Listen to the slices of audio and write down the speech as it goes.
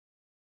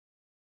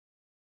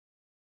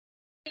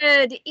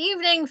Good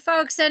evening,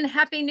 folks, and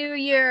Happy New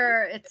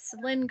Year. It's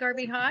Lynn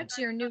Garvey Hodge,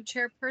 your new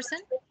chairperson,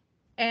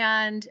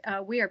 and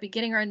we are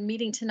beginning our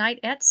meeting tonight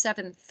at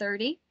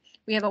 7:30.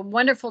 We have a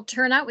wonderful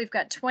turnout. We've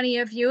got 20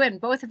 of you,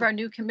 and both of our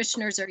new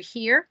commissioners are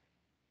here.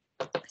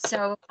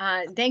 So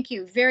thank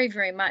you very,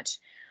 very much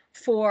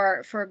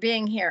for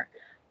being here.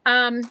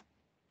 A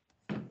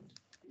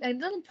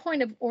little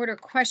point of order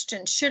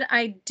question. Should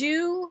I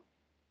do?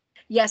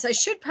 Yes, I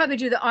should probably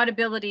do the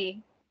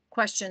audibility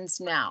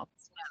questions now.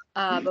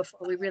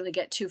 Before we really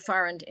get too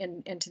far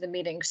into the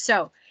meeting.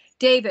 So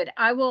David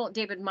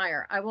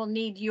Meyer, I will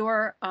need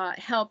your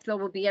help. There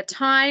will be a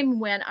time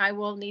when I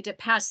will need to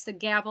pass the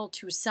gavel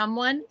to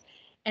someone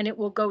and it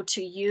will go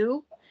to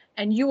you.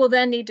 And you will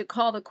then need to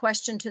call the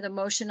question to the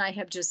motion I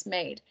have just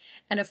made.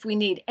 And if we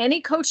need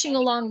any coaching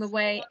along the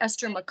way,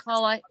 Esther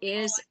McCullough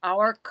is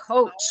our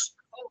coach.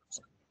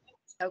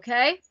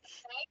 Okay?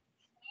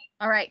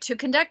 All right, to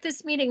conduct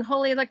this meeting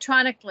wholly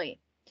electronically,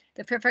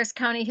 the Fairfax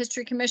County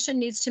History Commission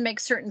needs to make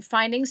certain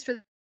findings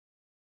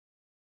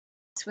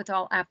with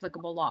all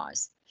applicable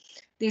laws.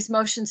 These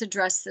motions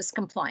address this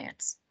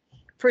compliance.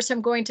 First,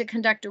 I'm going to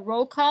conduct a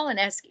roll call and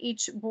ask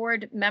each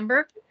board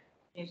member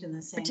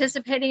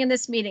participating in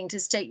this meeting to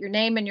state your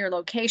name and your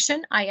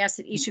location. I ask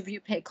that each of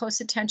you pay close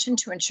attention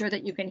to ensure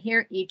that you can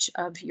hear each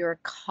of your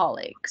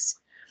colleagues.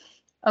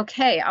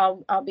 Okay,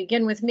 I'll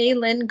begin with me,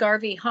 Lynn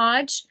Garvey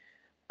Hodge.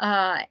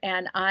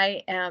 And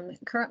I am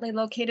currently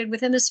located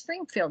within the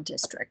Springfield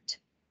district.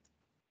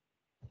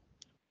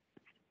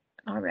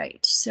 All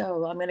right,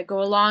 so I'm going to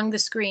go along the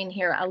screen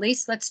here.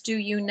 Elise, let's do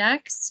you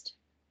next.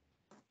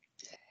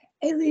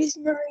 Elise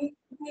Marie,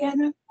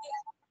 Vienna.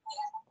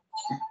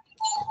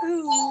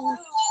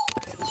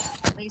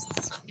 Elise,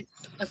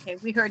 okay,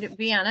 we heard it,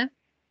 Vienna.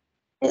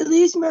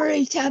 Elise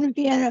Marie, town of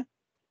Vienna.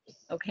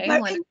 Okay,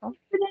 wonderful.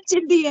 It's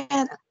in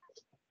Vienna.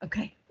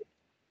 Okay.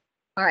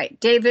 All right,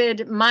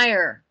 David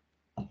Meyer.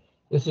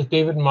 This is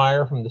David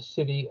Meyer from the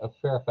city of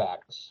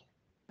Fairfax.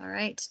 All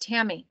right,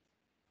 Tammy.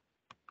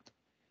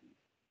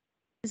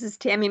 This is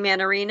Tammy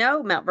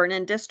Manarino, Mount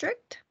Vernon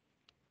District.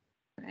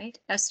 All right,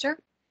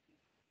 Esther.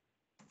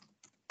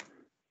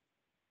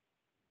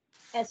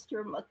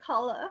 Esther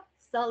McCullough,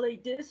 Sully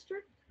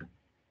District.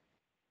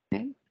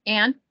 Okay,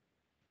 Ann.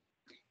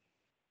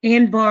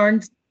 Ann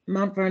Barnes,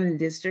 Mount Vernon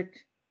District.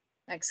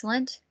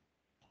 Excellent.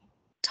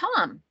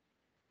 Tom.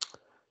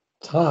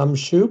 Tom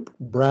Shoup,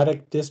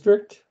 Braddock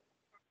District.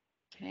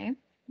 Okay.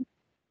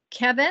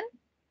 Kevin.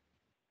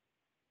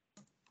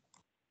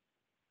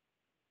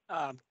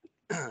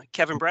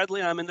 Kevin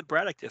Bradley, I'm in the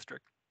Braddock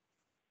District.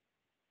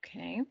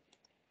 Okay.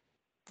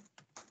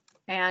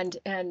 And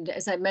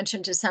as I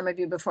mentioned to some of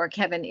you before,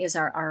 Kevin is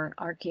our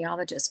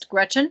archaeologist.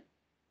 Gretchen.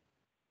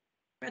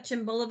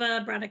 Gretchen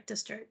Boulevard, Braddock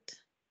District.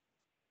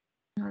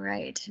 All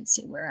right, let's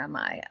see, where am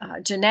I?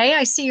 Janae,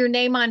 I see your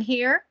name on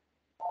here.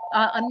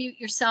 Unmute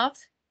yourself.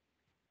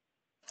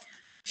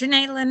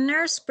 Janae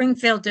Lindner,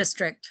 Springfield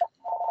District.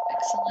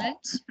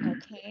 Excellent.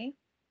 Okay.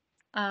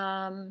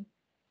 Oh,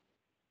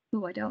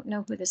 I don't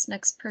know who this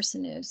next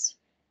person is.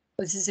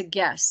 This is a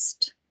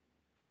guest.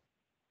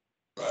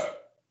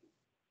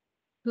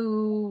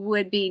 Who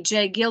would be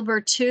Jay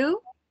Gilbert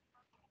too?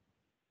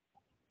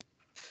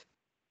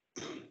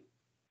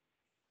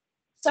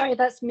 Sorry,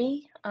 that's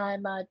me.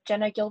 I'm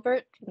Jenna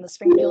Gilbert from the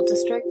Springfield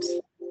District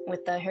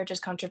with the Heritage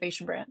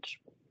Conservation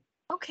Branch.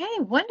 Okay,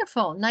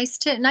 wonderful. Nice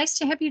to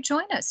have you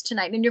join us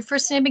tonight. And your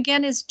first name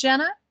again is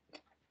Jenna?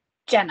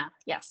 Jenna,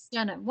 yes.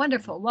 Jenna,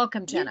 wonderful.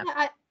 Welcome, Jenna.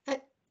 Yeah,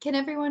 can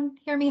everyone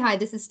hear me? Hi,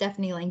 this is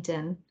Stephanie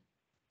Langton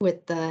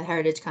with the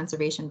Heritage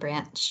Conservation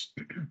Branch.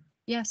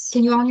 Yes.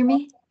 Can you all hear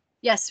me?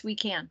 Yes, we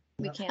can.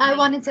 We can. I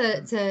wanted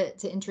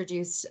to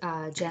introduce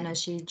Jenna.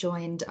 She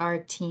joined our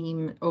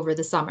team over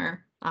the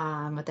summer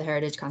with the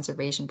Heritage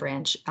Conservation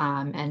Branch,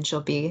 and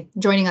she'll be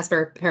joining us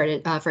for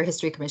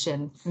History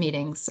Commission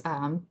meetings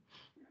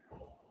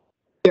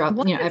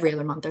throughout, every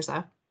other month or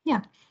so.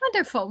 Yeah.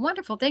 Wonderful,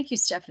 wonderful. Thank you,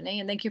 Stephanie,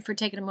 and thank you for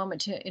taking a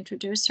moment to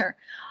introduce her.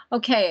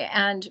 Okay,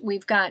 and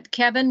we've got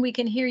Kevin. We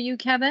can hear you,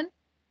 Kevin.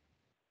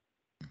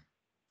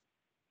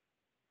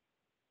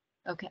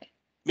 Okay.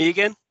 Me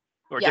again?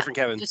 Or different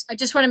Kevin? I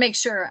just want to make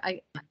sure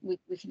we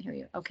can hear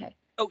you. Okay.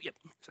 Oh, yep.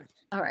 Sorry.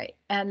 All right,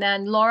 and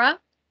then Laura.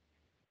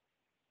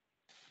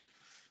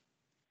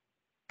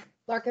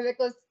 Laura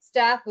Kavickas,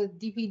 staff with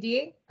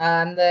DPD,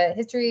 the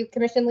History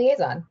Commission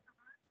liaison.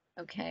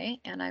 Okay,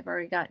 and I've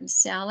already gotten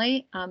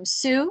Sally.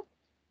 Sue.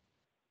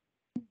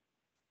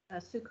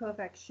 Sue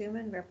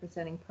Kovacs-Schumann,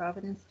 representing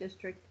Providence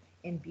District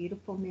in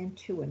beautiful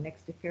Mantua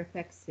next to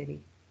Fairfax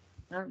City.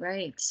 All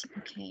right.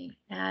 Okay.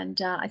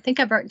 And I think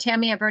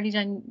Tammy, I've already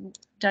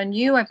done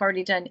you. I've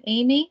already done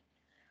Amy.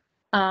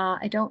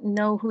 I don't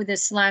know who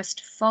this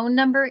last phone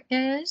number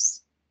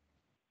is.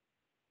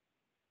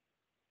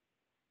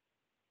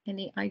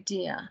 Any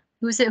idea?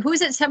 Who's it?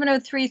 Who's it?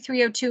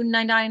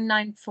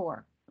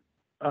 703-302-9994.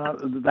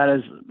 That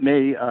is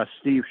me,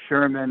 Steve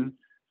Sherman,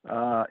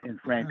 in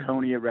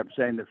Franconia,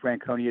 representing the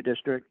Franconia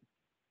district.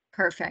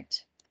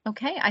 Perfect.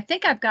 Okay, I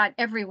think I've got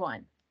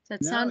everyone. Does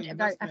that sound? You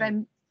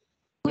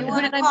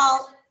want to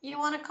call You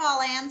want to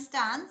call Ann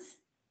Stunts?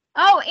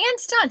 Oh, Ann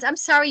Stunts. I'm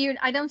sorry,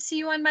 I don't see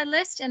you on my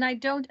list, and I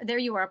don't. There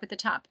you are up at the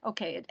top.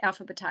 Okay, it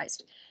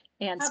alphabetized.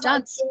 Ann How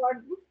about Stunts.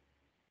 Jordan?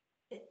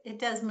 It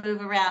does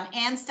move around.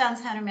 Ann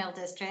Stunts, Hunter Mill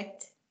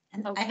District.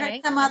 And I heard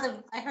Okay.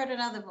 I heard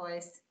another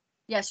voice.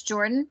 Yes,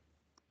 Jordan.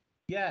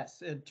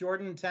 Yes,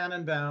 Jordan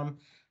Tannenbaum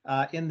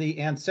in the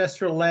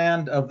ancestral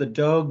land of the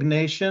Dogue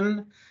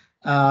Nation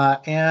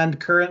and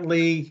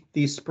currently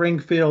the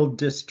Springfield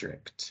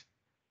District.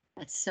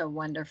 That's so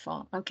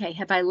wonderful. Okay,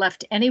 have I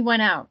left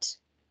anyone out?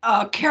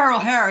 Carol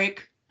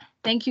Herrick,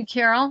 Thank you,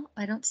 Carol.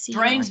 I don't see you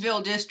on-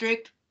 Drainsville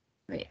District.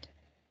 Great.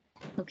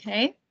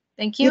 Okay,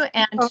 thank you.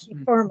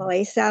 And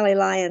Formally, Sally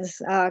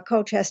Lyons,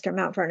 Colchester,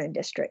 Mount Vernon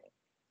District.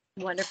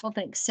 wonderful,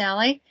 thanks,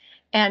 Sally.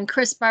 And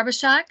Chris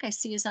Barbashock, I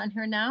see is on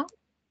here now.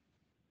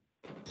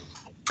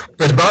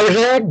 Chris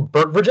Barbershag,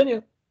 Burke,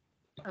 Virginia.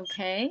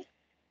 Okay,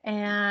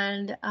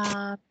 and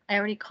I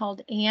already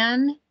called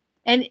Ann.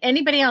 And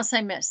anybody else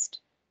I missed?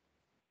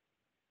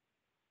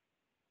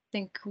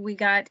 Think we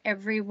got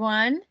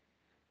everyone.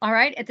 All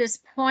right, at this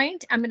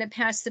point, I'm going to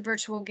pass the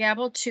virtual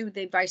gavel to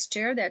the vice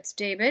chair, that's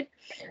David,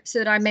 so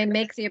that I may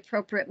make the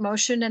appropriate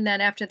motion. And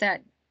then after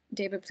that,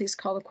 David, please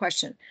call the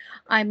question.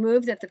 I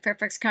move that the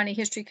Fairfax County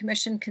History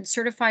Commission can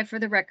certify for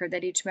the record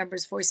that each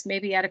member's voice may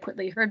be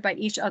adequately heard by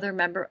each other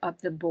member of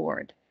the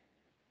board.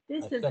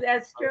 This is second.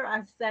 Esther,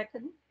 I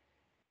second.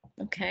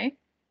 Okay.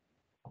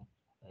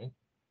 Okay.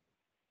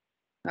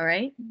 All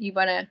right, you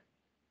want to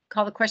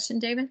call the question,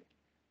 David?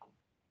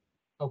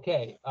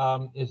 Okay,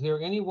 is there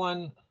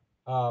anyone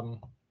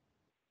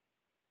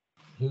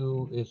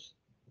who is,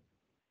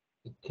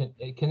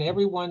 can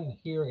everyone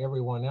hear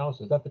everyone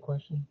else? Is that the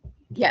question?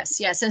 Yes,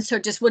 yes, and so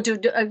just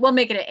we'll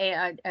make it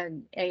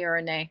an A or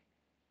an A.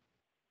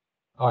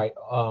 All right,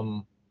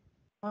 All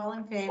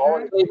in favor?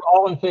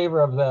 all in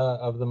favor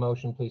of the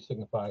motion, please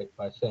signify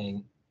by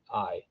saying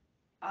aye.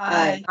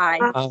 Aye.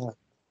 Aye.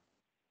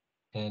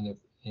 And if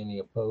any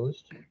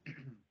opposed?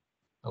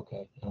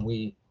 Okay, and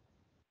we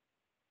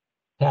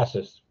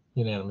passes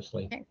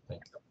unanimously. Okay.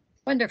 Thank you.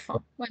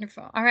 Wonderful,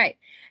 wonderful. All right.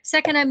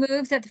 Second, I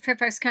move that the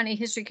Fairfax County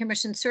History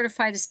Commission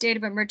certify the state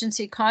of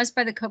emergency caused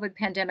by the COVID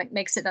pandemic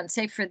makes it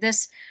unsafe for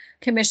this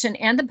commission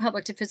and the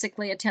public to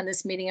physically attend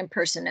this meeting in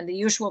person, and the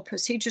usual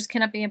procedures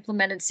cannot be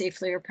implemented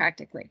safely or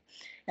practically.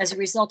 As a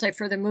result, I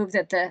further move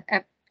that the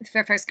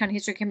Fairfax County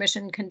History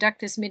Commission conduct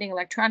this meeting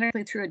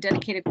electronically through a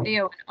dedicated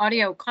video and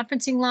audio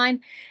conferencing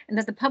line, and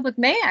that the public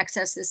may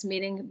access this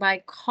meeting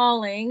by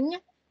calling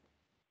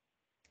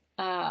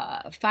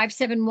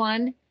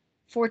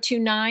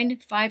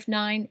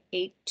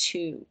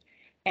 571-429-5982.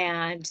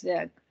 And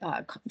the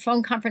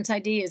phone conference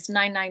ID is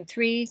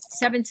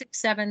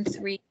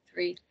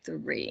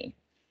 993-767-333.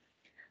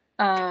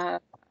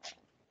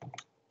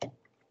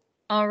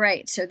 All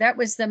right, so that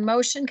was the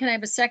motion. Can I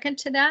have a second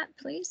to that,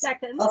 please?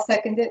 Second. I'll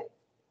second it.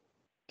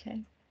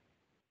 Okay.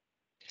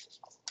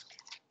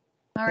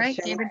 All right,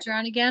 David, you're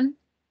on again.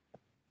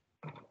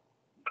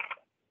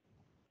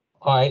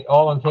 All right,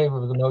 all in favor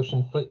of the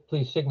motion,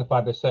 please signify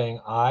by saying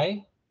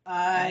aye.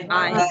 Aye.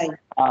 Aye.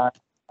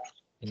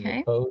 Any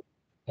Okay. opposed?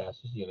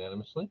 Passes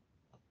unanimously.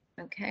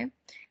 Okay.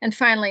 And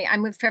finally, I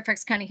move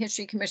Fairfax County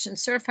History Commission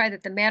certify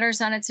that the matters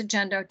on its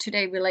agenda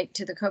today relate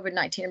to the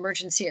COVID-19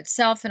 emergency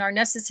itself and are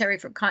necessary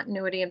for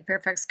continuity in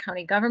Fairfax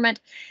County government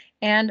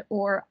and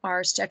or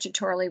are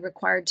statutorily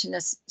required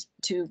to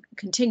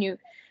continue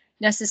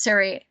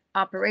necessary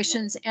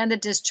operations and the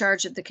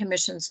discharge of the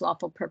commission's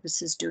lawful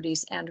purposes,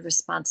 duties, and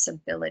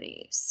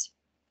responsibilities.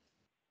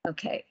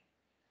 Okay.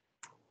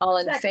 All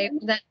in favor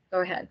of that?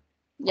 Go ahead.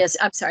 Yes,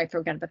 I'm sorry, I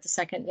forgot about the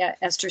second. Yeah,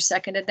 Esther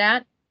seconded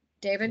that.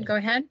 David, go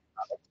ahead.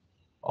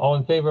 All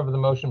in favor of the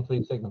motion,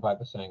 please signify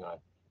by saying aye.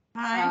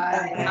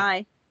 Aye.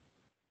 Aye.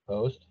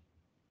 Opposed?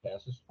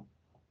 Passes.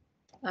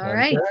 All Madam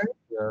right.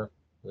 Chair,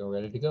 we're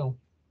ready to go.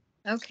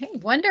 Okay,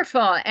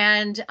 wonderful.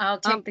 And I'll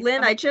take the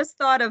Lynn, I just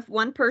thought of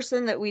one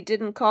person that we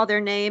didn't call their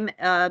name,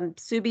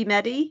 Subi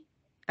Mehdi.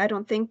 I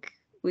don't think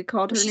we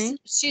called her name.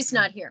 She's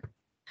not here.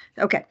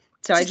 Okay,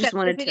 so I She's just got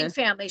wanted visiting to.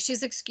 family.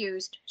 She's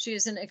excused. She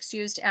is an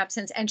excused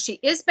absence, and she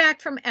is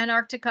back from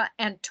Antarctica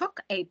and took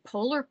a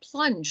polar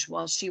plunge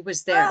while she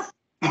was there.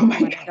 Oh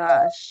my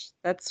gosh,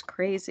 that's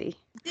crazy.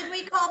 Did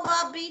we call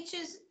Bob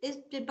Beaches?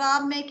 Did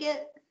Bob make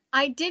it?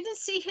 I didn't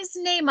see his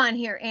name on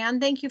here,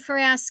 Anne. Thank you for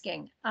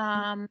asking.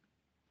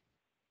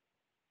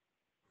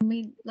 Let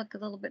me look a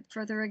little bit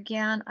further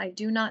again. I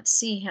do not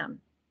see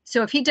him.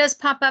 So if he does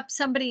pop up,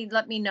 somebody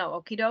let me know.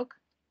 Okie doke.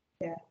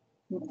 Yeah,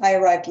 I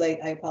arrived late.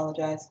 I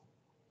apologize.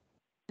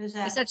 Who's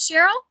Is that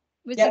Cheryl?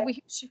 Yeah.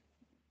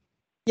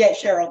 Yeah,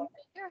 Cheryl.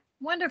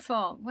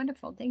 Wonderful,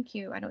 wonderful. Thank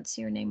you. I don't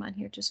see her name on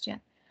here just yet.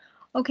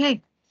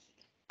 Okay.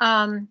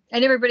 And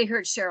everybody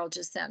heard Cheryl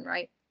just then,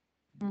 right?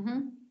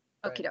 Mm-hmm.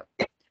 Okie doke.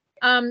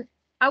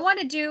 I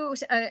want to do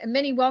a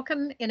mini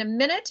welcome in a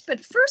minute,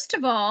 but first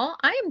of all,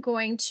 I am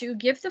going to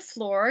give the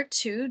floor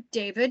to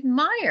David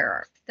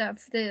Meyer,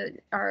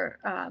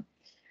 our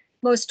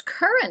most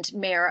current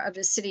mayor of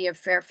the city of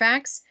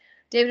Fairfax.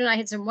 David and I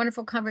had some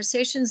wonderful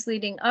conversations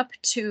leading up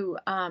to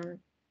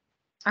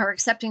are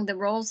accepting the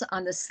roles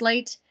on the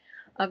slate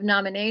of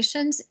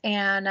nominations.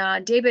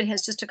 And David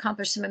has just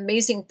accomplished some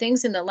amazing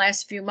things in the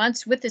last few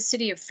months with the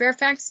city of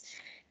Fairfax.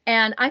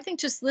 And I think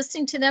just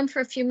listening to them for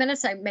a few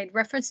minutes, I made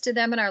reference to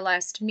them in our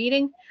last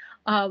meeting,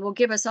 will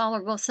give us all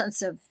a real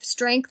sense of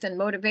strength and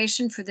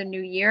motivation for the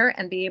new year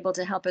and be able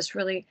to help us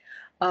really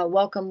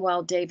welcome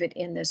well David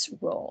in this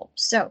role.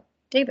 So,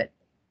 David.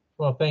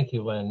 Well, thank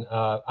you, Lynn.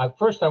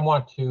 First, I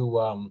want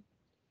to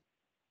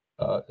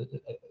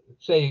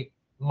say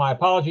my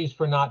apologies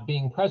for not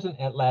being present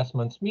at last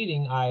month's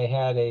meeting. I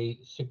had a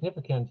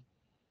significant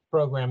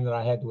program that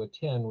I had to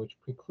attend, which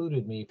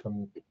precluded me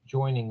from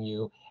joining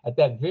you at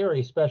that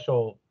very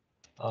special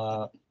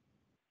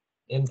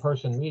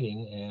in-person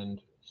meeting. And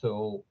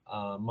so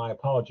my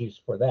apologies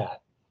for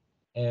that.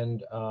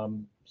 And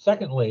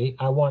secondly,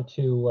 I want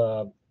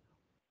to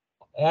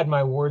add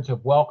my words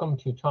of welcome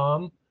to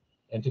Tom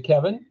and to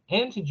Kevin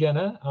and to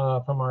Jenna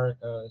from our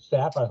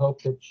staff. I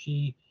hope that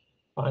she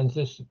finds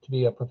this to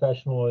be a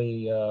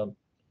professionally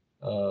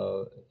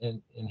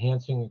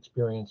enhancing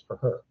experience for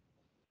her.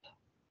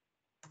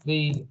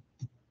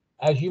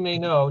 As you may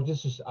know,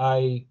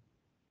 I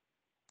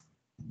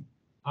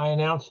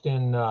announced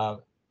in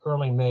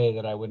early May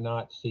that I would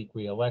not seek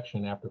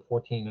re-election after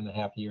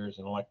 14.5 years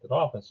in elected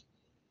office.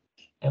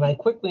 And I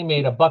quickly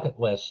made a bucket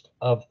list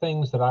of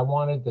things that I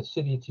wanted the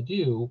city to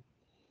do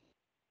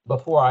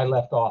before I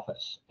left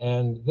office.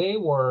 And they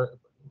were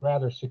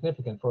rather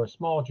significant for a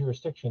small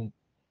jurisdiction.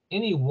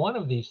 Any one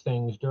of these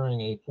things during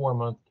a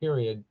 4-month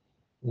period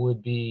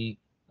would be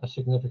a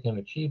significant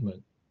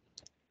achievement.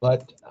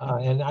 But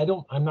and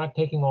I'm not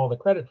taking all the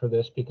credit for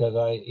this because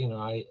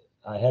I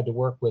had to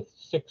work with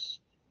 6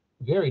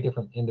 very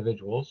different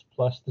individuals,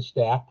 plus the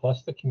staff,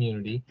 plus the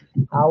community.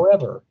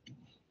 However,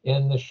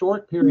 in the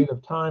short period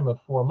of time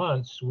of 4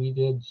 months, we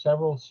did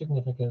several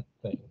significant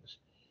things,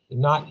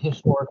 not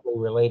historically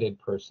related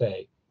per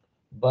se,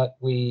 but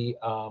we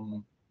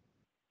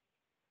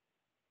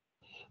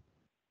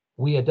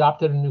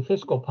adopted a new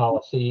fiscal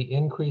policy,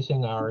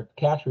 increasing our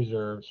cash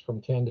reserves from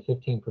 10 to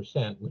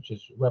 15%, which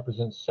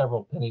represents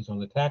several pennies on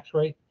the tax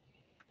rate.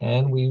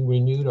 And we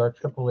renewed our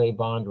AAA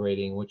bond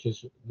rating, which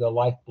is the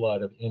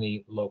lifeblood of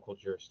any local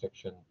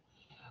jurisdiction.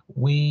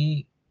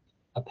 We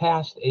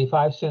passed a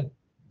 5-cent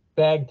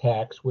bag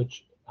tax,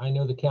 which I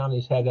know the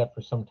county's had that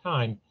for some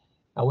time.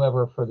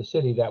 However, for the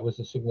city, that was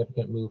a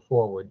significant move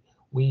forward.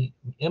 We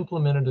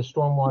implemented a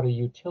stormwater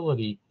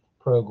utility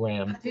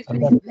program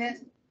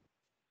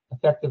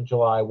effective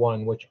July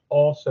 1, which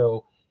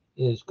also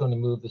is going to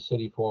move the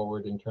city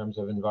forward in terms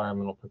of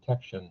environmental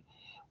protection.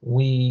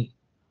 We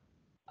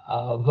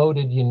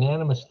voted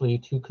unanimously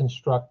to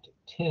construct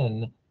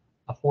 10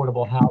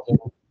 affordable housing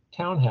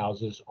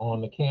townhouses on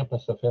the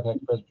campus of Fairfax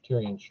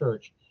Presbyterian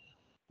Church,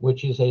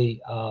 which is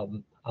a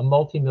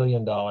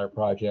multi-million-dollar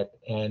project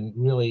and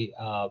really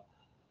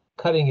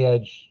cutting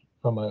edge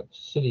from a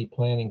city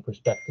planning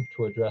perspective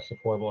to address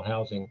affordable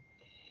housing.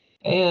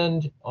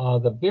 And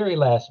the very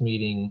last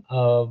meeting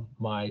of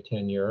my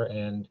tenure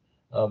and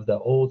of the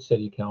old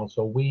city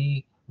council,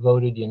 we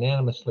voted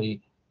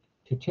unanimously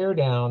to tear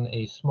down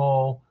a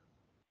small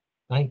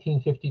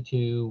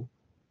 1952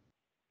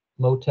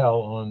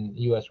 motel on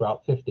US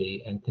Route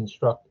 50 and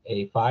construct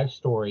a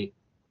 5-story,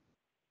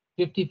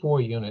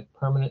 54-unit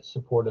permanent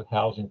supportive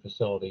housing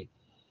facility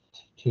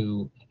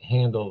to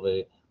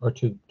handle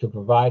to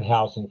provide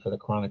housing for the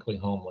chronically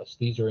homeless.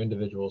 These are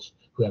individuals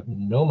who have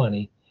no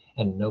money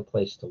and no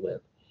place to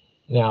live.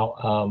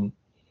 Now,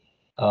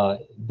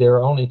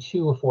 there are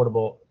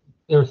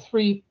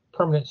 3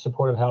 permanent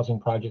supportive housing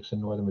projects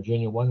in Northern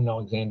Virginia, one in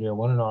Alexandria,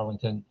 one in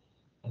Arlington,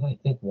 and I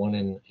think one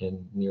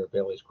in near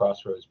Bailey's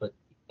Crossroads, but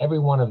every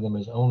one of them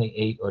is only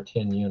 8 or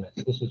 10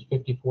 units. This is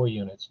 54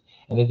 units,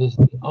 and it is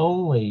the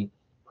only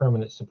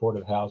permanent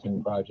supportive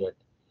housing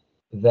project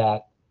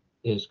that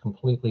is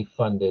completely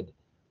funded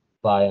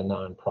by a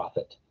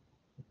nonprofit.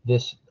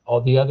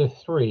 All the other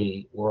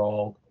 3 were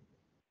all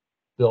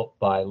built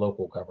by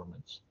local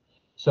governments.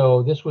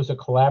 So this was a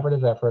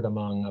collaborative effort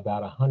among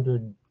about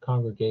 100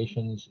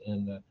 congregations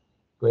in the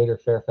greater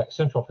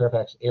Central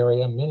Fairfax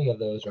area. Many of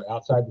those are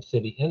outside the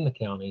city in the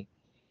county.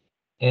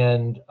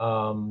 And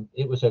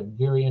it was a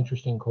very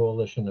interesting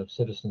coalition of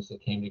citizens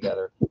that came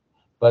together.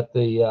 But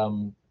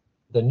the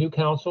new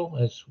council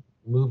has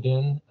moved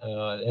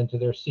into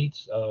their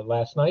seats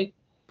last night,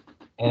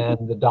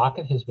 and the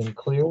docket has been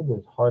cleared.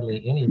 There's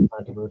hardly any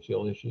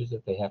controversial issues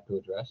that they have to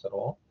address at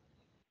all.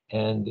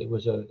 And it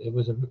was a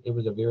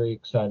very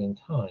exciting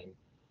time.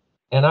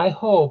 And I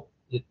hope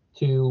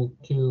to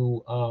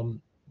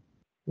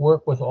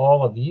work with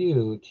all of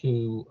you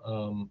to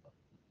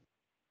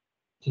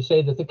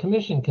say that the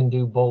commission can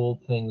do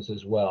bold things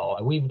as well.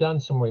 We've done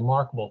some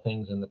remarkable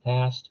things in the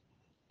past,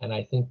 and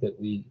I think that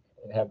we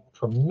have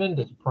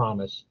tremendous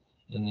promise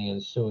in the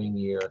ensuing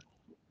year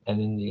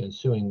and in the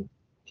ensuing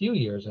few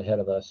years ahead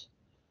of us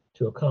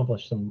to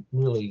accomplish some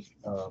really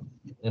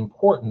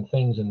important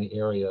things in the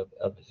area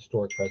of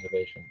historic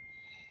preservation.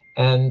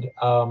 And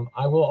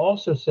I will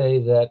also say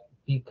that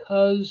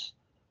because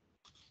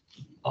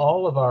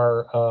all of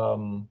our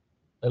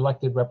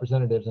elected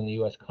representatives in the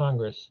U.S.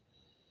 Congress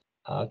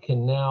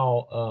can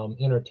now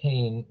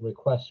entertain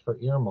requests for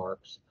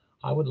earmarks.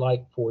 I would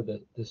like for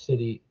the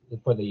city,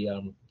 for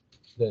the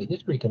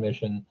History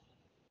Commission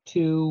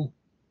to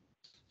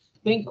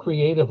think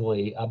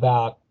creatively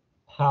about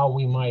how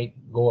we might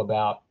go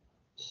about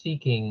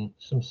seeking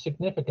some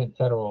significant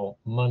federal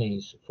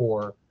monies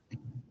for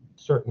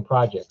certain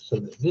projects. So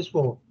this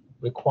will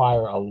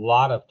require a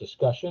lot of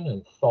discussion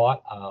and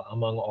thought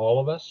among all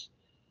of us,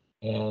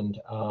 and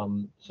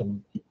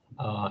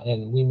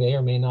and we may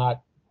or may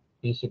not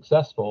be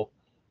successful.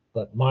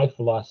 But my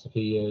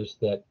philosophy is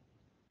that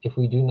if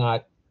we do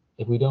not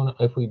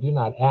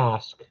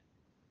ask,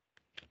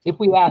 if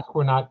we ask,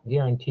 we're not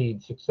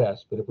guaranteed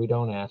success. But if we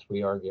don't ask,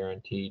 we are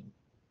guaranteed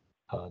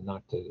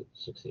not to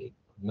succeed,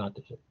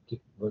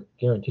 we're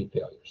guaranteed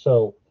failure.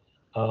 So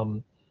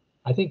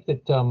I think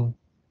that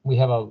we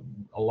have a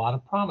lot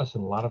of promise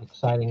and a lot of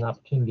exciting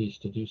opportunities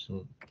to do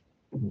some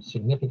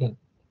significant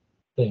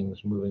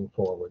things moving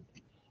forward.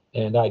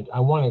 And I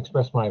want to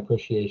express my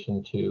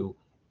appreciation to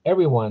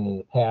everyone in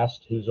the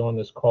past who's on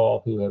this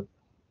call, who have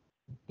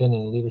been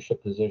in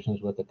leadership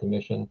positions with the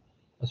commission,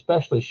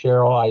 especially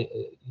Cheryl.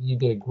 You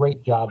did a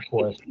great job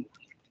for us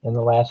in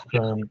the last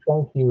term.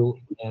 Thank you,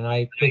 and I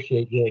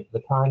appreciate the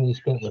time you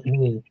spent with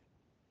me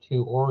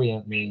to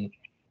orient me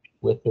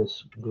with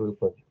this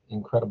group of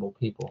incredible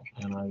people,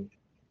 and I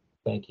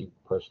thank you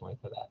personally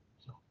for that.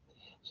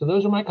 So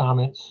those are my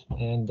comments,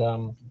 and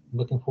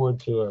looking forward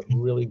to a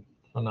really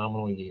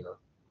phenomenal year.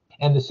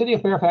 And the city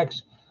of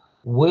Fairfax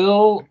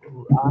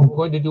I'm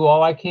going to do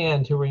all I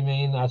can to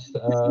remain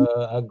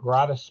a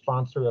gratis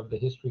sponsor of the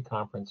History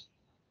Conference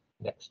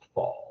next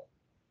fall.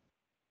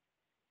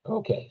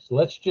 Okay, so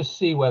let's just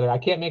see whether, I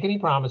can't make any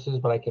promises,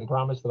 but I can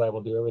promise that I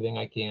will do everything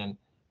I can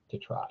to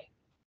try.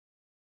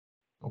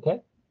 Okay?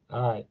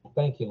 All right.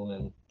 Thank you,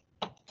 Lynn.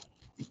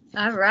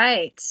 All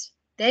right.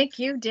 Thank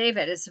you,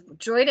 David. It's a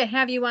joy to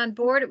have you on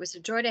board. It was a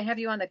joy to have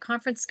you on the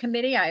conference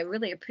committee. I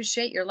really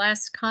appreciate your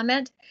last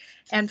comment.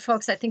 And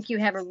folks, I think you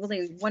have a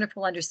really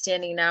wonderful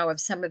understanding now of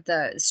some of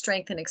the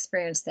strength and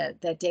experience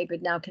that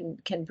David now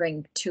can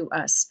bring to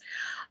us.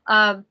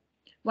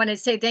 Want to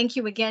say thank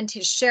you again to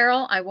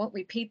Cheryl. I won't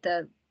repeat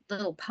the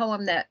little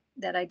poem that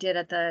I did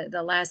at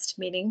the last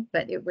meeting,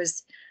 but it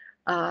was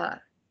a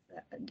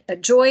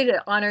joy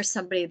to honor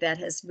somebody that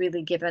has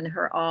really given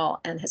her all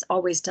and has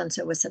always done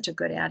so with such a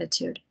good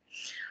attitude.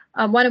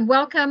 I want to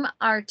welcome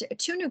our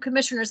two new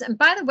commissioners. And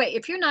by the way,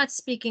 if you're not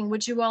speaking,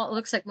 would you all, it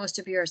looks like most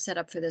of you are set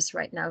up for this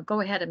right now.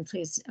 Go ahead and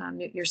please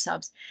mute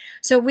yourselves.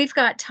 So we've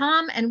got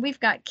Tom and we've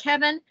got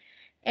Kevin.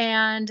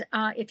 And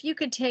if you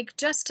could take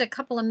just a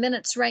couple of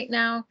minutes right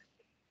now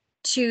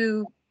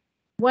to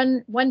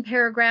one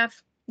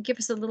paragraph, give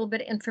us a little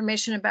bit of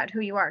information about who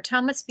you are.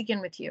 Tom, let's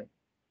begin with you.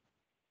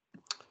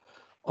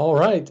 All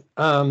right.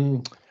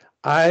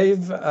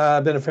 I've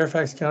been a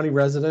Fairfax County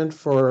resident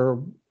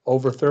for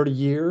over 30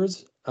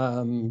 years,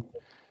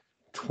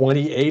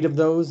 28 of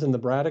those in the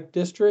Braddock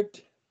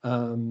district.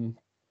 I'm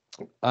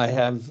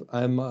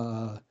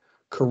a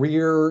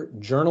career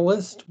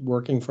journalist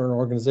working for an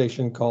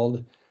organization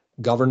called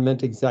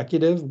Government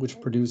Executive, which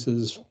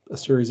produces a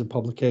series of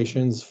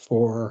publications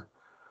for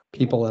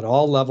people at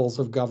all levels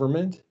of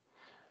government.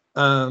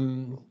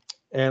 And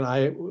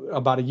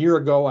about a year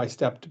ago, I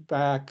stepped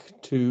back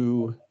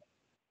to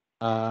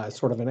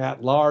sort of an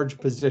at-large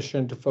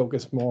position to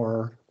focus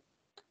more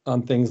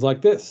on things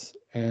like this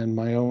and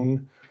my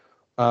own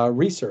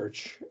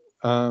research.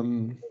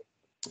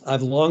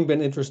 I've long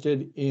been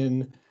interested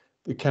in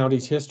the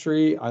county's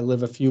history. I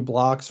live a few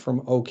blocks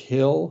from Oak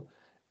Hill,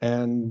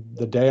 and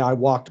the day I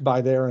walked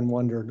by there and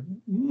wondered,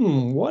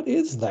 what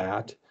is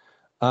that?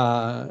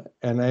 And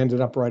I ended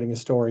up writing a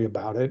story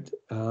about it,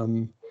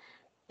 and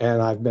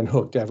I've been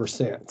hooked ever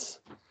since.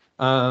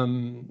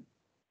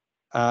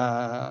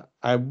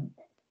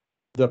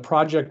 The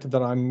project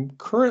that I'm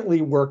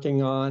currently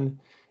working on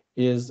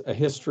is a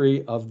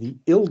history of the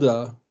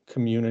ILDA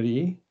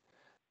community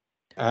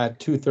at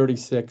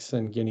 236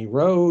 and Guinea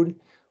Road,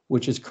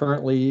 which is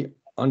currently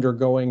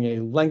undergoing a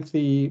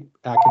lengthy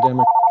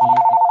academic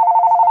review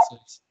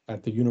process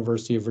at the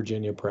University of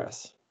Virginia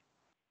Press.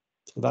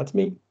 So that's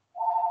me.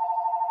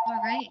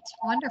 All right,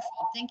 wonderful.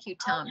 Thank you,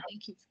 Tom.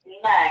 Thank you.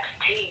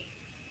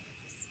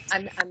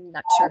 I'm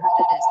not sure who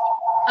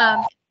that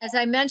is. As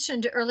I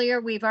mentioned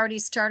earlier, we've already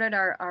started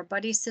our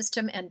buddy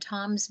system, and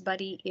Tom's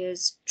buddy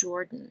is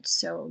Jordan.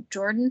 So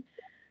Jordan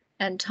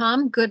and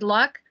Tom, good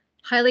luck.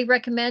 Highly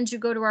recommend you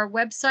go to our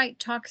website,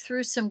 talk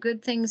through some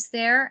good things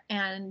there,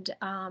 and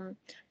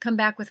come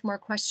back with more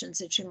questions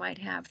that you might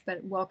have.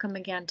 But welcome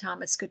again,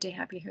 Tom. It's good to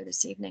have you here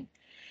this evening.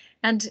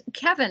 And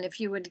Kevin, if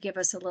you would give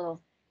us a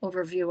little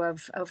overview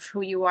of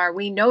who you are.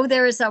 We know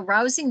there is a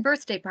rousing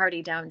birthday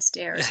party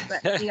downstairs,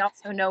 but we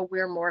also know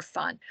we're more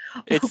fun.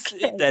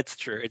 That's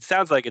true. It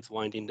sounds like it's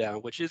winding down,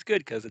 which is good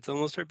because it's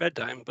almost her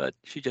bedtime, but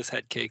she just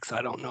had cake, so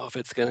I don't know if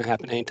it's going to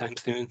happen anytime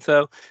soon.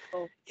 So,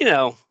 you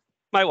know,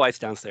 my wife's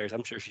downstairs.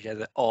 I'm sure she has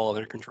it all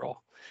under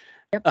control.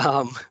 Yep.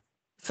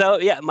 So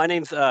yeah, my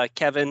name's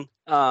Kevin.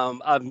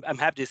 I'm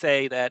happy to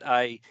say that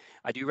I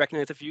I do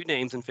recognize a few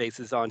names and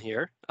faces on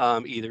here,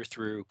 either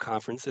through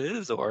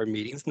conferences or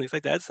meetings and things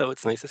like that. So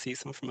it's nice to see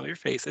some familiar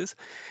faces.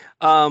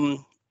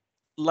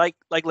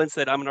 Like Lynn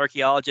said, I'm an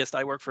archaeologist.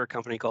 I work for a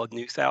company called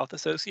New South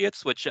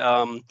Associates, which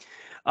up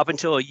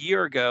until a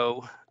year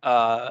ago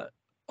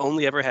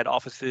only ever had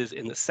offices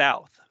in the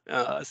South,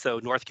 so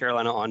North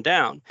Carolina on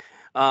down.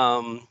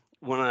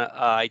 When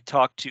I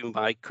talked to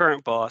my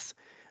current boss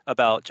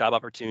about job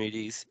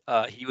opportunities,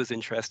 he was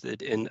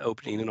interested in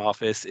opening an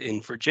office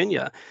in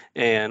Virginia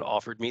and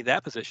offered me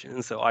that position.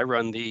 And so I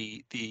run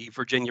the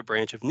Virginia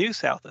branch of New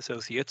South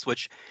Associates,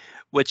 which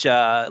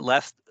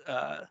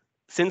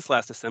since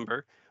last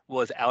December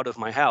was out of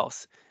my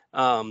house.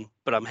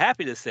 But I'm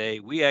happy to say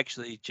we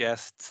actually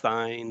just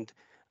signed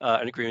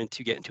an agreement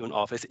to get into an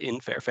office in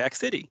Fairfax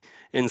City.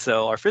 And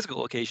so our physical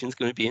location is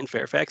going to be in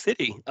Fairfax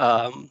City,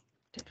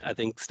 I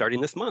think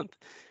starting this month.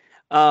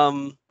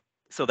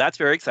 So that's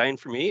very exciting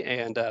for me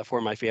and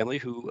for my family,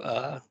 who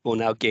will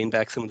now gain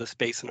back some of the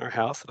space in our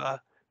house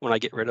when I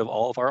get rid of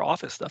all of our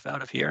office stuff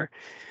out of here.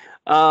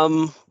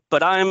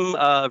 But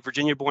I'm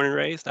Virginia born and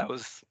raised. I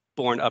was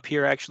born up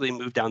here, actually,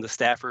 moved down to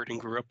Stafford and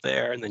grew up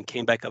there, and then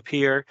came back up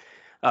here,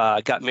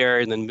 got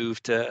married, and then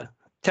moved to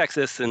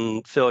Texas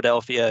and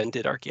Philadelphia and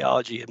did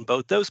archaeology in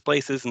both those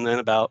places. And then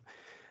about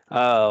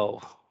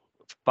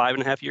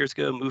 5.5 years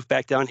ago, moved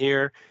back down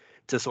here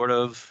to sort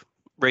of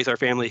raise our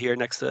family here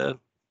next to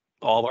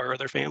all of our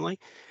other family.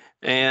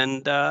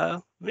 And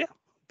yeah,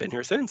 been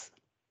here since.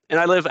 And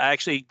I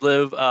actually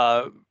live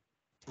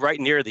right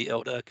near the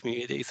Ilda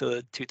community, so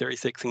the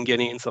 236 in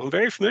Guinea. And so I'm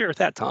very familiar with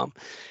that, Tom.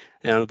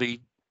 And I'll be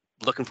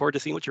looking forward to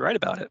seeing what you write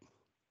about it.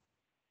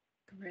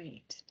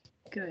 Great.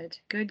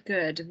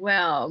 Good.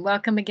 Well,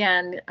 welcome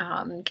again,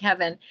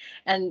 Kevin.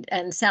 And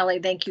Sally,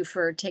 thank you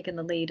for taking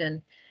the lead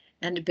and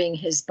being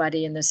his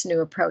buddy in this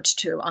new approach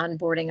to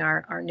onboarding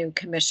our new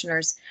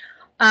commissioners.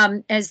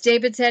 As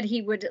David said,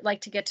 he would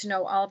like to get to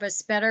know all of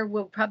us better.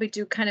 We'll probably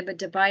do kind of a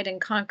divide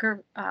and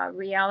conquer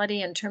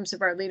reality in terms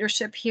of our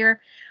leadership here.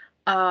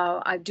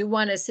 I do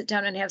want to sit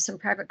down and have some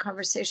private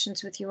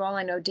conversations with you all.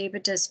 I know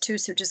David does too,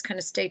 so just kind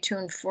of stay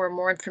tuned for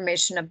more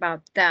information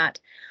about that.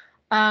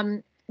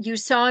 You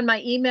saw in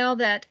my email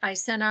that I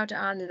sent out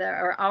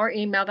our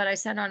email that I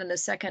sent out on the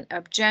 2nd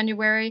of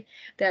January,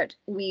 that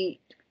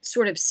we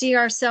sort of see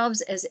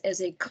ourselves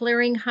as a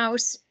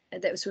clearinghouse.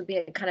 This would be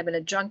a kind of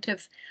an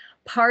adjunctive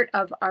part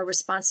of our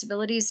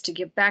responsibilities to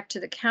give back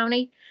to the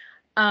county.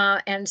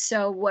 And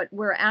so what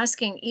we're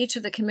asking each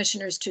of the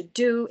commissioners to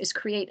do is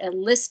create a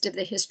list of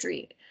the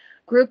history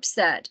groups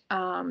that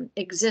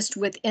exist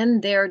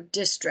within their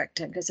district.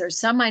 Because there's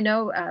some I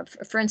know,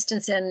 for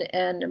instance,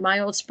 in my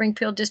old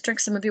Springfield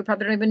district, some of you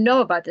probably don't even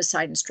know about the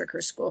Seiden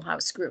Stricker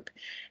Schoolhouse group.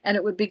 And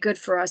it would be good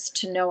for us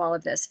to know all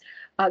of this.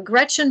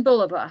 Gretchen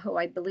Bulova, who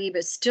I believe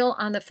is still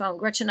on the phone.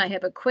 Gretchen, I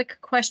have a quick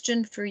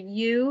question for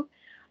you.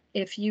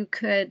 If you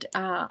could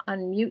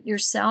unmute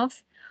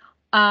yourself.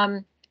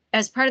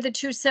 As part of the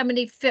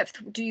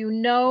 275th, do you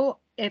know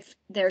if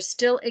there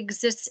still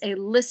exists a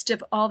list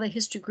of all the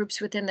history groups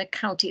within the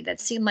county?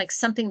 That seemed like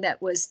something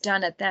that was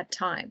done at that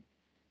time.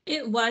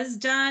 It was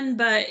done,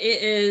 but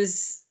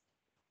it's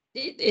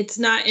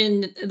not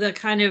in the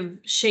kind of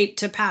shape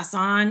to pass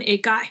on.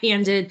 It got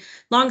handed,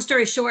 long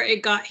story short,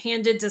 it got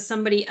handed to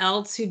somebody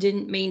else who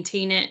didn't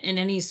maintain it in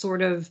any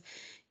sort of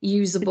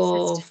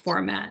usable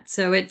format.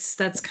 So it's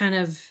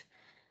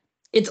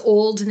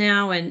old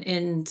now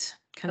and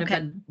kind of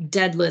a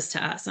dead list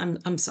to us.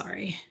 I'm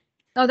sorry.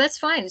 Oh, that's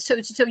fine.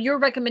 So your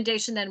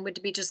recommendation then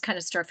would be just kind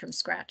of start from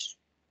scratch,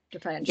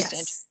 if I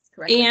understand you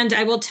correctly. And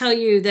I will tell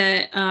you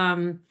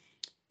that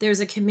there's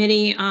a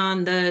committee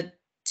on the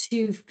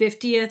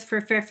 250th for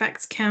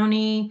Fairfax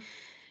County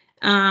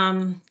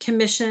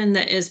Commission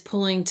that is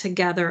pulling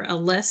together a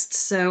list.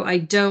 So I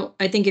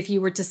think if you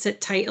were to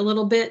sit tight a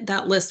little bit,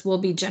 that list will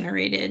be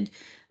generated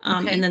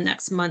in the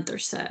next month or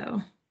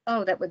so.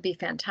 Oh, that would be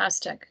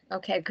fantastic.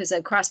 Okay, because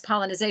of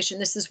cross-pollination,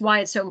 this is why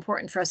it's so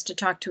important for us to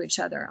talk to each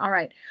other. All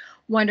right,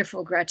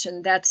 wonderful,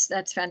 Gretchen.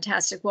 That's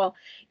fantastic. Well,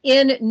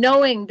 in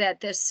knowing that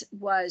this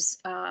was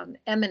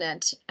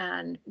imminent,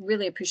 and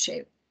really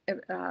appreciate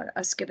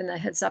us giving the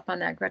heads up on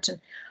that, Gretchen.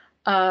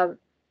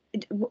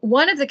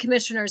 One of the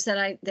commissioners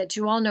that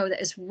you all know that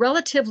is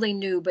relatively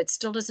new, but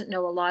still doesn't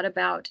know a lot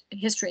about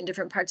history in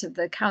different parts of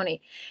the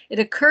county. It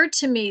occurred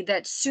to me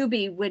that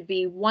Subi would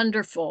be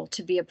wonderful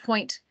to be a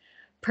point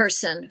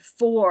person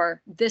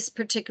for this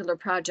particular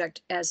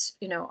project, as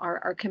you know,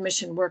 our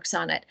commission works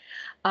on it.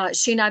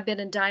 She and I have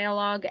been in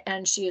dialogue,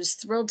 and she is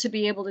thrilled to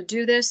be able to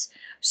do this.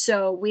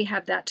 So we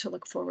have that to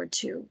look forward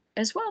to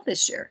as well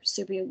this year.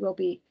 Subi will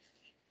be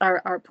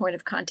our point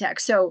of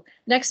contact. So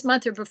next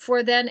month or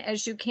before then,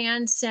 as you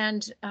can,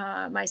 send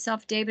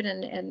myself, David,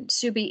 and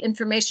Subi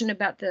information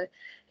about the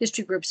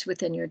history groups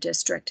within your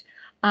district.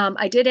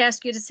 I did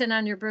ask you to send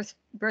on your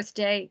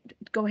birthday.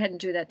 Go ahead and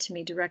do that to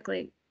me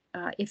directly.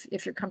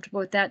 If you're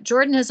comfortable with that.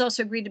 Jordan has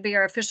also agreed to be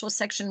our official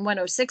Section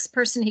 106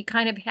 person. He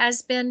kind of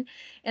has been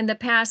in the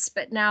past,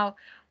 but now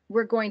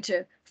we're going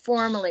to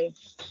formally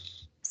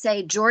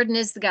say Jordan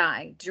is the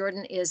guy.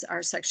 Jordan is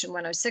our Section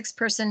 106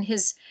 person.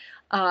 His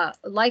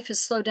life has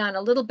slowed down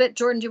a little bit.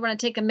 Jordan, do you want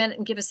to take a minute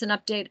and give us an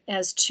update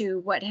as to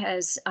what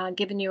has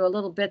given you a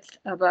little bit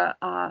of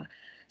a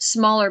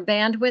smaller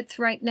bandwidth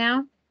right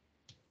now?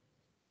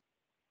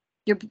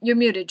 You're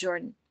muted,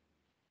 Jordan.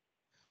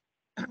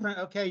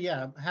 Okay,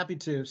 yeah, happy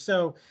to.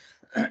 So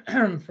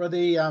for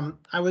the,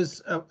 I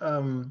was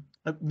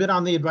I've been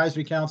on the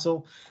advisory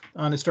council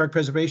on historic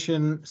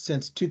preservation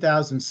since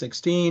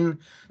 2016,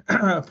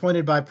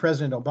 appointed by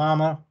President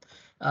Obama.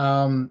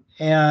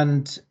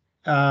 And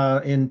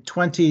in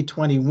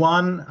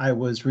 2021, I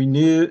was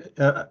renewed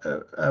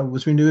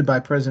by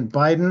President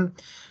Biden.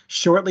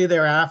 Shortly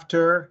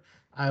thereafter,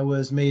 I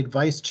was made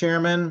vice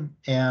chairman,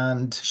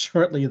 and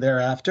shortly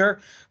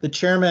thereafter, the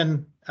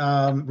chairman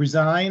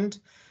resigned.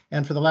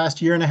 And for the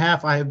last year and a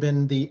half, I have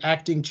been the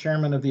acting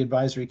chairman of the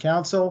Advisory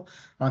Council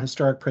on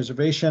Historic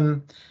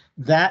Preservation.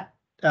 That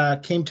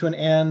came to an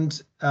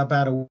end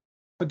about a week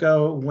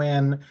ago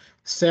when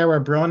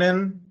Sarah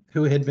Bronin,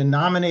 who had been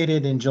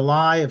nominated in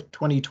July of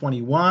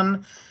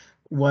 2021,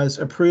 was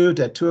approved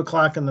at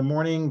 2:00 in the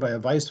morning by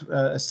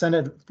a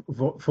Senate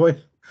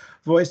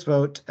voice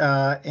vote,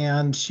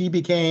 and she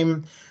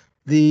became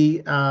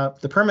the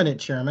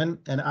permanent chairman,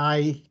 and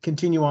I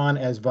continue on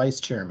as vice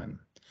chairman.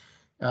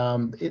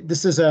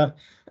 This is an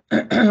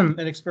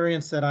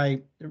experience that I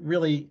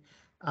really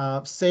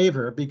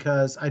savor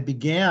because I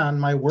began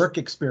my work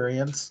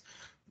experience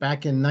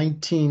back in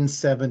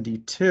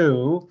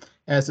 1972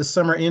 as a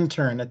summer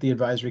intern at the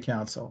Advisory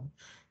Council.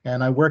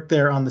 And I worked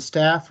there on the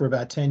staff for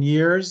about 10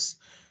 years.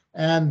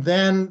 And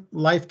then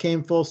life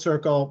came full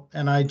circle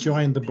and I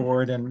joined the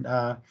board. And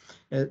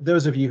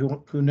those of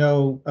you who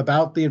know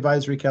about the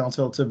Advisory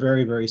Council, it's a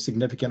very, very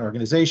significant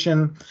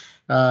organization.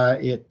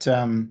 It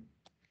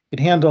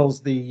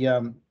handles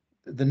the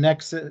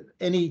nexus,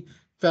 any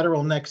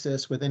federal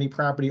nexus with any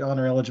property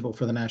owner eligible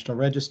for the National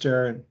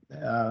Register.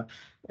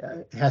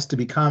 Has to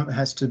be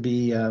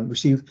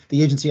received.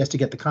 The agency has to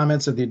get the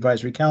comments of the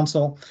Advisory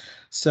Council.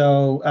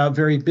 So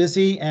very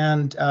busy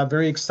and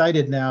very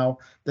excited now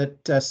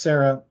that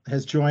Sarah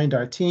has joined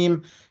our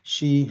team.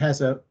 She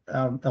has a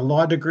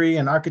law degree,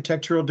 an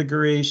architectural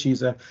degree.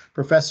 She's a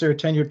professor,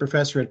 tenured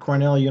professor at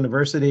Cornell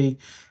University.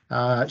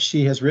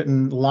 She has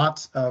written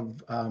lots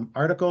of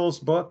articles,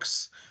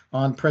 books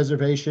on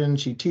preservation.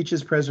 She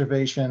teaches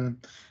preservation.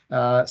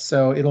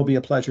 So it'll be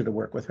a pleasure to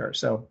work with her.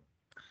 So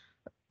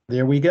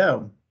there we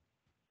go.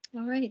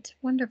 All right,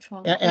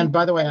 wonderful. And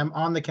by the way, I'm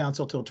on the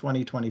council till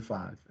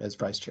 2025 as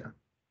vice chair.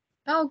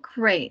 Oh,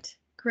 great.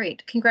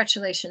 Great.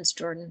 Congratulations,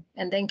 Jordan.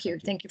 And thank you.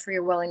 Thank you for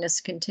your willingness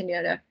to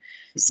continue to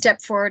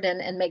step forward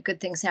and make good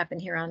things happen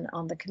here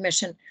on the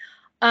commission.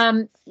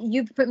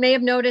 You may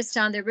have noticed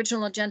on the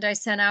original agenda I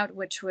sent out,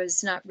 which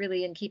was not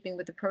really in keeping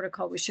with the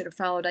protocol we should have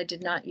followed, I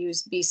did not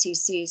use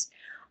BCCs.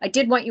 I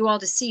did want you all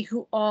to see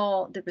who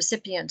all the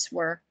recipients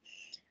were.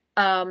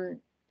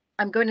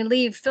 I'm going to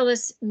leave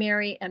Phyllis,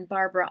 Mary, and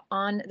Barbara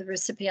on the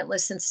recipient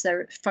list since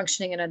they're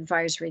functioning in an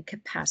advisory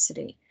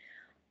capacity.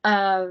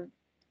 I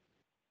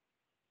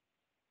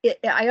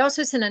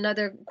also sent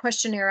another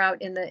questionnaire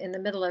out in the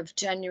middle of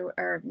January,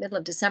 or middle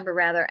of December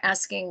rather,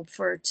 asking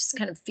for just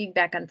kind of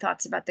feedback on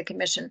thoughts about the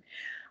commission.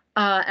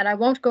 And I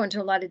won't go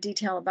into a lot of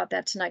detail about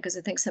that tonight because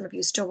I think some of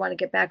you still want to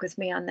get back with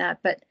me on that.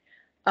 But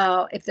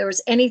if there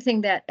was anything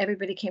that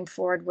everybody came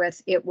forward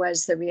with, it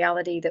was the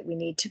reality that we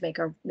need to make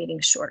our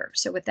meetings shorter.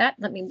 So with that,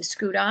 let me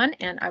scoot on,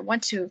 and I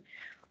want to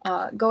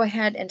go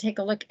ahead and take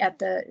a look at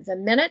the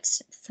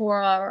minutes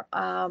for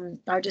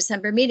our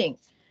December meeting.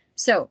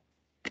 So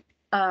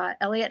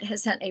Elliot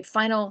has sent a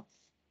final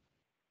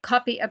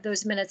copy of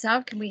those minutes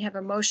out. Can we have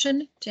a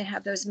motion to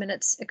have those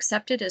minutes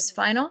accepted as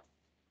final?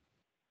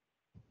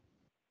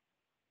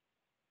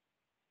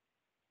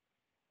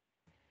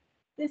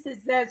 This is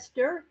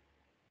Esther.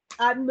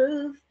 I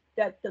move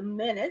that the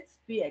minutes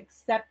be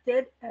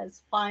accepted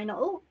as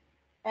final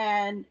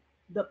and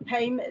the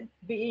payment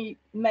be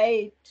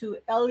made to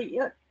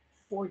Elliot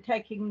for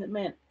taking the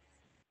minutes.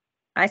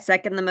 I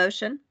second the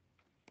motion.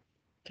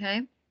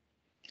 Okay.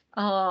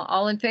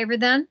 All in favor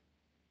then?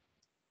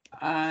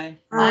 Aye.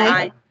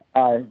 Aye.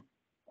 Aye.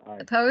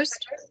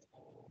 Opposed?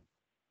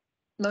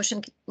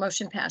 Motion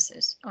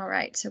passes. All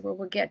right, so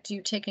we'll get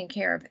you taken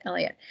care of,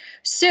 Elliot.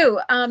 Sue,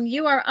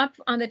 you are up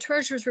on the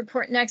treasurer's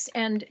report next,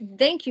 and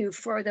thank you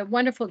for the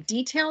wonderful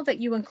detail that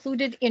you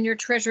included in your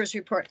treasurer's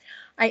report.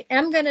 I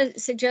am going to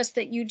suggest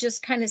that you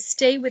just kind of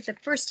stay with the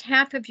first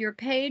half of your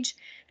page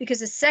because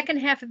the second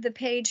half of the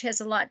page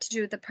has a lot to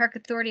do with the Park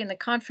Authority and the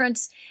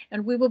conference,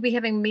 and we will be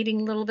having a meeting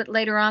a little bit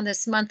later on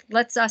this month.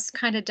 Let's us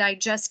kind of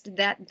digest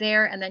that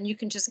there, and then you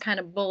can just kind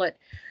of bullet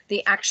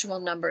the actual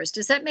numbers.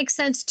 Does that make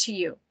sense to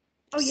you?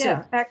 Oh,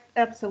 yeah,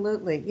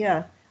 absolutely,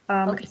 yeah.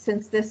 Okay.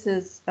 Since this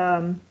is,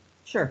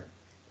 sure.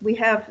 We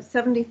have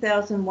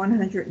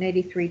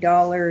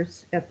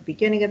 $70,183 at the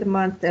beginning of the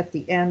month, at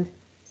the end,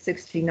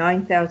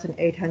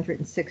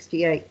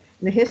 $69,868. And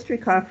the history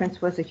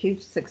conference was a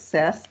huge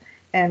success,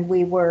 and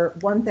we were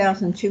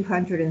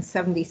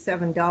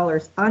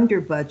 $1,277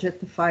 under budget,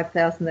 the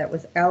 $5,000 that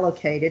was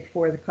allocated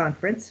for the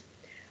conference.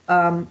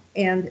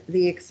 And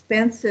the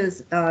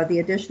expenses, the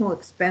additional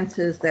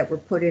expenses that were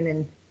put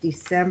in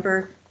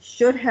December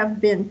should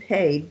have been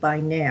paid by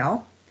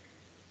now.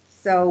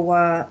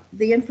 So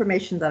the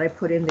information that I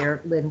put in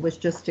there, Lynn, was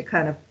just to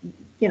kind of,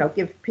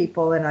 give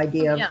people an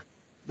idea Yeah. of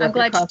what I'm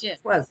glad the you cost did.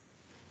 was.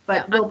 But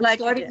Yeah, I'm we'll be glad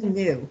you starting did.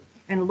 new.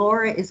 And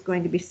Laura is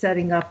going to be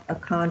setting up a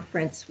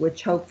conference,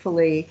 which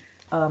hopefully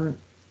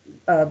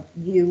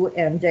you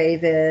and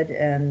David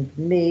and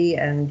me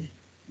and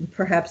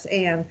perhaps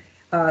Ann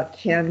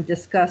can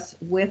discuss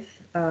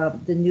with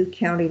the new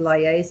county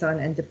liaison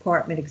and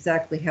department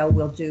exactly how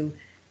we'll do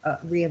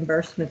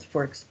reimbursements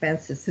for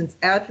expenses, since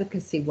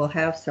advocacy will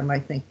have some, I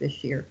think,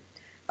 this year.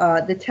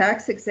 The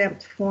tax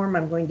exempt form,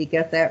 I'm going to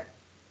get that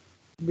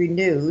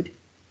renewed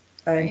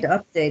and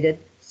updated,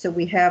 so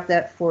we have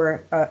that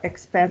for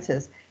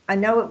expenses. I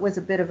know it was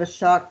a bit of a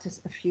shock to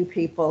a few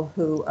people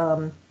who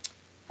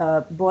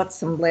bought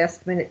some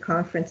last minute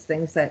conference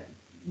things that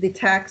the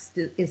tax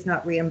is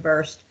not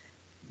reimbursed.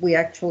 We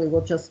actually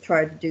will just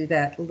try to do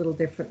that a little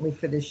differently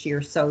for this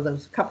year. So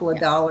those couple of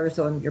dollars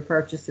on your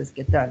purchases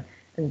get done.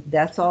 And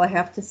that's all I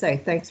have to say.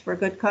 Thanks for a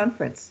good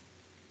conference.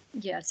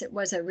 Yes, it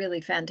was a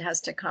really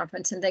fantastic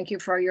conference, and thank you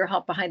for your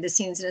help behind the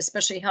scenes, and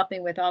especially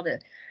helping with all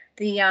the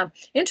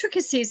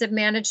intricacies of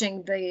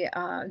managing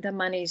the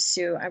money,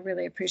 Sue. I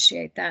really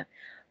appreciate that.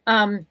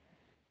 I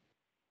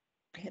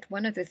had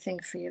one other thing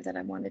for you that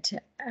I wanted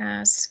to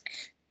ask.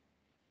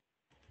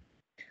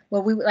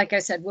 Well, like I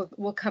said,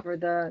 we'll cover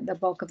the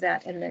bulk of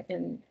that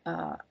in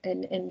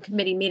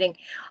committee meeting.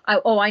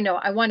 I know.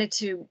 I wanted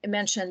to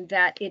mention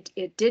that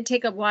it did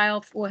take a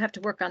while. We'll have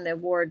to work on the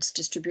awards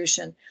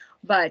distribution,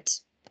 but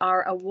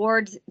our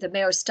award, the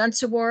Mayo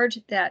Stunts Award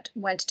that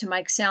went to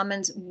Mike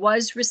Salmons,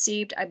 was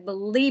received. I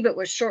believe it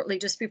was shortly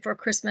just before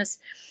Christmas,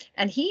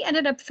 and he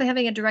ended up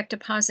having a direct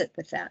deposit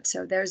with that.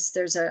 So there's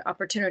an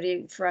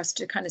opportunity for us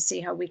to kind of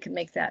see how we can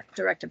make that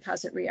direct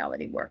deposit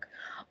reality work.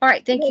 All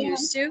right, thank you,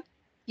 Sue.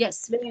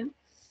 Yes. Ma'am,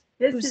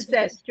 this is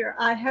Esther.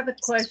 I have a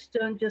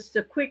question, just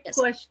a quick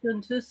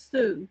question to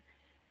Sue.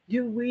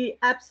 Do we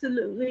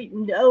absolutely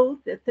know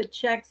that the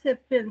checks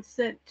have been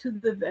sent to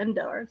the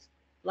vendors,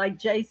 like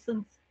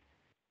Jason's?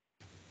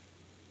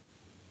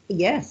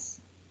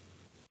 Yes.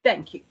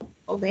 Thank you.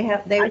 Oh, they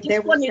have. I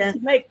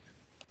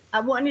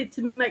wanted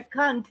to make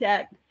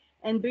contact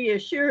and be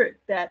assured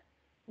that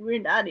we're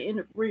not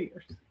in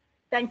arrears.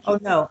 Thank you. Oh,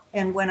 no.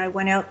 And when I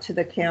went out to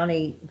the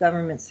county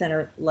government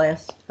center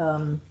last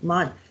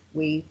month,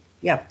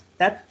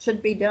 that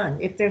should be done.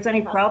 If there's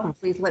any problem,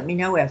 please let me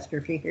know, Esther,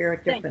 if you hear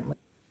it differently.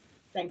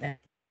 Thank you.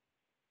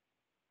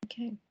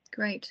 Okay,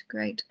 great,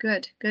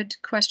 good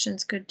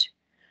questions, good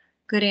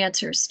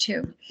answers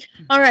too.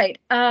 All right,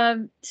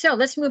 so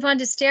let's move on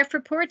to staff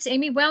reports.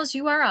 Amy Wells,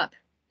 you are up.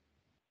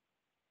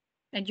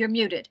 And you're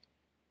muted.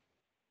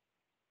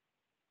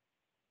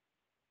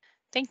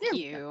 Thank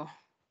you.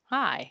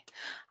 Hi.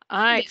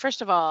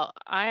 First of all,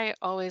 I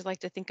always like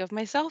to think of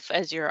myself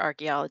as your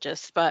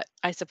archaeologist, but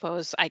I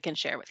suppose I can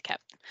share with Kevin.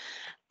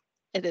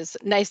 It is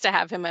nice to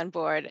have him on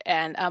board,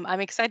 and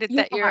I'm excited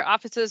that your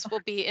offices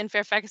will be in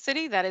Fairfax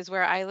City. That is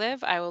where I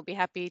live. I will be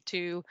happy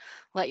to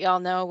let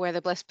y'all know where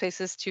the best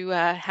places to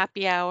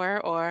happy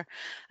hour or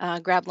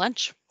grab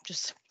lunch.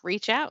 Just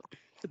reach out.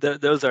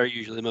 Those are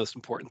usually the most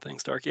important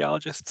things to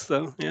archaeologists,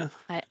 so yeah.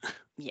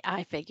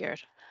 I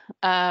figured.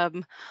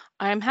 I'm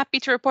happy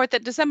to report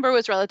that December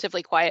was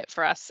relatively quiet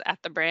for us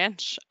at the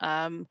branch.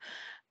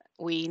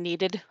 We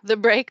needed the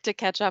break to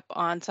catch up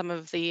on some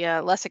of the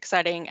less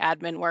exciting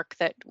admin work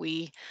that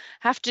we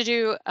have to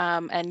do,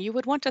 and you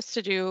would want us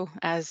to do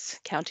as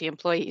county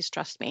employees,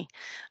 trust me.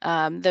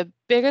 The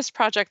biggest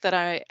project that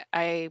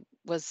I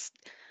was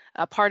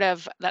a part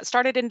of that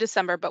started in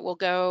December, but will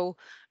go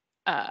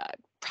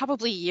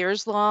probably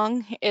years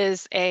long,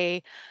 is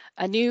a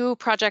new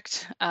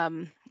project.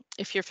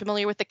 If you're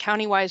familiar with the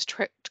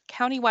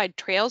countywide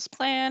trails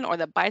plan or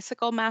the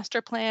bicycle master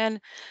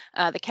plan,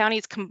 the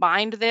counties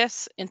combined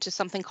this into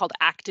something called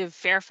Active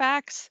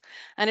Fairfax,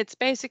 and it's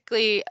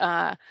basically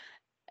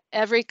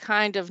every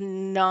kind of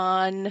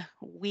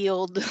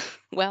non-wheeled,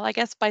 well, I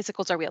guess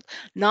bicycles are wheeled,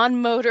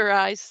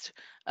 non-motorized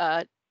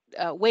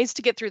ways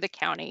to get through the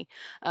county.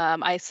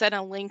 I sent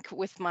a link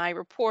with my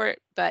report,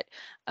 but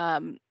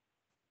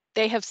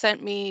they have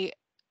sent me,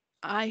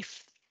 I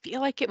feel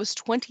like it was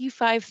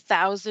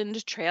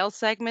 25,000 trail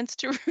segments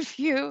to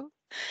review.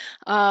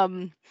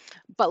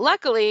 But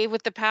luckily,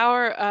 with the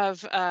power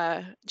of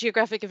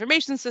geographic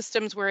information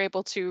systems, we're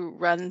able to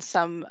run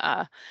some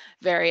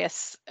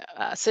various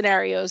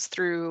scenarios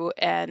through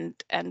and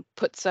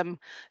put some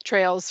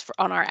trails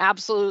on our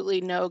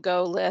absolutely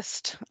no-go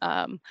list.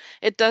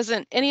 It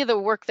doesn't, any of the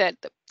work that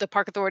the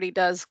Park Authority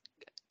does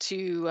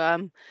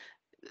to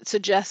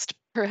suggest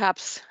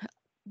perhaps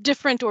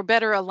different or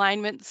better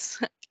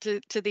alignments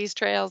to these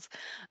trails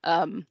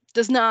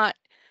does not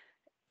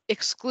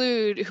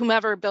exclude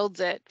whomever builds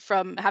it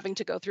from having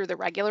to go through the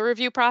regular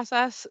review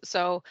process.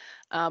 So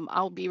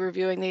I'll be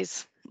reviewing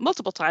these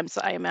multiple times,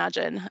 I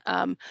imagine.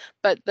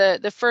 But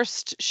the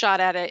first shot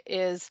at it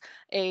is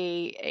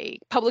a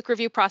public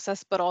review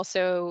process, but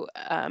also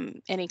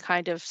any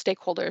kind of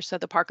stakeholder. So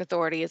the Park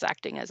Authority is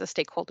acting as a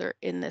stakeholder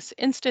in this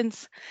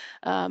instance.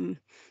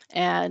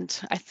 And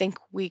I think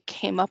we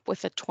came up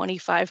with a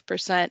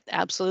 25%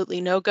 absolutely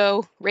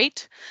no-go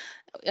rate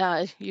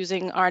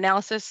using our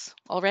analysis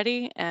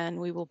already, and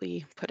we will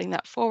be putting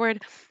that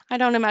forward. I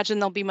don't imagine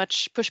there'll be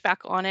much pushback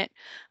on it.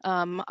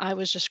 I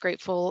was just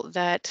grateful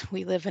that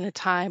we live in a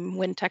time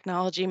when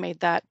technology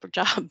made that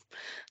job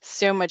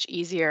so much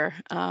easier.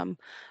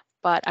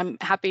 But I'm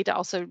happy to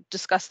also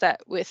discuss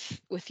that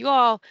with you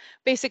all.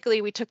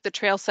 Basically, we took the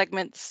trail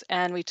segments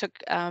and we took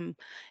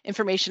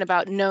information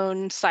about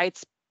known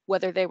sites,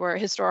 whether they were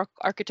historic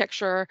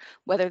architecture,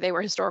 whether they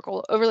were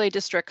historical overlay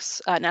districts,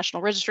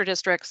 National Register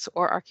districts,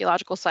 or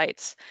archaeological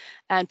sites,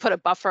 and put a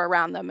buffer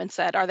around them and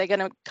said, are they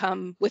going to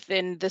come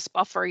within this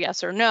buffer,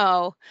 yes or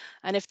no?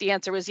 And if the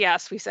answer was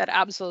yes, we said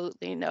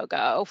absolutely no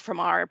go from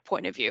our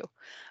point of view.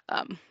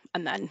 And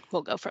then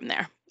we'll go from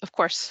there. Of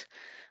course,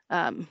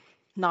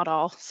 not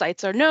all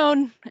sites are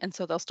known, and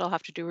so they'll still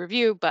have to do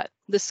review, but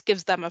this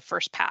gives them a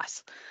first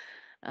pass.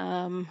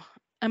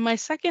 And my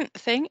second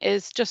thing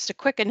is just a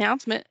quick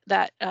announcement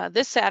that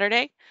this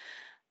Saturday,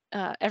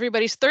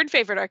 everybody's third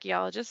favorite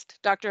archaeologist,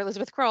 Dr.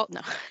 Elizabeth Kroll,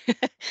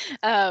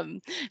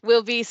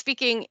 will be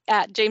speaking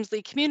at James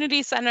Lee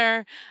Community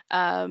Center.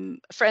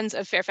 Friends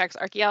of Fairfax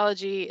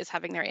Archaeology is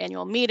having their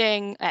annual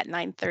meeting at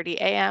 9:30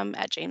 a.m.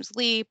 at James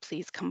Lee.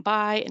 Please come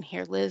by and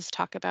hear Liz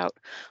talk about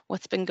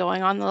what's been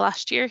going on the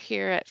last year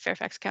here at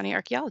Fairfax County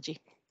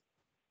Archaeology.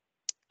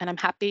 And I'm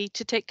happy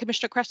to take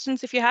commissioner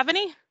questions if you have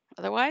any.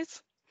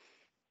 Otherwise,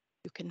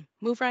 you can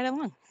move right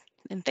along,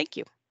 and thank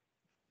you.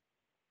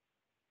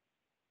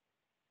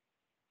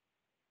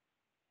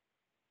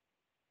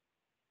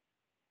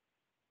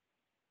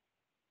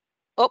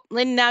 Oh,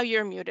 Lynn, now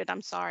you're muted.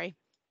 I'm sorry.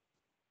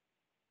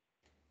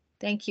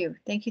 Thank you.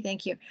 Thank you.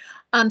 Thank you.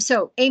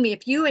 So Amy,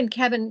 if you and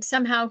Kevin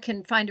somehow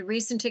can find a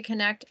reason to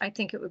connect, I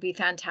think it would be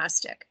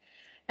fantastic.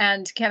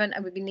 And Kevin,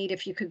 it would be neat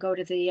if you could go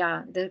to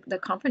the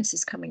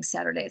conferences coming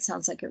Saturday. It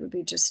sounds like it would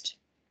be just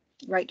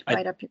right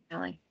up your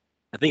alley.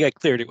 I think I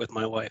cleared it with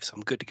my wife, so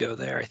I'm good to go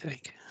there, I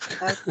think.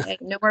 Okay,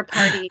 no more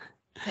party.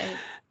 Okay,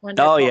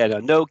 wonderful. Oh yeah,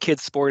 no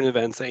kids sporting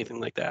events, anything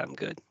like that. I'm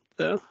good.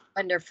 So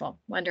wonderful,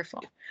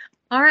 wonderful.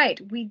 All right,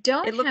 we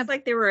don't It looks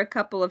like there were a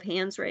couple of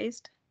hands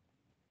raised.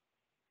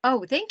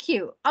 Oh, thank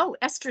you. Oh,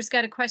 Esther's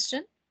got a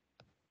question.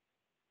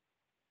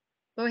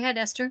 Go ahead,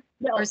 Esther.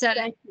 No, or is that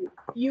thank you.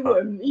 You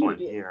were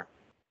muted.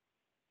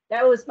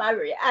 That was my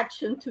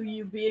reaction to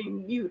you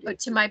being muted. Oh,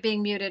 to my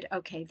being muted.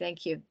 Okay,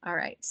 thank you. All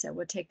right, so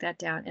we'll take that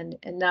down.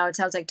 And now it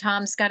sounds like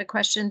Tom's got a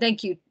question.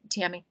 Thank you,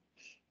 Tammy.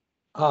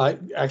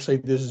 Actually,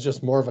 this is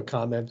just more of a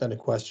comment than a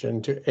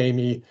question to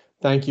Amy.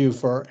 Thank you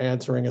for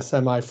answering a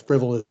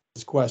semi-frivolous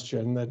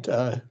question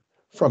that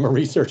from a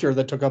researcher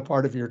that took up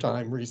part of your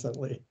time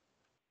recently.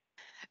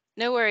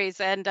 No worries,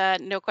 and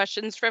no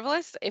questions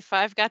frivolous. If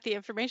I've got the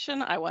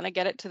information, I want to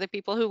get it to the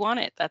people who want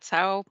it. That's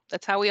how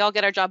we all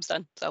get our jobs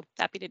done. So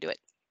happy to do it.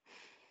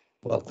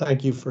 Well,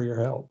 thank you for your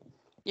help.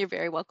 You're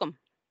very welcome.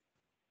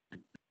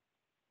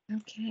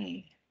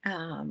 Okay.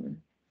 Thank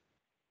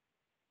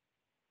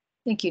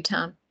you,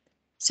 Tom.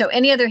 So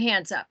any other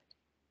hands up?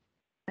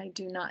 I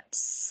do not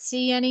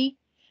see any.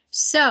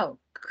 So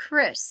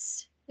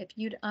Chris, if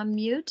you'd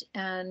unmute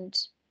and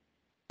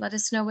let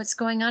us know what's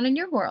going on in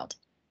your world.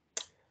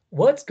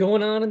 What's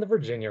going on in the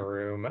Virginia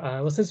room?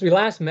 Well, since we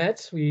last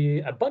met,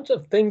 a bunch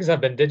of things have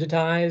been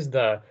digitized.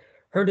 The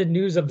Herndon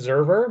News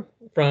Observer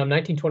from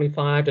 1925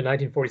 to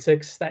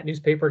 1946, that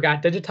newspaper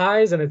got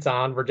digitized and it's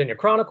on Virginia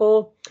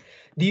Chronicle.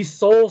 The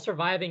sole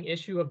surviving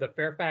issue of the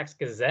Fairfax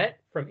Gazette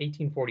from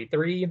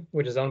 1843,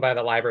 which is owned by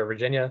the Library of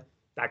Virginia,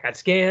 that got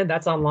scanned,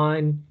 that's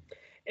online.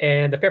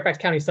 And the Fairfax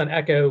County Sun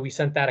Echo, we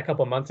sent that a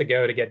couple months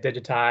ago to get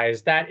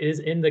digitized. That is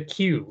in the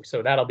queue,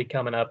 so that'll be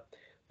coming up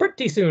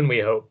pretty soon, we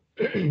hope.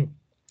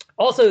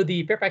 Also,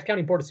 the Fairfax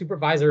County Board of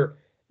Supervisor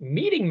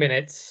meeting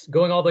minutes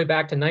going all the way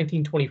back to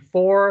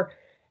 1924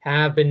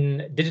 have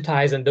been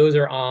digitized, and those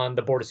are on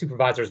the Board of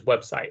Supervisors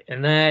website.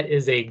 And that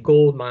is a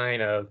gold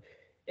mine of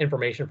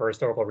information for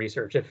historical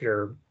research if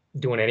you're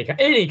doing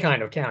any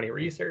kind of county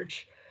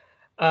research.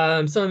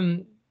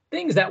 Some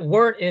things that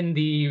weren't in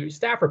the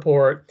staff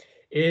report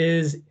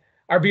is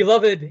our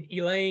beloved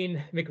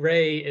Elaine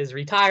McRae is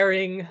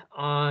retiring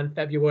on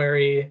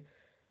February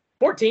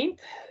 14th.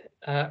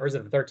 Or is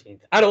it the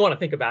 13th? I don't want to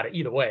think about it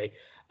either way.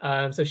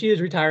 So she is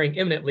retiring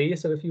imminently.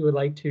 So if you would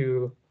like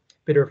to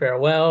bid her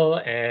farewell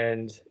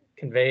and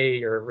convey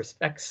your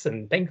respects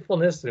and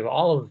thankfulness to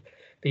all of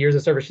the years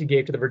of service she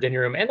gave to the Virginia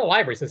Room and the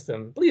library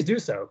system, please do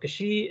so, because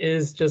she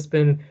has just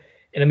been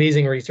an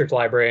amazing research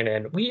librarian,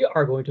 and we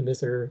are going to miss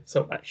her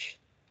so much.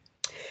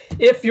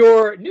 If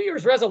your New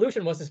Year's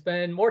resolution was to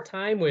spend more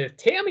time with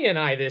Tammy and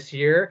I this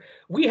year,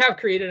 we have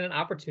created an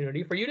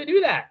opportunity for you to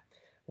do that.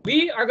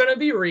 We are going to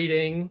be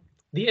reading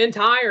the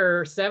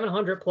entire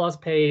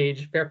 700+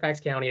 page Fairfax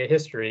County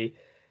history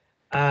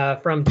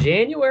From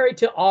January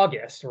to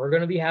August, we're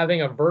going to be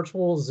having a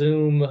virtual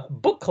Zoom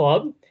book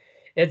club.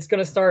 It's going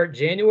to start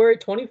January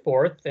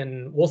 24th,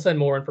 and we'll send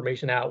more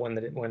information out when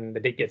the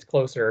date gets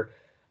closer.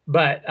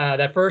 But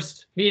that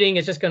first meeting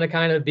is just going to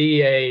kind of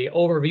be a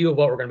overview of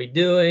what we're going to be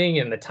doing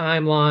and the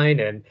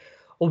timeline. And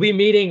we'll be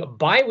meeting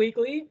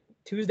bi-weekly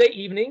Tuesday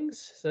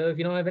evenings. So if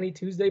you don't have any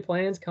Tuesday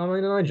plans, come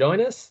in and join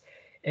us.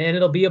 And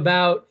it'll be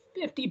about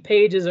 50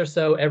 pages or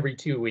so every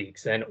 2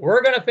 weeks. And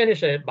we're going to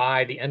finish it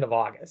by the end of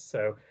August.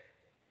 So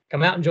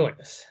come out and join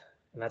us.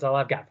 And that's all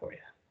I've got for you.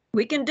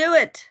 We can do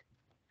it.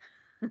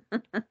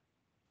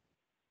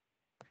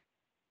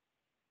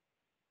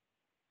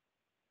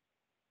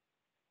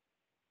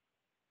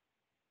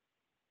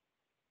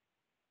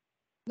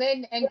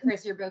 Lynn and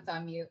Chris, you're both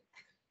on mute.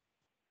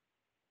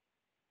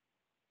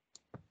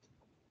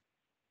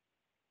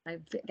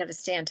 I've got to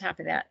stay on top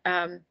of that.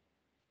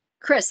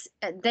 Chris,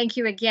 thank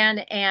you again.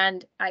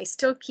 And I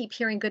still keep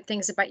hearing good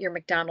things about your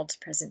McDonald's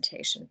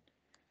presentation.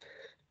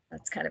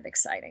 That's kind of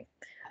exciting.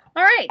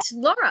 All right,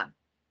 Laura.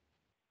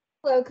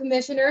 Hello,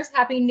 commissioners.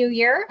 Happy New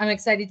Year. I'm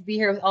excited to be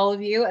here with all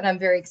of you, and I'm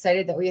very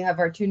excited that we have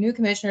our 2 new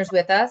commissioners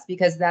with us,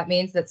 because that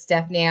means that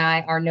Stephanie and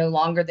I are no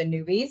longer the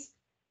newbies.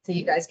 So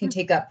you guys can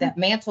take up that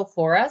mantle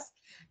for us.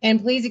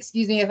 And please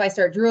excuse me if I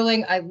start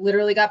drooling. I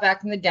literally got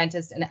back from the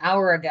dentist an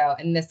hour ago,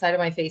 and this side of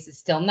my face is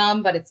still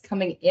numb, but it's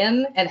coming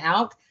in and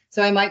out.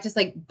 So I might just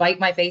like bite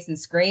my face and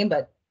scream,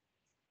 but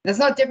that's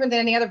not different than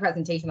any other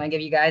presentation I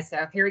give you guys.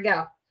 So here we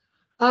go.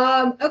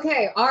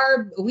 Okay,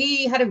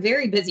 we had a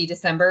very busy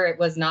December. It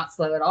was not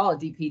slow at all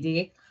at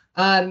DPD.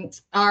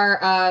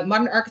 Our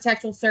modern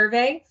architectural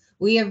survey,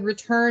 we have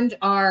returned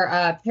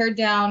our pared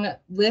down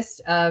list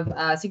of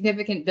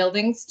significant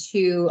buildings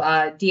to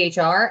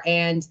DHR,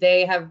 and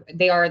they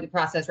are in the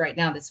process right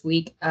now this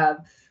week of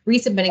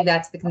resubmitting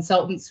that to the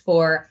consultants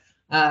for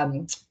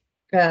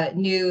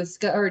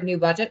new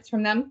budgets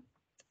from them.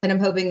 And I'm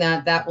hoping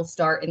that that will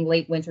start in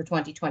late winter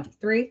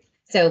 2023,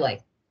 so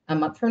like a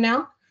month from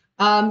now.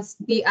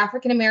 The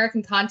African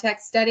American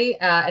context study,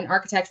 an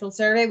architectural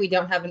survey, we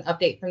don't have an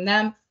update from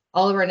them.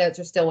 All of our notes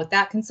are still with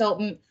that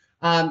consultant.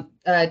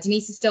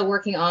 Denise is still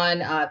working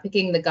on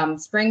picking the Gum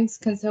Springs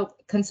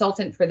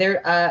consultant for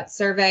their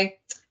survey.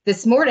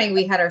 This morning,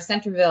 we had our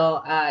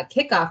Centerville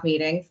kickoff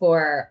meeting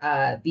for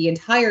the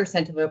entire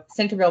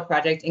Centerville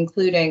project,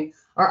 including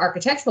our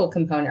architectural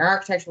component, our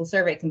architectural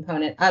survey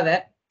component of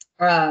it.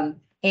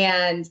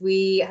 And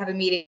we have a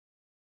meeting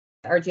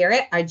with our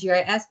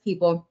GIS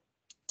people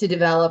to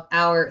develop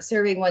our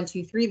survey 1,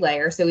 2, 3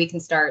 layer, so we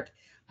can start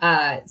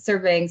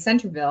surveying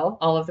Centerville,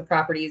 all of the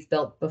properties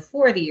built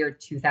before the year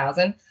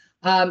 2000,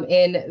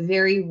 in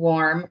very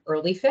warm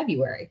early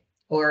February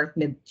or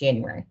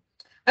mid-January.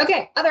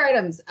 Okay, other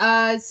items.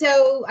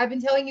 So I've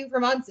been telling you for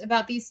months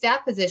about these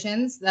staff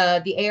positions,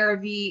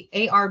 the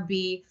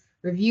ARB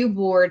Review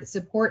Board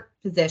support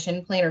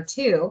position, Planner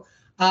 2.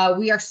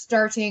 We are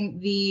starting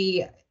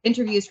the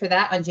interviews for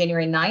that on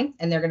January 9th,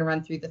 and they're going to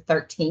run through the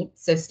 13th,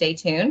 so stay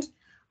tuned.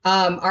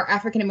 Our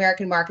African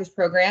American Markers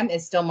program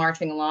is still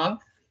marching along.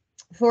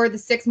 4 of the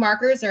 6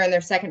 markers are in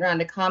their second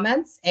round of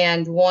comments,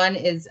 and 1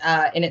 is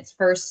in its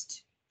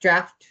first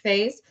draft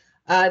phase.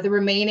 The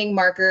remaining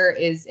marker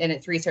is in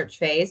its research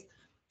phase.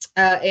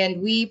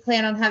 And we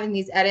plan on having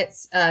these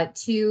edits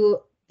to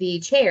the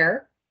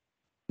chair,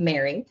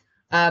 Mary,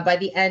 by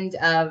the end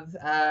of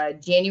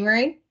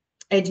January,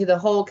 and to the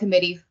whole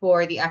committee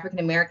for the African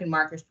American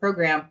Markers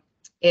program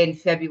in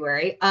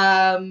February.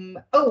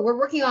 We're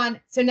working on,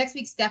 so next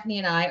week, Stephanie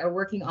and I are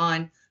working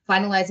on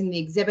finalizing the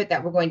exhibit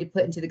that we're going to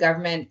put into the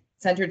government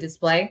center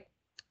display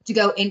to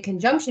go in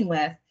conjunction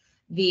with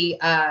the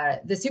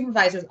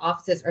supervisor's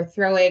offices are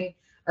throwing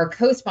or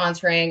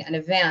co-sponsoring an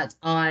event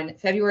on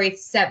February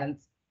 7th,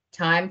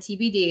 time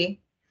TBD,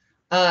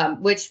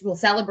 which will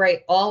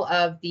celebrate all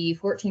of the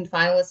 14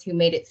 finalists who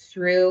made it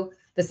through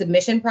the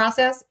submission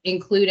process,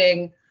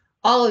 including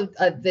all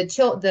of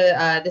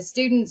the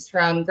students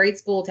from grade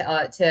school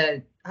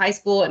to high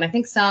school, and I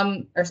think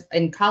some are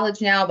in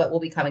college now, but will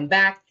be coming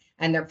back,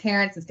 and their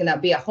parents. It's going to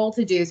be a whole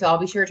to-do, so I'll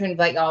be sure to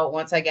invite y'all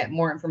once I get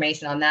more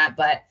information on that.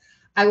 But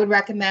I would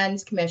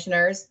recommend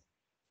commissioners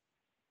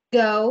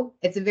go.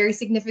 It's a very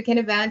significant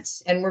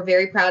event, and we're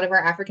very proud of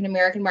our African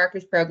American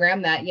Markers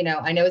program that, you know,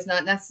 I know is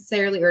not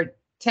necessarily or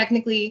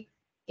technically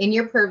in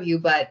your purview,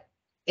 but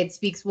it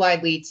speaks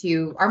widely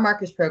to our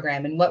Markers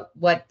program and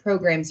what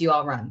programs you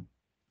all run.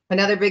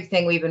 Another big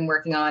thing we've been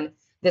working on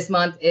this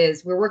month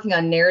is we're working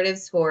on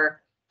narratives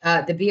for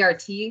the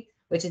BRT,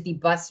 which is the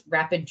Bus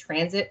Rapid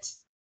Transit.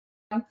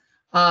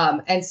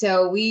 And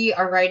so we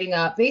are writing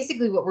up,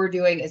 basically what we're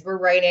doing is we're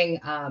writing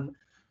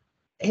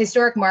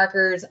historic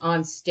markers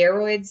on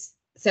steroids.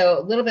 So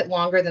a little bit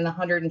longer than the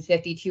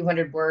 150,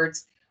 200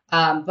 words.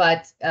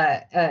 But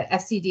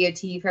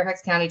FCDOT,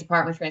 Fairfax County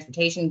Department of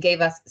Transportation,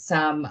 gave us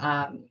some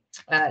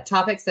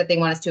topics that they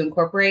want us to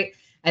incorporate.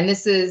 And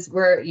this is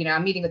where, you know,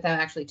 I'm meeting with them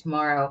actually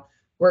tomorrow.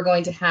 We're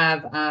going to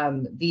have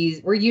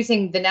we're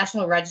using the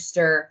National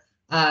Register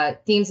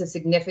themes of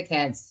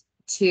significance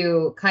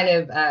to kind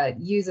of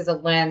use as a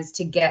lens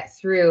to get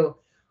through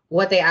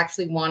what they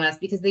actually want us,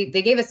 because they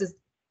gave us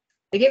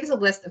a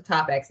list of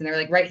topics and they were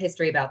like, write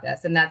history about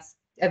this. And that's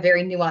a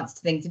very nuanced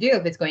thing to do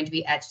if it's going to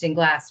be etched in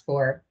glass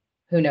for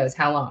who knows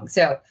how long.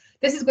 So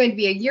this is going to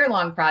be a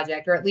year-long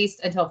project, or at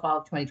least until fall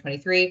of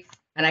 2023.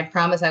 And I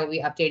promise I will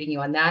be updating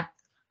you on that.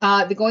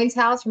 The Goins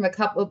House from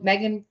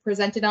Megan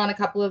presented on a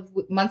couple of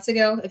months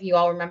ago, if you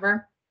all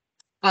remember.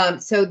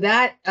 So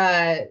that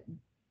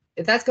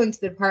that's going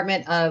to the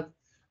Department of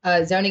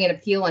Zoning and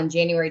Appeal on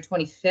January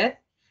 25th.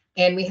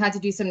 And we had to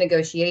do some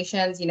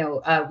negotiations.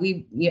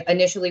 We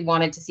initially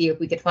wanted to see if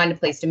we could find a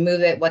place to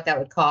move it, what that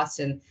would cost.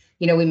 And,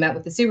 we met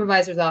with the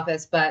supervisor's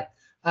office, but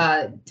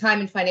time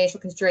and financial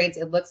constraints,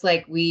 it looks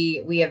like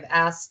we have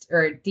asked,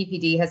 or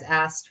DPD has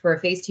asked for a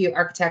phase 2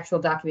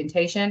 architectural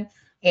documentation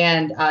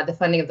and the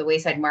funding of the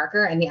wayside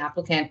marker, and the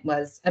applicant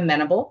was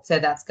amenable. So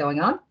that's going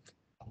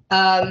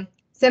on.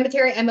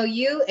 Cemetery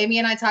MOU, Amy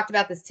and I talked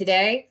about this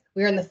today.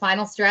 We're in the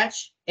final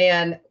stretch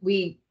and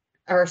we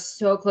are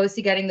so close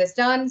to getting this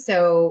done.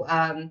 So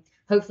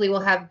hopefully we'll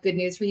have good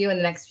news for you in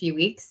the next few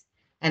weeks.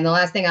 And the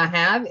last thing I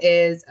have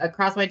is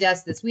across my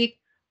desk this week,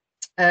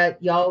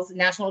 y'all's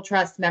National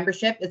Trust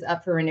membership is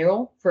up for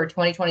renewal for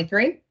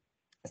 2023.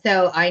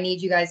 So I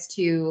need you guys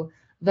to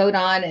vote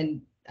on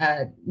and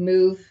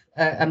move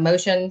a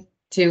motion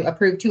to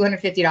approve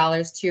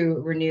 $250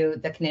 to renew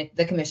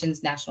the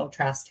Commission's National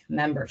Trust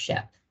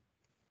membership.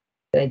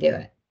 Did I do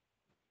it?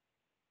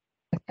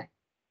 Okay.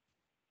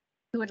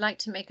 Who would like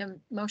to make a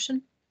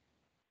motion?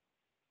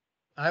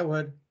 I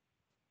would.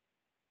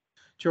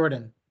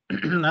 Jordan,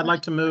 I'd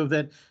like to move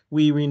that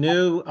we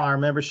renew our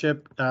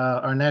membership,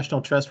 our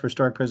National Trust for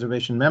Historic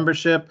Preservation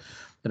membership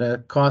at a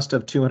cost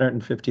of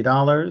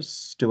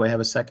 $250. Do I have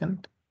a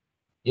second?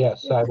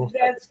 Yes, I will.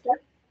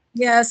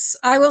 Yes,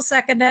 I will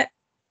second it.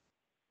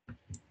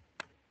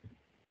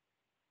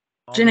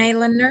 Janae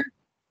Lindner.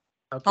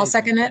 Okay, I'll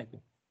second Janae, it. thank you.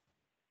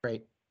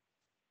 Great.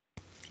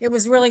 It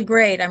was really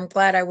great. I'm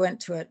glad I went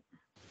to it.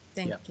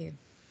 Thank you.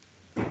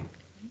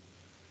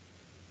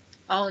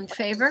 All in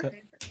favor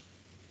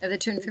of the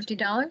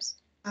 $250?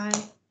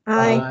 Aye.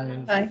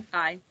 Aye.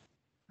 Aye.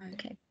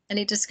 Okay.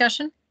 Any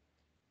discussion?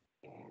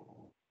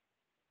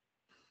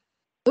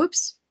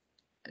 Oops.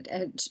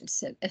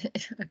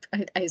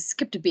 I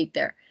skipped a beat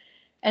there.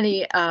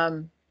 Any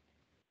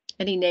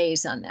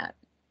nays on that?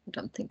 I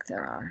don't think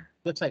there are.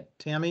 Looks like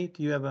Tammy,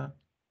 do you have a?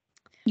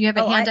 You have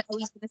a hand up? I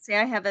was going to say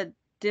I have a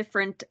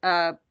different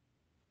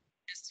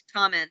just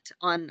comment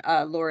on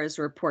Laura's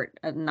report,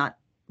 not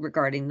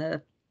regarding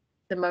the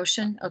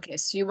motion. Okay,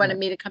 so you wanted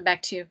me to come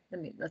back to you.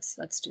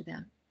 Let's do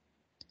that.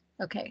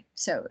 Okay,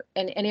 so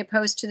any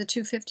opposed to the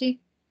 250?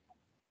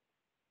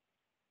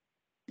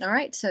 All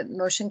right, so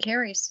motion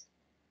carries.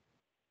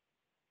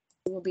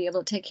 We'll be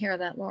able to take care of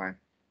that, Laura.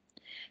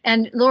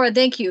 And Laura,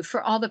 thank you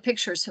for all the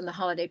pictures from the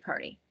holiday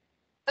party.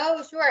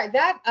 Oh, sure.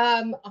 That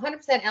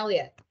 100%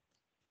 Elliot.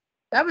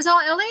 That was all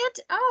Elliot?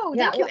 Oh,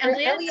 Yeah, thank you, well,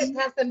 Elliot. Elliot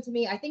passed them to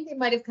me. I think they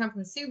might have come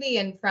from Subi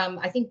and from,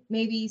 I think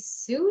maybe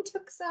Sue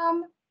took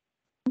some.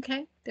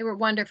 Okay, they were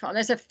wonderful.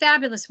 There's a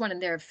fabulous one in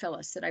there of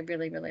Phyllis that I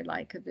really, really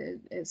like.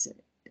 It's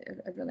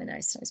a really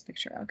nice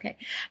picture. Okay,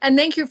 and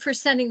thank you for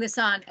sending this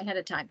on ahead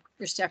of time,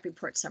 your staff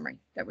report summary.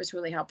 That was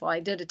really helpful. I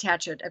did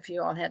attach it if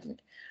you all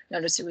hadn't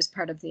noticed. It was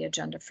part of the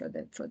agenda for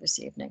this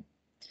evening.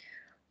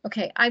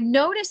 Okay, I've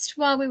noticed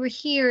while we were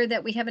here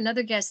that we have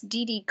another guest,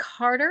 Dee Dee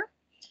Carter.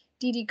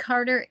 Dee Dee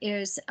Carter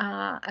is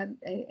a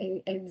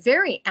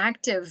very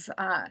active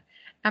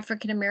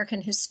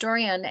African-American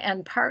historian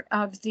and part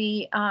of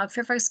the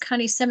Fairfax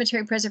County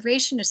Cemetery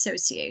Preservation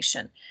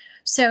Association.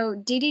 So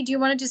Dee Dee, do you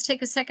want to just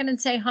take a second and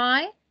say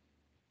hi?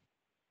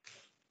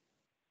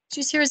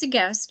 She's here as a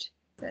guest.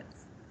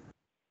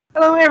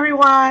 Hello,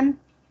 everyone.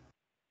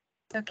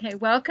 Okay,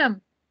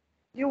 welcome.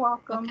 You're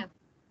welcome. Okay.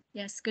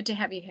 Yes, good to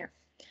have you here.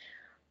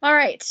 All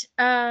right,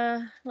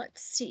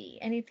 let's see.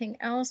 Anything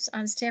else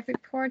on staff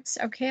reports?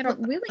 Okay, I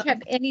don't really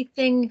have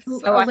anything.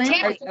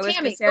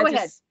 Tammy, go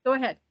ahead. Go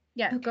ahead.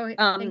 Yeah, go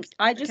ahead.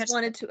 I just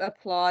wanted to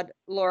applaud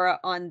Laura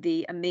on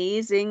the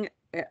amazing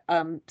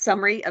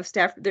summary of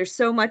staff. There's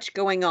so much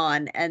going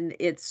on, and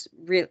it's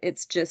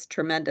just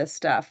tremendous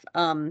stuff.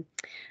 And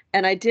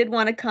I did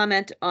want to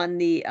comment on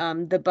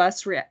the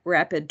bus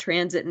rapid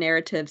transit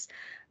narratives.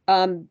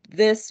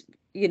 This,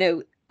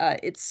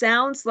 it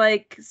sounds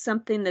like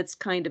something that's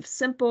kind of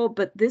simple,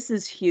 but this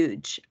is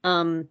huge.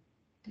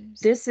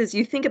 This is,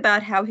 you think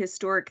about how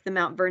historic the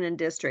Mount Vernon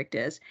district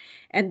is,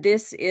 and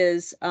this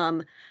is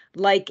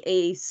like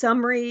a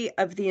summary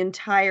of the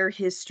entire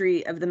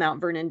history of the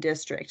Mount Vernon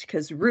district,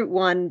 because Route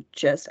 1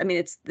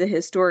 it's the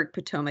historic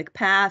Potomac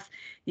Path.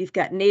 You've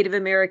got Native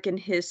American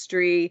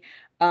history,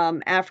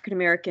 African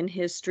American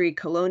history,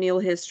 colonial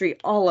history,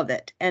 all of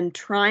it. And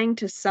trying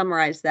to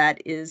summarize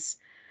that is,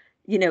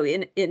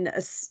 in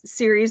a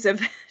series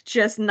of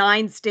just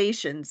 9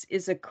 stations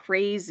is a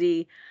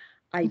crazy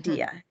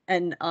idea.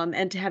 And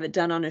to have it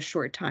done on a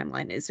short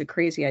timeline is a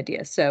crazy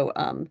idea. So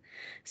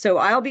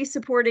I'll be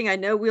supporting. I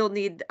know we'll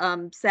need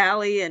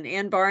Sally and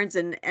Ann Barnes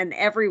and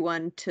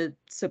everyone to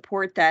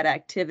support that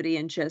activity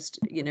and just,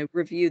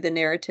 review the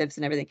narratives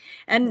and everything.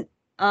 And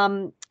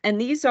And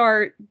these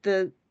are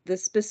the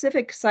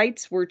specific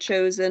sites were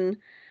chosen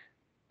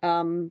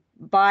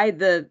by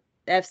the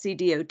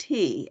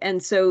FCDOT.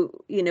 And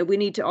so, you know, we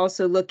need to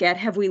also look at,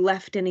 have we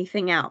left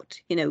anything out?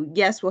 You know,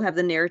 yes, we'll have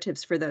the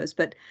narratives for those,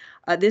 but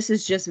this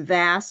is just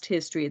vast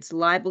history. It's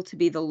liable to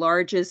be the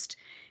largest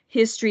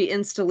history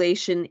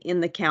installation in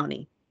the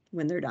county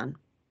when they're done.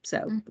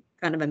 So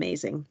kind of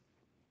amazing.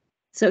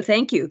 So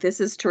thank you.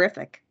 This is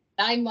terrific.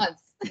 9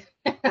 months.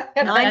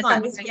 9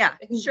 months. Yeah,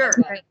 sure.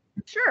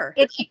 Sure.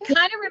 It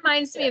kind of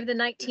reminds me of the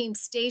 19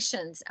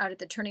 stations out at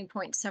the Turning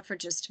Point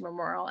Suffragist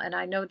Memorial, and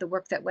I know the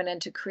work that went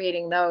into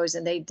creating those,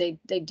 and they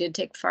did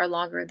take far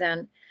longer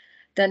than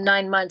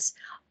 9 months.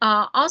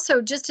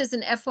 Also, just as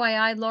an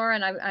FYI, Laura,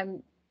 and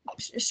I'm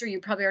sure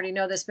you probably already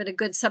know this, but a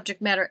good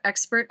subject matter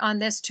expert on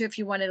this too, if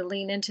you wanted to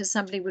lean into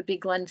somebody, would be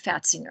Glenn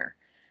Fatzinger.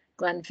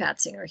 Glenn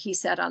Fatzinger. He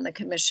sat on the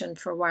commission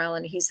for a while,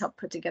 and he's helped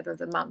put together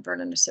the Mount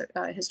Vernon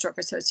Historic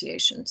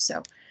Association.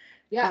 So.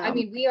 Yeah, I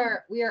mean, we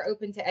are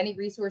open to any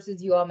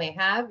resources you all may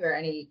have, or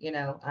any, you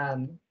know.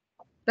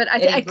 But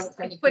I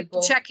would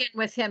check in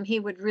with him. He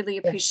would really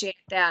appreciate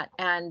that,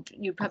 and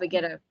you probably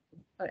get a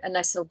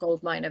nice little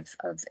gold mine of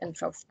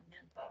info from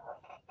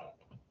him.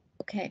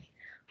 Okay,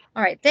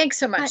 all right. Thanks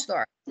so much,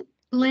 Laura.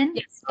 Lynn.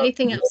 Yes.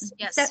 Anything else?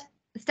 Yes.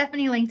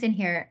 Stephanie Langton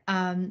here.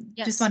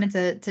 Yes. Just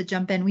wanted to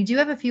jump in. We do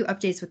have a few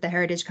updates with the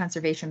Heritage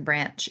Conservation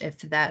Branch, if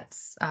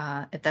that's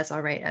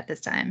all right at this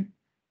time.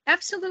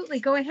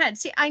 Absolutely. Go ahead.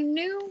 See, I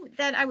knew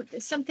that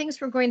some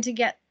things were going to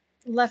get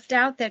left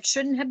out that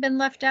shouldn't have been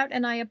left out,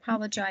 and I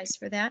apologize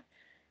for that.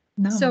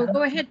 No, so no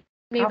go ahead.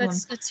 problem.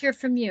 Let's hear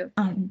from you.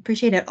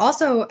 Appreciate it.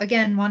 Also,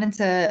 again, wanted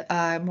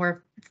to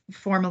more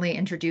formally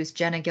introduce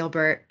Jenna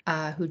Gilbert,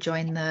 who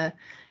joined the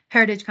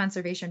Heritage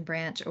Conservation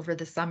Branch over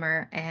the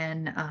summer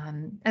and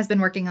has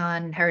been working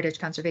on heritage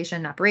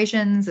conservation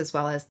operations as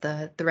well as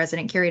the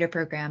resident curator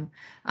program.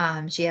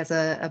 She has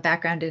a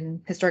background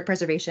in historic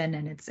preservation,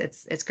 and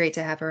it's great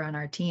to have her on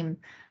our team.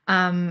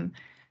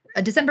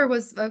 December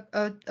was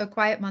a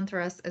quiet month for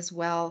us as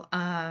well.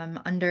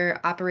 Under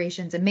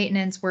operations and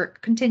maintenance,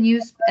 work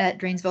continues at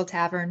Drainsville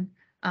Tavern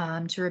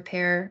to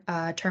repair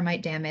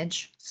termite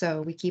damage.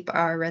 So we keep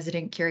our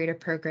resident curator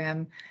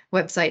program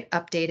website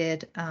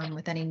updated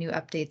with any new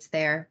updates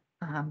there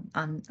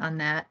on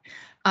that.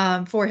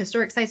 For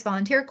Historic Sites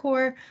Volunteer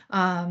Corps,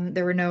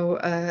 there were no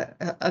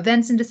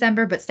events in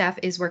December, but staff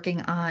is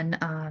working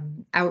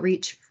on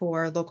outreach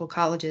for local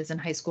colleges and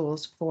high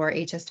schools for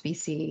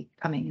HSBC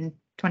coming in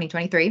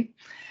 2023.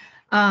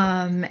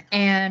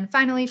 And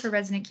finally, for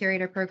resident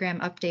curator program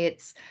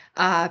updates,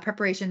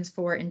 preparations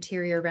for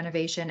interior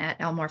renovation at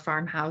Elmore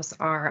Farmhouse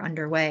are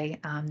underway.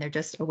 They're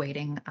just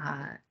awaiting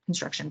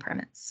construction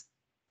permits.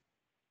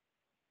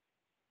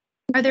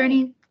 Are there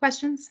any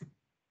questions?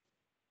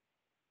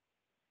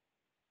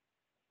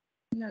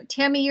 No,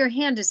 Tammy, your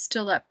hand is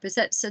still up. Is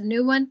that a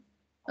new one?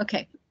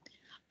 Okay.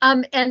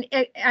 And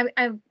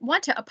I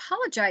want to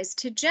apologize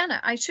to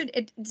Jenna.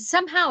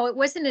 Somehow it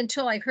wasn't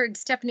until I heard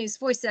Stephanie's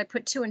voice that I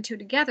put two and two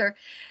together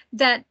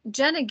that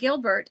Jenna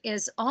Gilbert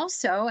is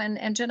also,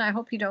 and Jenna, I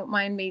hope you don't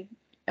mind me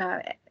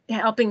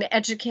helping to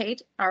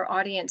educate our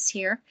audience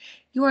here.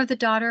 You are the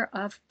daughter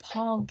of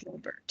Paul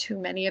Gilbert, who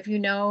many of you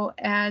know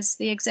as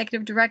the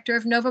executive director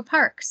of Nova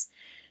Parks.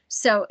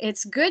 So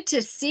it's good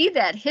to see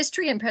that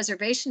history and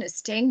preservation is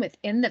staying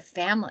within the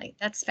family.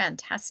 That's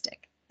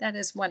fantastic. That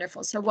is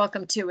wonderful. So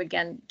welcome to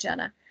again,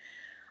 Jenna.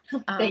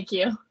 Thank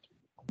you.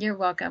 You're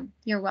welcome.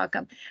 You're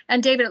welcome.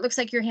 And David, it looks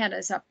like your hand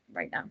is up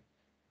right now.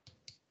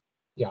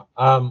 Yeah.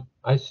 Can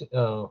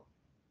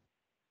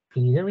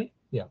you hear me?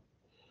 Yeah.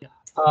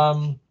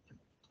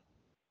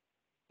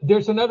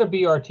 There's another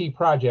BRT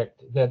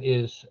project that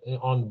is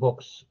on the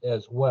books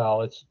as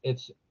well.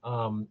 It's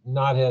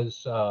not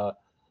as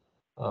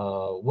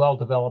well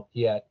developed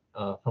yet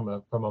from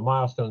a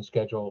milestone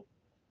schedule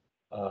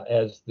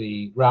as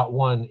the Route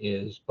 1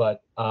 is,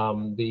 but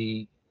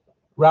the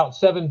Route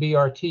 7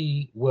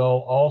 BRT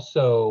will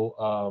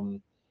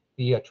also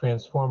be a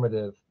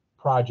transformative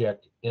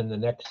project in the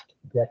next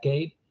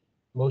decade.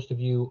 Most of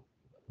you,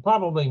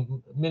 probably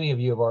many of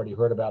you have already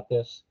heard about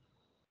this,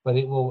 but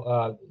it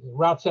will,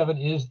 Route 7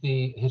 is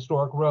the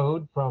historic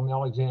road from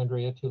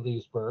Alexandria to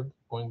Leesburg,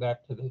 going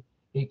back to the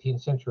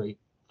 18th century.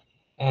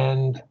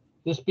 And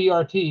this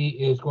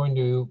BRT is going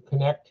to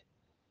connect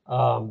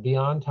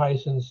beyond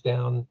Tyson's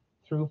down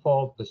through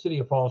the city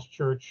of Falls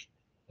Church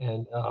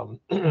and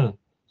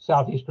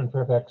southeastern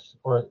Fairfax,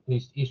 or at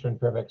least eastern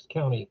Fairfax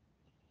County,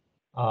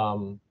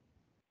 to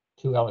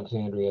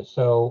Alexandria.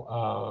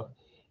 So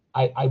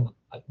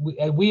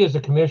we as a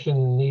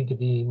commission need to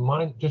be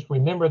just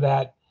remember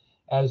that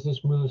as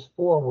this moves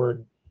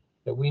forward,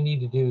 that we need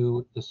to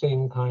do the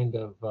same kind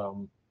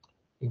of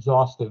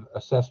exhaustive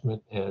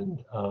assessment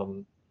and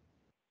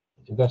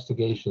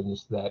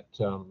investigations that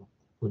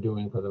we're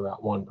doing for the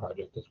Route 1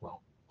 project as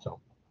well. So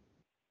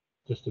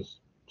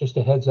just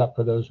a heads up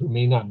for those who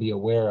may not be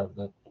aware of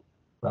the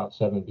Route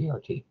 7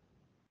 BRT.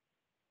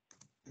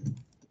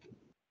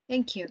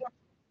 Thank you.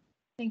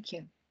 Thank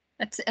you.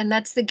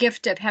 That's the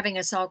gift of having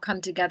us all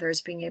come together,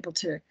 is being able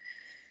to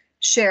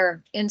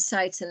share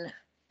insights and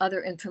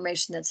other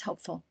information that's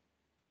helpful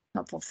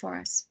for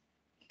us.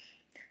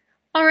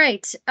 All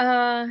right,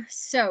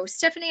 so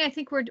Stephanie, I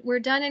think we're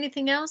done.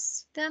 Anything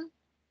else then?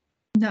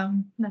 No,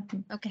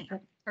 nothing. Okay,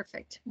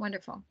 perfect,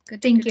 wonderful.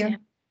 Good. Thank good to you.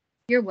 have-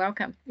 You're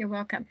welcome. You're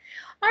welcome.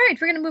 All right,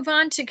 we're going to move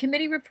on to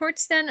committee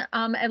reports then.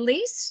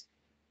 Elise,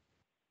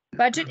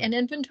 budget and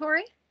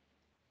inventory.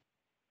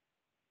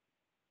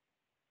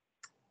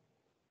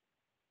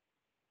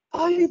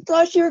 I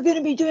thought you were going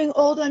to be doing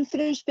old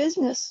unfinished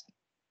business.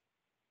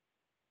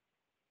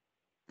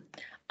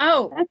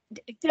 Oh, oh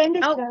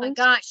my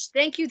gosh.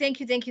 Thank you.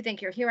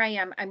 Here I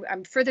am.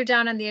 I'm further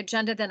down on the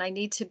agenda than I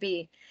need to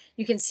be.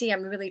 You can see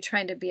I'm really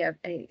trying to be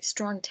a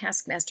strong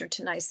taskmaster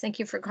tonight. Thank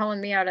you for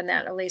calling me out on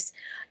that, Elise.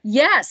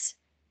 Yes,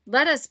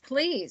 let us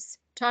please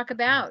talk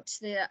about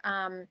the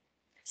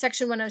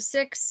Section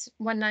 106,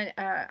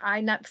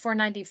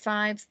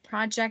 I-495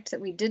 project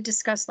that we did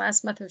discuss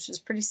last month, which was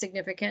pretty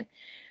significant.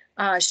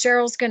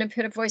 Cheryl's going to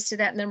put a voice to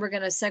that, and then we're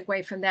going to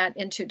segue from that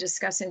into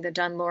discussing the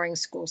Dunn Loring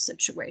school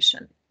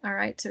situation. All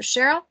right, so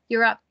Cheryl,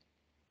 you're up.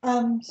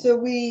 So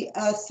we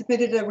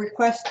submitted a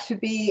request to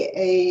be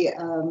a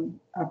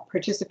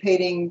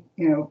participating,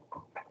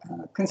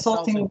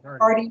 consulting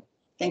party.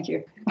 Thank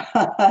you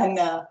on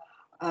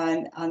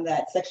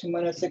that Section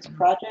 106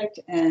 project,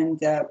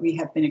 and we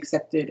have been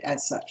accepted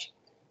as such.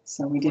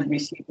 So we did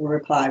receive a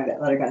reply.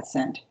 That letter got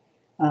sent.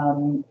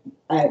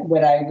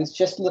 What I was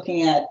just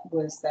looking at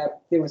was that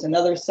there was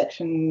another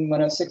Section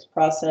 106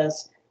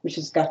 process, which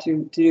has got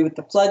to do with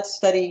the flood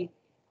study.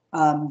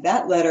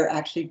 That letter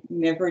actually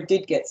never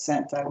did get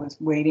sent. I was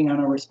waiting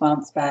on a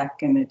response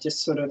back, and it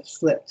just sort of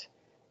slipped.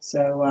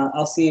 So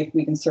I'll see if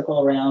we can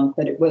circle around,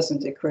 but it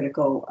wasn't a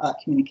critical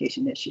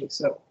communication issue.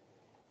 So,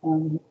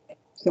 so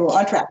we're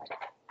on track.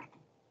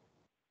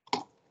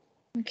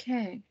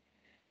 Okay.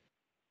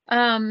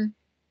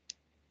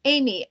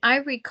 Amy, I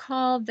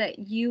recall that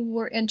you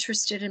were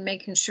interested in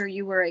making sure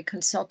you were a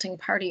consulting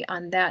party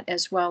on that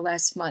as well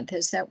last month.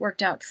 Has that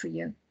worked out for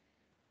you?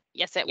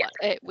 Yes, it was.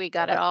 We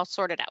got it all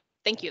sorted out.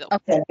 Thank you, though.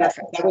 Okay,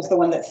 that was the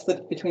one that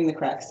slipped between the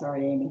cracks.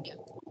 Sorry, Amy.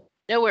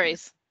 No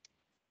worries.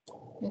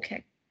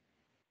 Okay.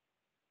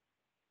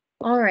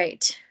 All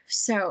right.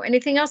 So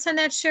anything else on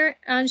that,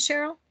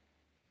 Cheryl?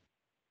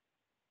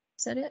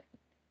 Is that it?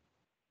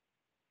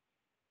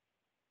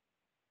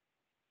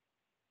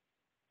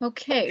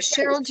 Okay,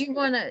 Cheryl, do you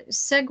want to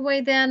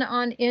segue then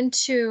on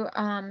into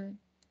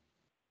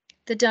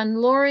the Dunn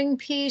Loring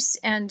piece,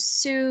 and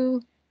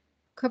Sue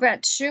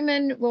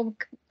Kovac-Schumann will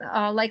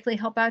likely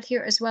help out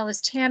here, as well as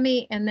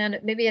Tammy, and then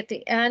maybe at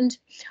the end.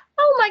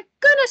 Oh my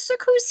goodness,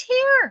 look who's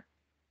here.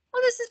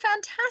 Oh, this is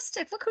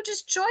fantastic. Look who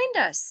just joined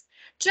us.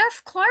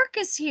 Jeff Clark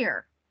is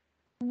here.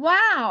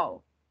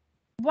 Wow.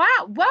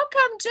 Wow.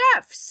 Welcome,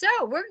 Jeff. So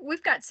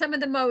we've got some of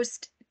the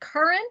most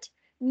current,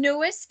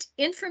 newest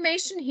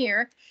information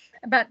here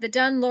about the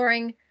Dunn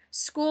Loring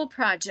school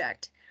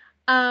project.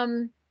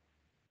 I'm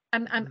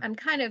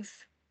kind of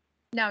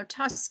now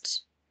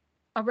tossed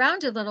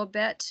around a little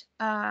bit.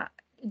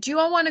 Do you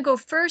all want to go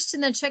first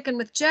and then check in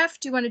with Jeff?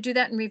 Do you want to do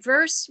that in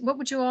reverse? What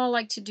would you all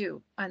like to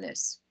do on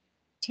this?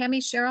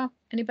 Tammy, Cheryl,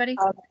 anybody?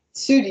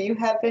 Sue, do you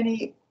have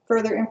any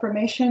further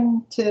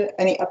information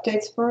any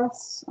updates for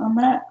us on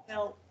that?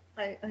 Well,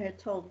 I had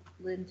told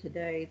Lynn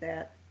today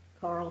that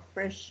Carl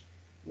Frisch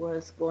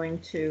was going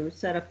to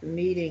set up a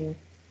meeting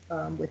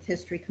with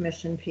History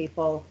Commission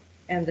people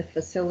and the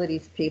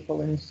facilities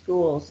people in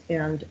schools,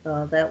 and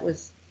that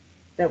was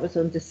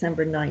on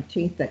December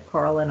 19th that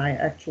Carl and I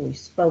actually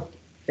spoke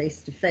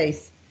face to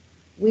face.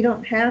 We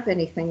don't have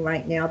anything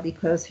right now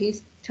because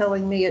he's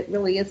telling me it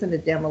really isn't a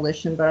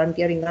demolition, but I'm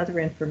getting other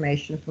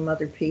information from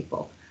other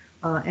people.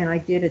 And I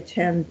did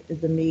attend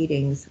the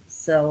meetings,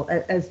 so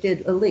as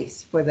did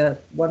Elise, for the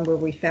one where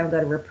we found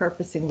out a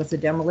repurposing was a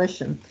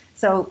demolition.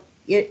 So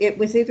it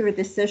was either a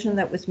decision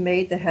that was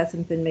made that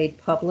hasn't been made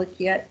public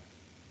yet,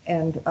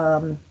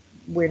 and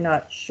we're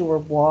not sure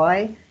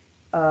why.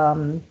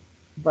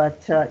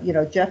 But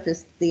Jeff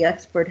is the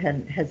expert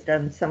and has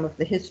done some of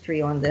the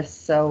history on this,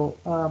 so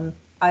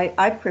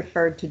I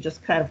preferred to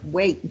just kind of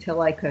wait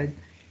until I could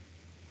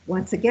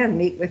once again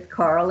meet with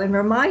Carl and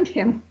remind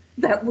him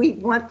that we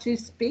want to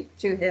speak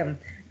to him,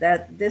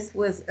 that this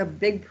was a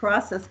big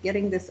process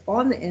getting this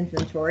on the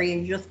inventory,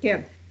 and you just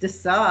can't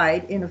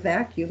decide in a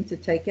vacuum to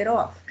take it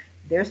off.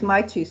 There's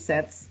my 2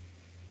 cents.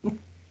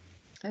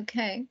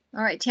 Okay.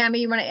 All right, Tammy,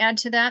 you want to add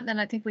to that? Then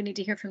I think we need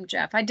to hear from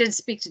Jeff. I did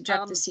speak to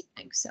Jeff this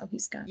evening, so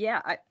he's got.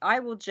 Yeah, I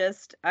will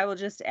just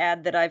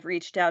add that I've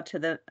reached out to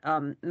the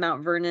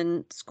Mount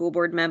Vernon school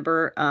board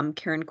member,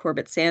 Karen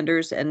Corbett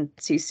Sanders, and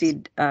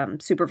CC'd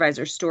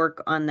Supervisor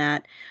Stork on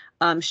that.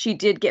 She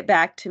did get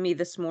back to me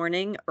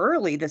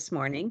early this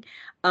morning,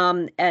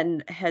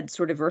 and had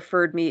sort of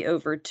referred me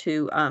over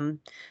to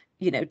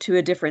to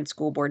a different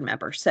school board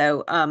member.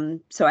 So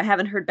so I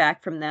haven't heard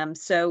back from them.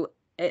 So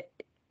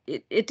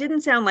it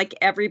didn't sound like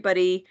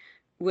everybody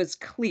was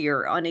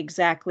clear on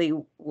exactly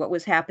what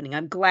was happening.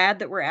 I'm glad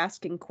that we're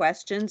asking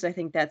questions. I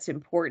think that's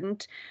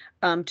important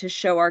to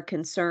show our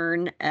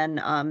concern,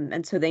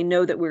 and so they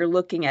know that we're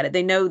looking at it.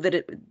 They knew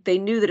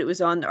that it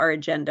was on our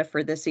agenda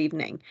for this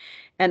evening,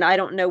 and I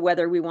don't know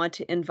whether we want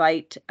to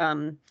invite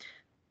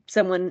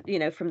someone,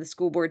 from the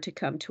school board to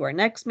come to our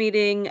next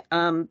meeting.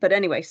 But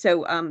anyway,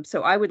 so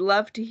I would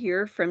love to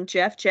hear from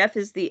Jeff. Jeff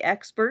is the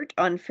expert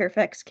on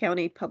Fairfax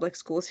County Public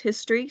Schools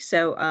history,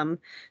 so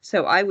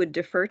I would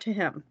defer to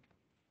him.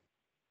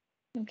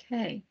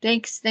 Okay,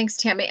 thanks,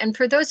 Tammy. And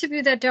for those of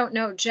you that don't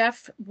know,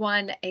 Jeff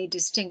won a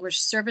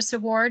Distinguished Service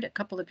Award a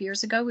couple of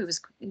years ago. He was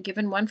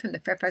given one from the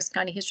Fairfax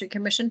County History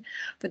Commission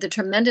for the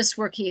tremendous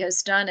work he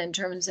has done in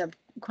terms of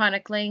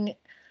chronicling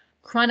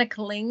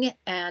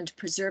and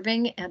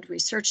preserving and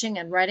researching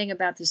and writing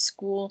about the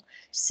school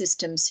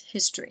system's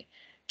history.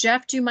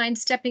 Jeff, do you mind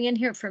stepping in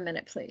here for a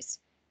minute, please?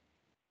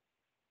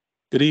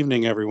 Good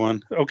evening,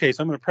 everyone. Okay,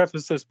 so I'm going to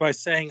preface this by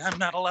saying I'm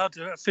not allowed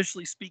to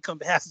officially speak on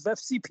behalf of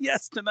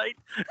FCPS tonight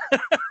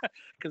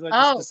because I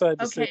just decided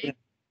to sit in.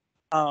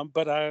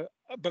 But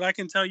I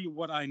can tell you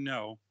what I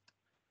know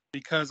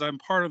because I'm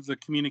part of the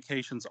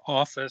communications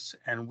office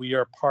and we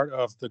are part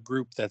of the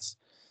group that's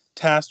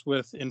tasked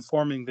with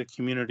informing the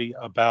community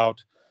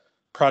about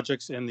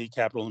projects in the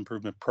capital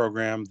improvement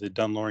program. The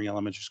Dunn-Loring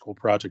Elementary School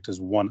project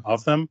is one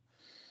of them.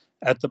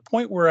 At the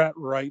point we're at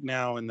right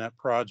now in that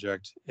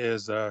project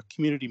is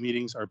community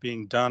meetings are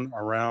being done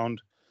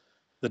around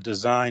the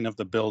design of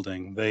the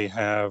building. They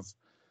have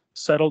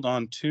settled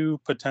on 2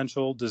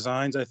 potential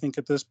designs, I think,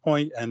 at this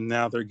point, and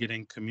now they're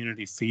getting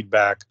community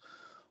feedback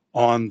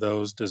on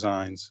those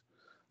designs.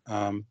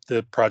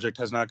 The project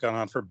has not gone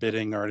on for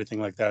bidding or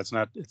anything like that.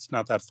 It's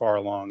not that far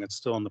along. It's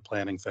still in the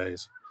planning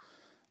phase.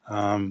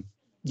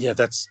 Yeah,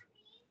 that's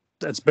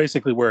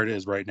basically where it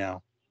is right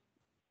now.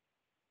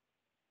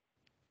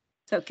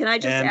 So can I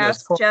just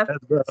ask, Jeff,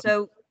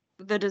 so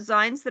the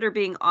designs that are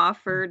being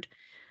offered,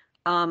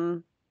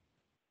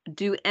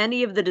 do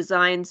any of the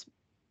designs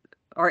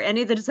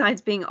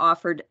being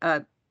offered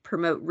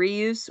promote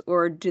reuse,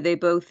 or do they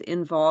both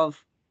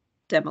involve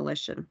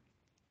demolition?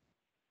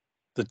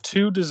 The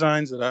 2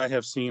 designs that I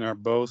have seen are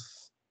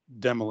both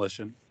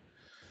demolition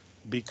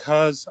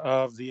because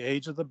of the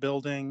age of the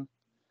building,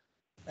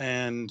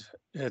 and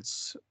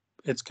it's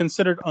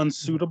considered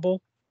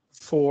unsuitable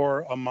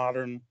for a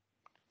modern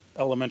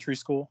elementary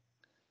school.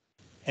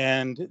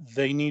 And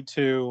they need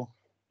to,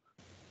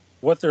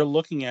 what they're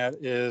looking at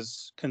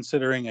is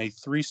considering a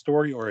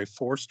 3-story or a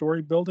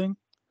 4-story building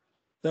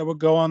that would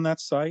go on that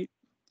site.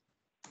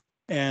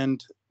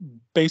 And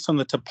based on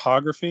the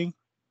topography,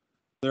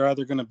 they're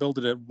either going to build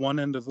it at one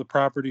end of the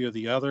property or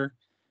the other.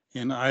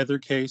 In either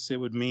case, it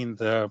would mean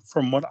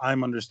from what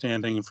I'm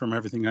understanding and from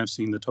everything I've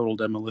seen, the total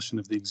demolition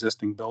of the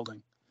existing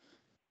building.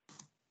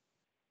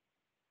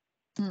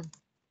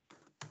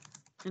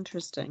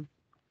 Interesting.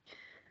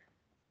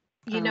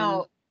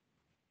 And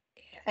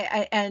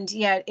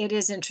yeah, it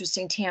is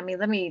interesting, Tammy.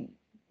 Let me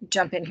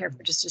jump in here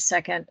for just a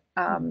second.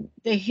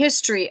 The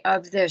history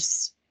of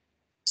this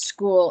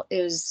school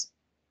is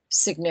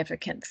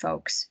significant,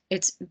 folks.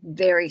 It's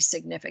very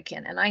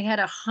significant. And I had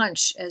a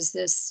hunch as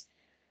this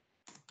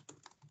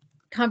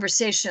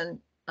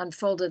conversation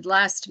unfolded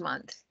last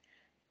month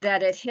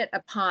that it hit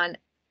upon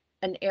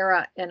an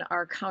era in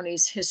our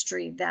county's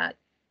history that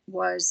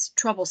was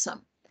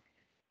troublesome.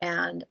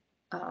 And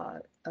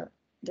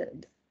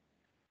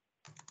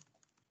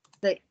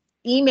the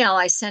email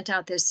I sent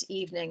out this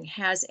evening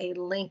has a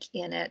link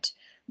in it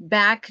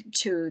back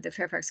to the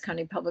Fairfax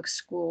County Public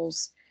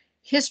Schools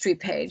history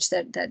page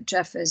that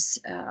Jeff is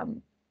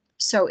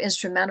so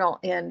instrumental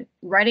in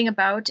writing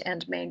about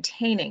and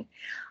maintaining.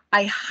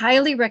 I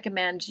highly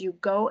recommend you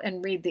go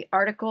and read the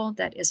article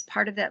that is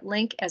part of that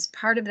link. As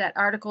part of that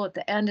article at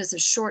the end is a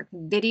short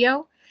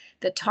video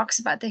that talks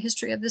about the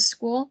history of this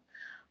school.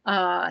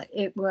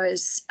 It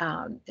was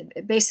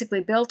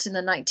basically built in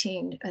the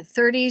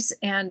 1930s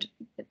and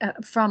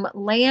from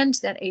land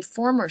that a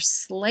former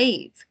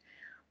slave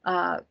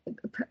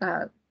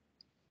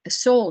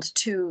sold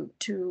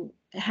to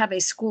have a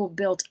school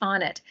built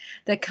on it.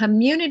 The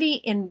community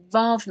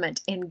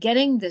involvement in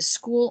getting the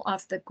school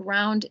off the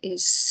ground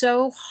is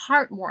so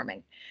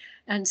heartwarming.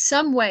 And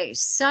some way,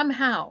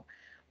 somehow,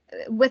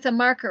 with a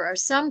marker or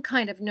some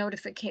kind of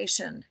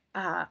notification,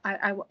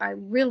 I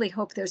really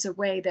hope there's a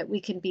way that we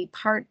can be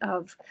part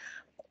of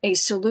a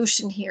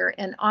solution here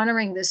in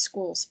honoring this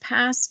school's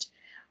past,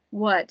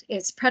 what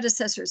its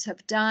predecessors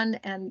have done,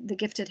 and the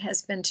gift it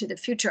has been to the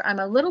future. I'm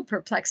a little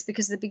perplexed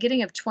because at the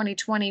beginning of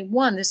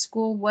 2021, the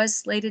school was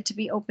slated to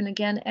be open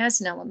again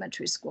as an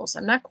elementary school. So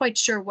I'm not quite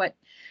sure what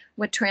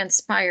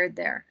transpired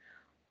there.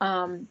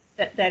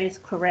 That is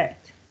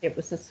correct. It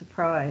was a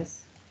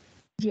surprise.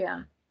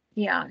 Yeah.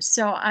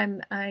 So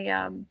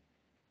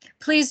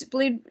please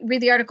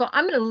read the article.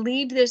 I'm going to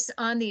leave this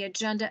on the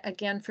agenda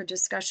again for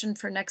discussion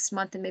for next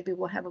month, and maybe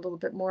we'll have a little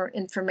bit more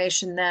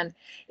information then.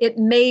 It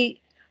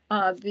may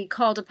be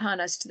called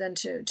upon us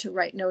to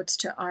write notes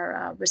to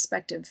our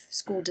respective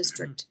school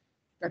district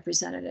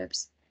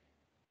representatives.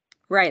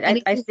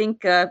 Right. I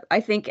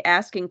think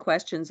asking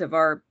questions of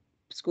our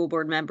school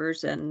board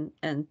members and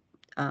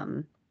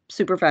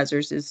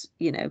supervisors is,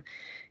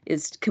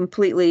 is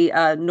completely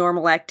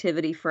normal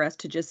activity for us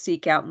to just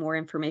seek out more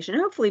information.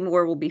 Hopefully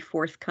more will be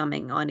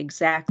forthcoming on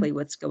exactly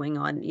what's going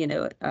on,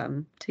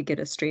 to get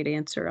a straight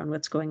answer on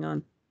what's going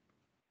on.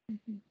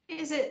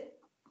 Is it?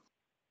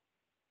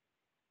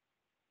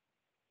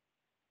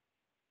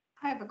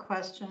 I have a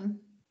question.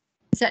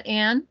 Is that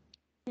Anne?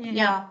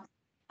 Yeah.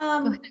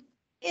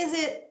 Is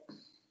it?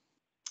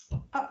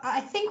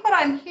 I think what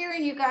I'm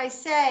hearing you guys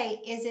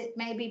say is it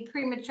may be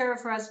premature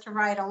for us to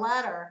write a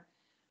letter,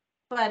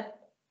 but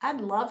I'd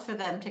love for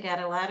them to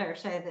get a letter,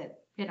 say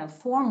that,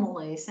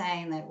 formally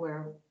saying that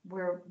we're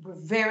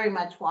very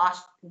much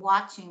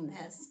watching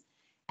this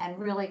and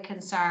really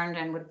concerned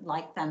and would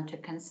like them to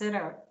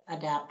consider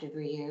adaptive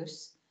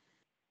reuse.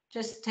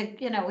 Just to,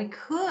 we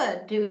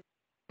could do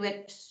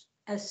it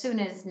as soon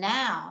as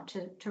now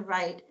to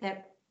write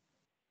that.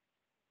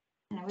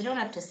 We don't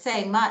have to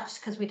say much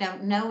because we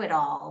don't know it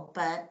all,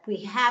 but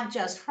we have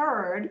just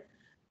heard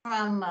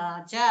from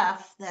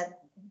Jeff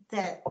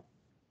that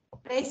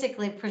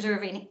basically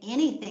preserving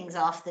anything's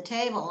off the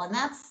table, and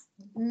that's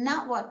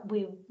not what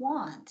we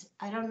want.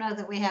 I don't know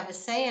that we have a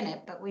say in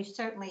it, but we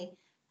certainly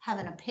have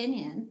an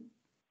opinion.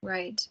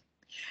 Right.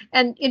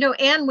 And,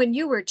 Anne, when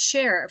you were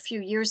chair a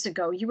few years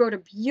ago, you wrote a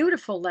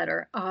beautiful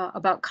letter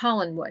about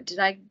Collinwood. Did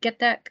I get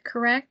that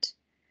correct?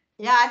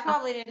 Yeah, I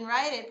probably didn't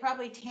write it.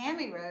 Probably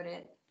Tammy wrote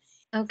it.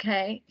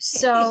 Okay,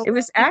 so it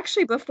was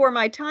actually before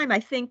my time. I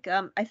think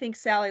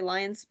Sally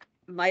Lyons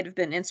might have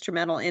been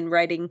instrumental in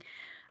writing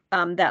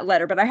that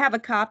letter, but I have a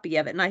copy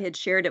of it, and I had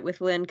shared it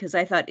with Lynn because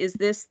I thought, is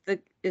this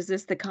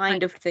the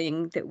kind of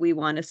thing that we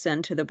want to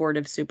send to the Board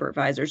of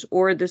Supervisors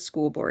or the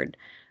school board?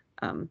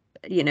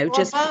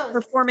 Just both.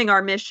 Performing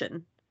our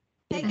mission.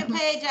 Take a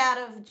page out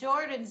of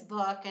Jordan's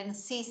book and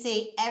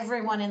CC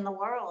everyone in the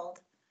world.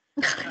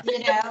 I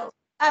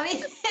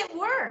mean, it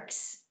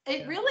works.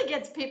 It really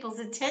gets people's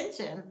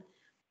attention.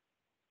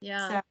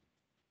 Yeah.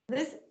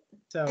 I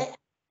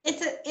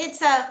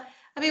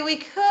mean, we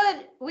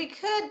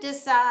could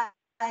decide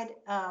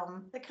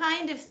the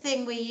kind of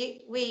thing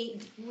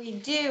we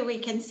do. We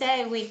can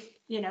say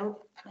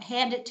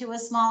hand it to a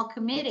small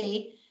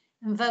committee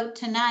and vote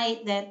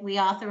tonight that we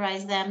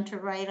authorize them to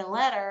write a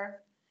letter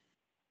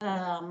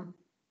to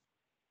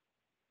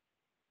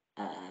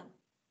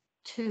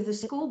the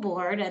school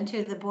board and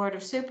to the Board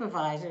of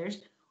Supervisors.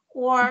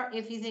 Or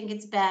if you think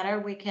it's better,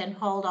 we can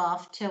hold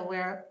off till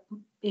we're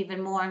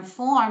even more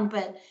informed.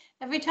 But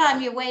every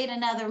time you wait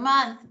another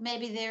month,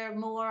 maybe they're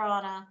more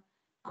on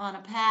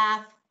a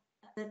path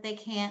that they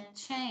can't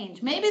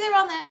change. Maybe they're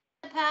on that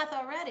path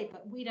already,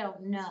 but we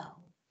don't know.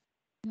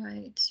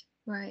 Right.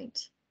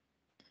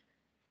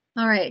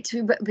 All right,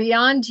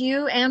 beyond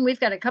you, Anne, we've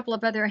got a couple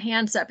of other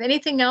hands up.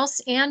 Anything else,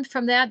 Anne,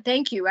 from that?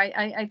 Thank you.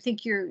 I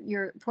think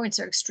your points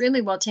are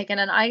extremely well taken,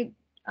 and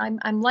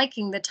I'm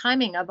liking the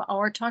timing of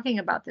our talking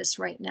about this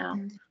right now.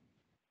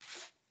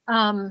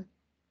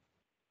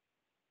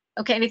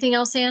 Okay, anything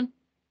else, Anne?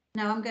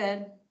 No, I'm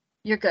good.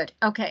 You're good.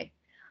 Okay.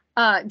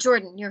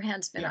 Jordan, your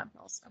hand's been up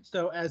also.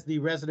 So as the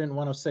resident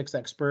 106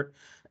 expert,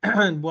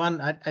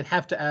 I'd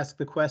have to ask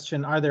the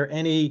question,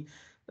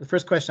 the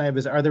first question I have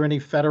is, is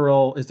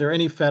there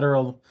any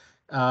federal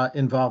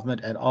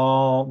involvement at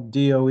all?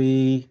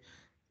 DOE,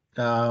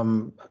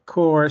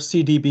 Corps,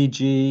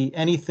 CDBG,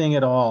 anything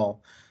at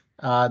all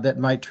that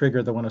might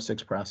trigger the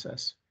 106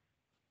 process?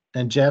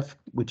 And Jeff,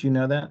 would you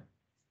know that?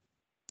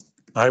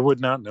 I would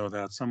not know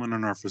that. Someone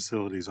in our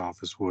facilities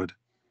office would.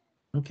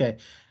 Okay,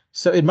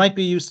 so it might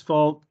be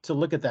useful to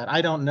look at that.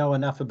 I don't know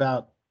enough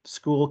about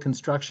school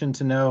construction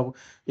to know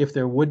if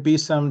there would be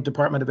some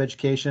Department of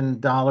Education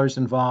dollars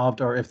involved,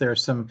 or if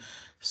there's some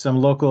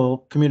local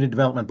community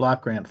development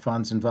block grant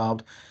funds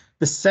involved.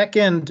 The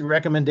second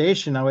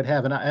recommendation I would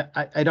have, and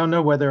I don't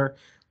know whether,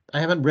 I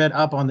haven't read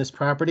up on this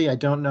property. I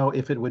don't know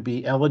if it would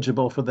be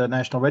eligible for the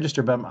National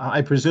Register, but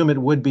I presume it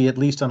would be, at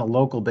least on a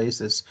local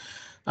basis.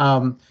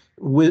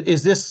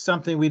 Is this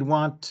something we'd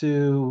want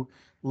to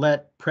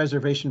let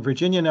Preservation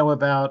Virginia know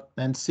about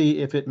and see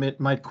if it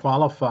might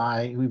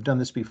qualify? We've done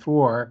this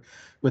before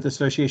with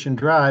Association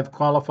Drive,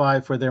 qualify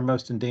for their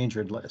most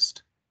endangered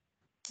list.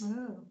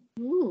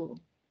 Ooh,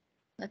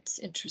 that's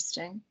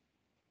interesting.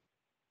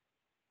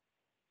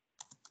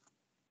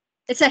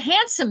 It's a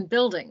handsome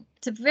building.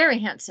 It's a very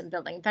handsome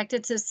building. In fact,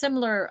 it's a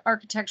similar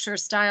architecture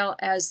style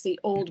as the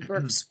old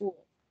Burke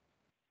School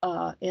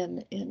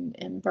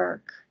in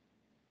Burke.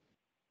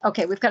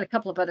 Okay, we've got a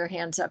couple of other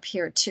hands up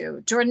here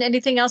too. Jordan,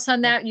 anything else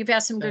on that? You've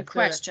asked some good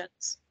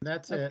questions.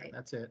 That's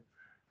it.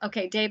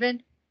 Okay,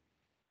 David?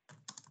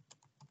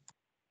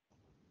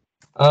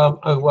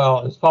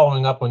 Well, as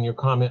following up on your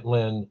comment,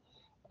 Lynn,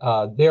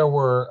 there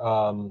were,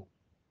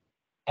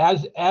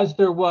 as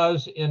there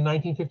was in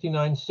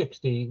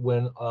 1959-60,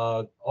 when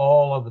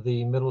all of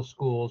the middle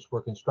schools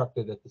were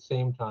constructed at the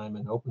same time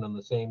and opened on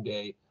the same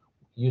day,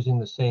 using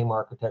the same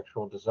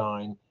architectural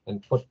design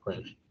and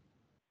footprint.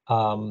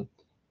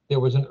 There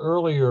was an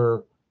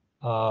earlier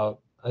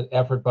an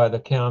effort by the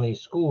county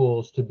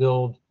schools to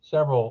build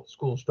several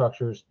school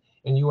structures.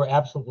 And you are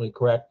absolutely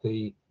correct.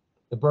 The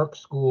Burke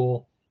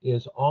School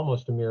is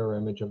almost a mirror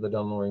image of the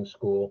Dunloring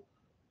School.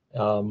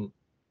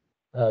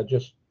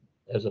 Just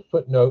as a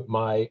footnote,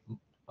 my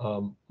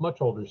much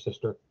older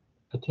sister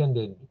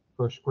attended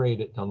first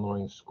grade at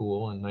Dunloring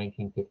School in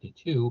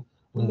 1952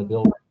 when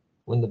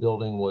the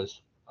building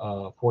was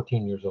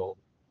 14 years old.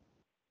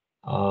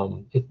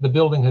 The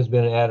building has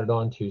been added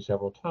on to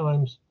several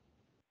times,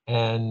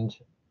 and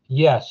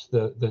yes,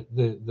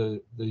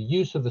 the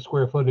use of the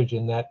square footage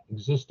in that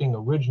existing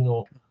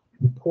original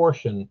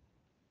portion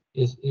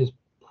is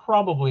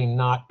probably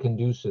not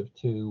conducive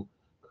to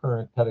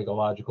current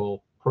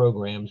pedagogical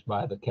programs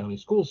by the county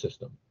school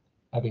system.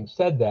 Having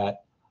said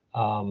that,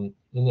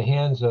 in the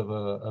hands of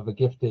a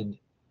gifted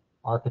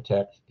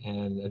architect,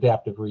 and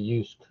adaptive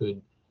reuse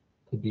could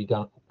be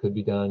done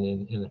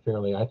in a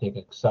fairly, I think,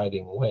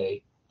 exciting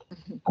way.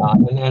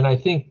 And I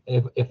think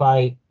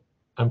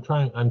I'm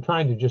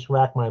trying to just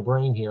rack my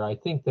brain here. I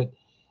think that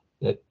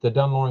the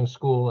Dunloring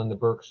School and the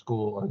Burke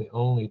School are the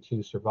only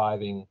two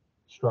surviving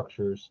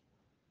structures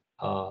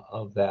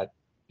of that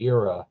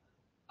era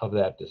of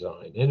that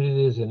design, and it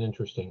is an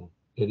interesting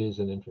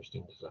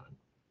design.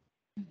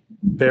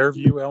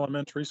 Fairview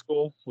Elementary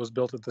School was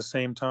built at the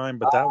same time,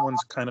 but that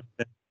one's kind of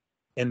been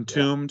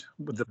entombed.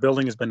 The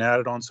building has been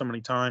added on so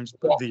many times,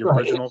 but the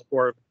original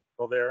core is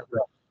still there.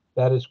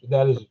 That is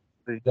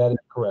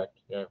correct.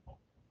 Yeah.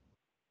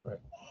 Right.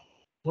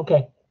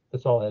 Okay,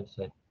 that's all I had to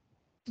say.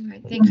 All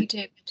right, thank you,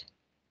 David.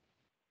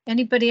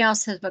 Anybody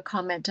else have a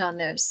comment on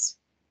this?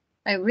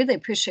 I really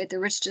appreciate the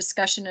rich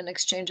discussion and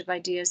exchange of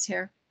ideas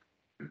here.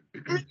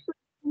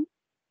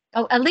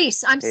 Oh,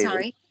 Elise, I'm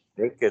sorry.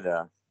 They could,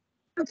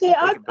 Okay, they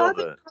could build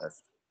a,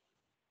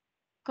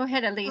 Go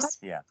ahead, Elise.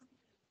 yeah.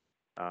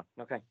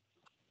 Okay.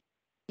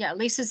 Yeah,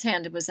 Elise's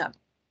hand was up.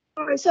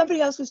 all right,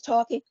 somebody else was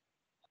talking.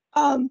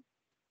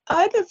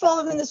 I've been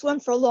following this one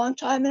for a long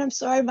time, and I'm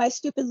sorry my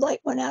stupid light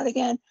went out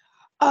again.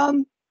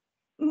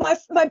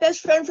 My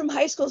best friend from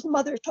high school's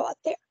mother taught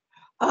there.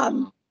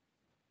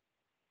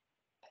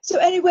 So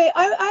anyway,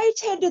 I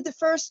attended the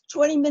first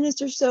 20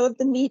 minutes or so of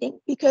the meeting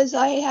because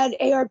I had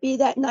ARB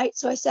that night,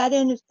 so I sat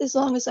in as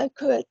long as I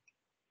could.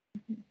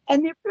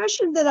 And the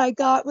impression that I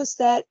got was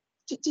that,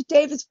 to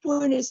David's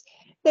point, is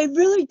they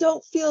really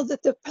don't feel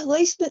that the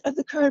placement of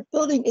the current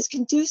building is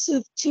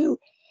conducive to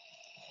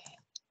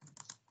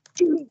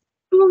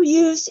school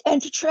use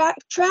and to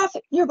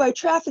traffic, nearby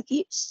traffic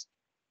use.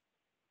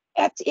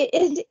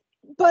 And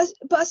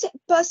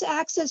bus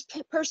access,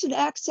 person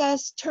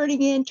access,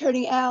 turning in,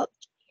 turning out,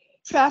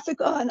 traffic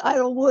on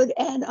Idlewood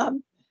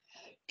and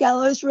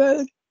Gallows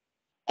Road.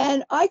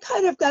 And I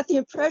kind of got the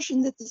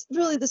impression that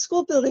really the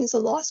school building is a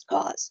lost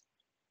cause.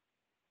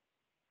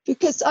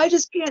 Because I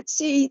just can't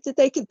see that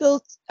they could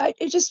build,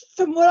 it just,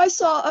 from what I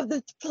saw of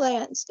the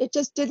plans, it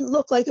just didn't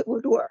look like it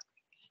would work.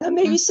 Now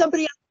maybe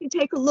somebody else can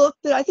take a look,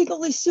 but I think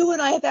only Sue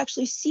and I have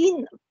actually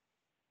seen them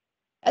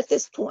at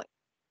this point.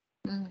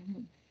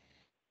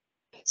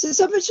 So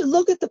somebody should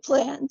look at the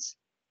plans.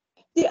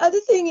 The other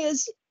thing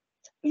is,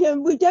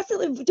 we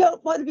definitely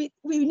don't want to be,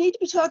 we need to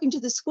be talking to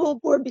the school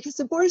board because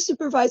the board of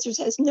supervisors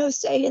has no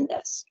say in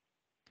this.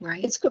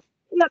 Right. It's up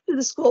to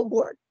the school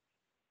board.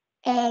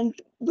 And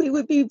we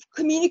would be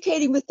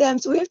communicating with them.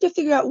 So we have to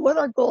figure out what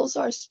our goals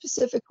are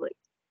specifically.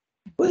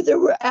 Whether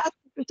we're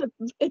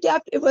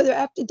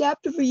whether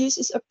adaptive reuse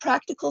is a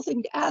practical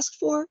thing to ask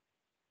for,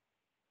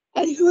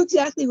 and who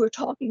exactly we're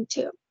talking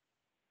to.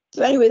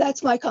 So anyway,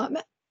 that's my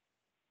comment.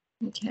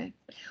 Okay.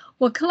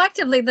 Well,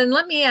 collectively, then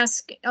let me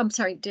ask, I'm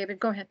sorry, David,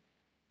 go ahead.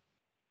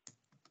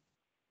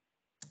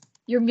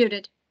 You're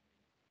muted.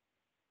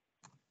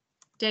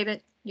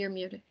 David, you're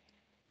muted.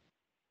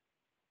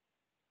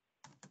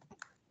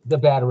 The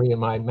battery in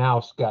my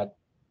mouse got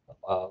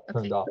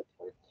turned off.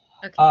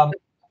 Okay.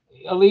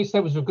 Elise,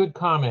 that was a good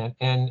comment.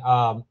 And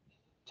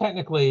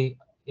technically,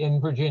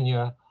 in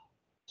Virginia,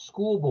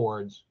 school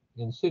boards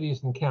in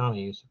cities and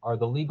counties are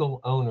the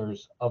legal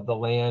owners of the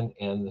land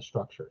and the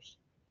structures.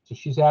 So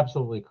she's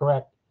absolutely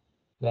correct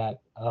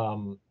that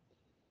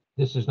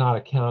this is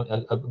not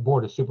a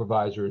board of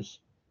supervisors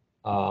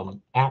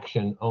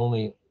action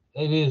only.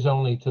 It is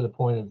only to the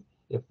point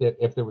of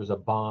if there was a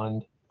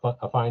bond,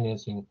 a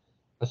financing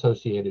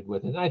associated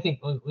with it. And I think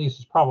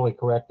Lisa's probably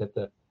correct that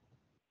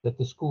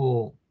the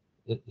school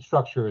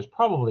structure is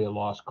probably a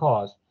lost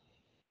cause.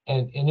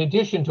 And in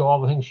addition to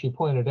all the things she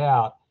pointed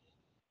out,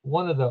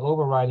 one of the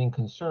overriding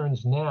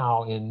concerns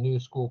now in new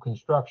school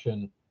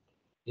construction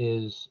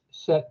is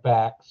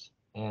setbacks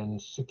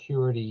and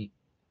security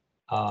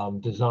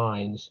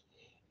designs.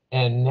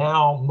 And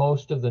now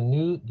most of the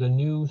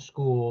new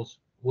schools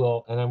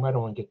will, and I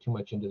don't want to get too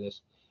much into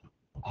this,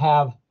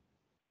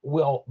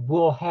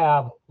 will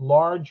have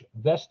large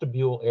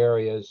vestibule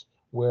areas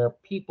where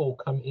people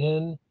come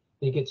in,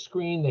 they get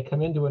screened, they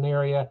come into an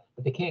area,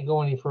 but they can't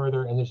go any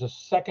further. And there's a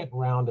second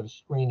round of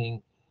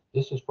screening.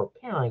 This is for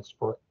parents,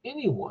 for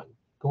anyone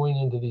going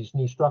into these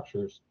new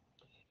structures.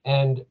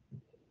 And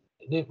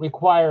it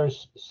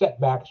requires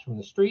setbacks from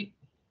the street,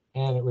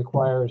 and it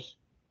requires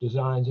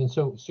designs. And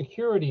so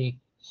security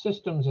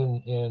systems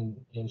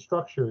and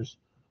structures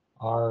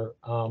are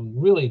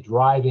really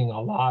driving a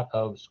lot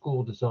of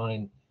school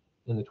design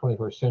in the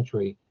 21st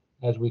century,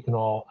 as we can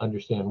all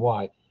understand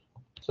why.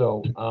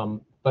 So,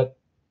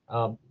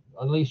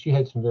 at least you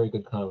had some very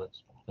good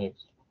comments.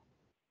 Thanks.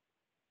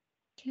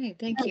 Okay,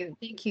 thank you.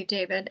 Thank you,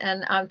 David.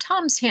 And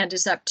Tom's hand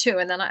is up too.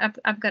 And then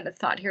I've got a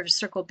thought here to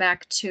circle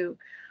back to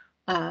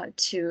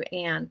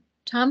Anne.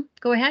 Tom,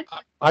 go ahead.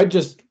 I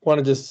just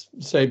want to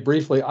say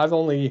briefly, I've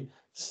only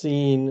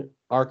seen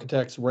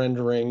architects'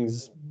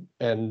 renderings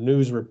and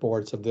news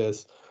reports of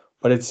this,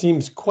 but it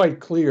seems quite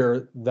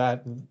clear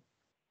that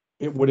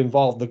it would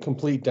involve the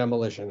complete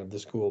demolition of the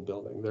school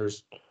building.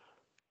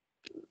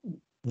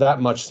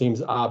 That much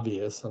seems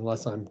obvious,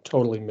 unless I'm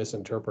totally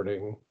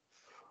misinterpreting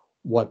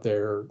what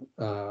the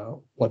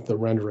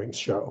renderings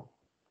show.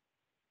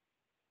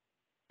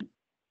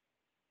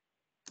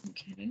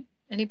 Okay.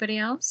 Anybody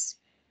else?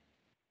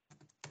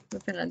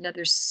 We've got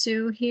another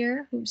Sue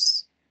here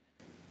who's.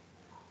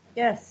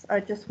 Yes, I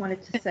just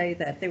wanted to say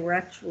that there were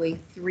actually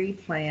 3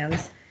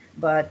 plans,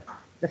 but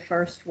the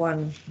first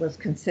one was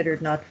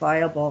considered not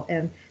viable.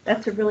 And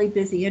that's a really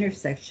busy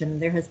intersection.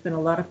 There has been a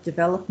lot of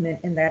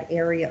development in that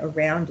area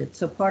around it.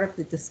 So part of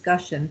the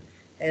discussion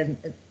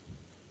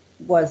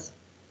was,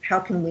 how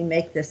can we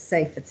make this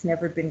safe? It's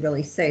never been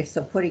really safe.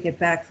 So putting it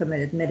back from an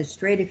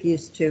administrative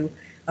use to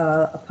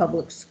a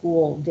public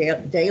school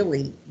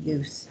daily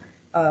use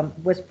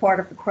was part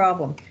of the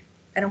problem.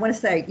 And I want to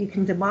say, you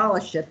can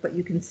demolish it, but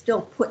you can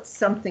still put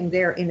something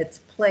there in its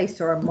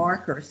place, or a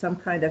marker, some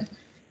kind of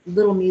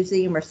little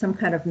museum or some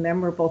kind of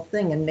memorable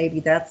thing. And maybe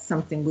that's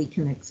something we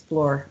can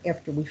explore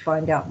after we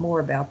find out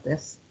more about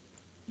this.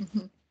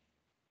 Mm-hmm.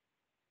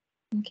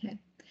 Okay.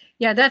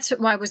 Yeah, that's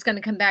why I was going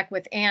to come back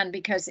with Anne,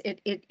 because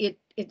it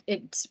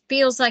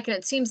feels like, and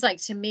it seems like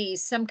to me,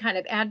 some kind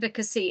of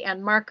advocacy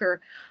and marker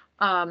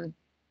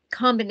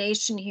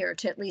combination here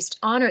to at least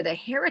honor the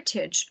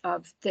heritage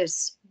of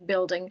this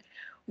building,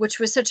 which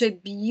was such a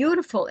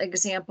beautiful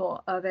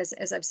example of, as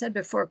I've said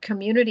before,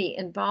 community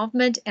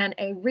involvement and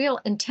a real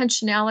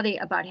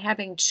intentionality about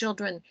having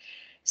children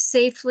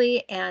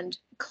safely and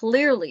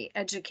clearly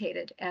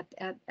educated at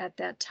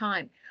that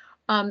time.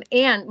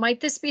 Anne,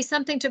 might this be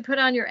something to put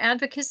on your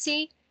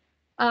advocacy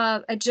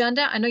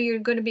agenda? I know you're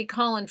going to be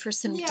calling for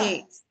some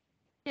dates.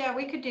 Yeah,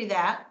 we could do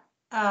that.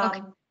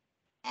 Okay.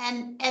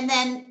 And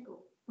then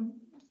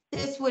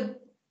this would,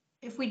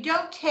 if we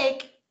don't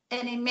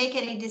make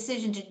any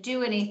decision to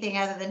do anything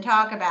other than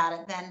talk about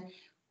it, then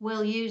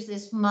we'll use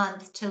this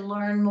month to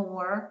learn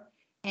more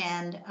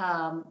and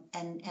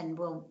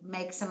we'll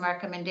make some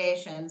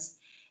recommendations.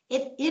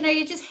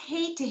 You just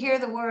hate to hear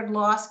the word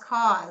lost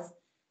cause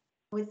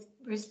with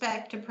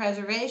respect to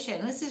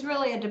preservation. This is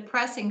really a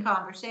depressing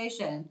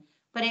conversation,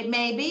 but it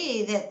may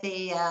be that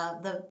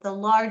the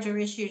larger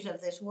issues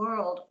of this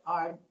world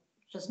are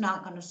just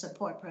not going to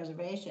support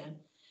preservation.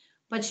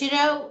 But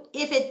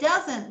if it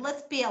doesn't,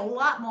 let's be a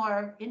lot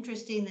more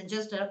interesting than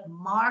just a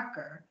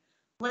marker.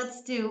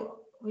 Let's do,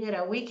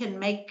 we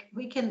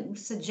can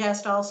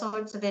suggest all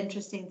sorts of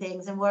interesting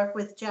things and work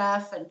with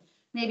Jeff and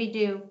maybe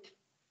do,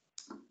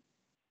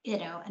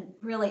 a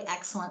really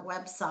excellent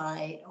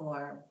website,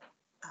 or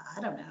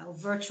I don't know,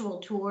 virtual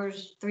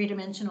tours,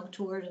 3-dimensional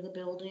tours of the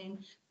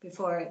building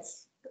before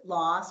it's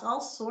lost, all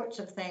sorts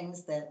of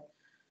things that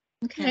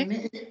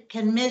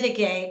can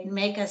mitigate and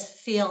make us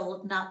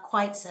feel not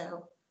quite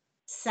so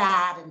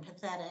sad and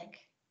pathetic.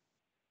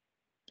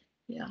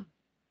 Yeah.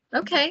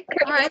 Okay.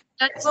 All right.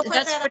 We'll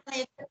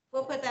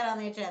put that on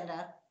the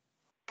agenda.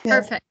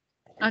 Perfect.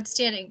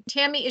 Outstanding.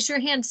 Tammy, is your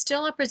hand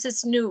still up, or is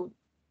this new?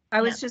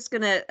 I was just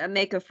going to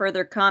make a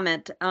further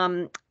comment.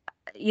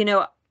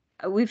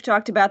 We've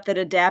talked about that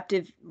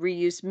adaptive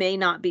reuse may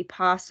not be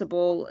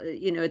possible,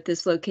 at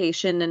this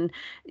location. And,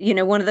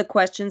 one of the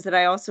questions that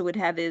I also would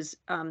have is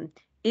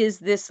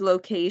this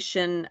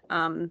location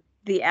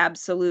the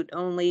absolute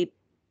only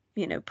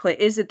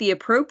is it the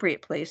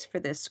appropriate place for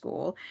this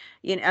school?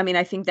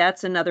 I think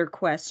that's another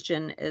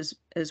question as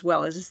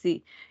well as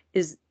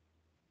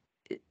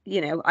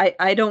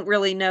I don't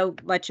really know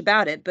much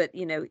about it, but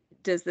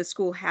does the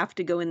school have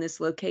to go in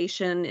this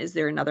location? Is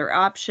there another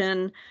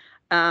option?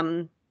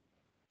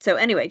 So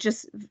anyway,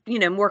 just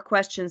more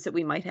questions that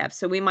we might have.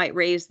 So we might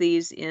raise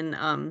these in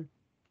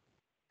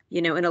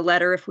in a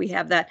letter if we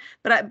have that.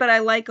 But I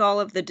like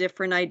all of the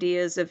different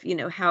ideas of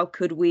how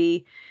could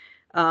we,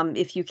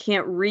 if you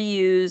can't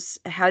reuse,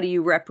 how do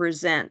you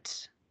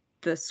represent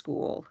the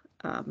school,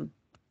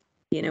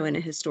 in a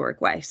historic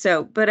way?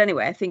 So, but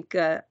anyway, I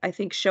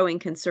think showing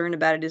concern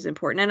about it is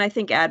important. And I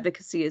think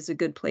advocacy is a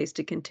good place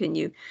to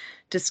continue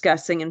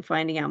discussing and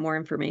finding out more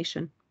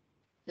information.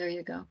 There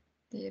you go.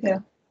 There you Yeah.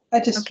 go. I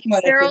just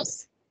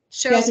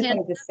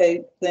wanted to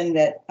say, Lynn,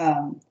 that,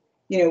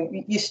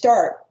 you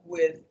start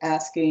with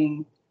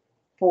asking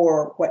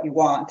for what you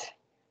want,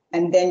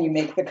 and then you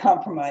make the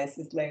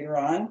compromises later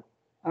on.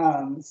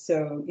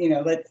 So,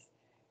 let's,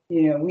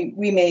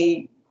 we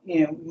may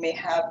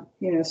have,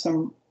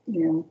 some,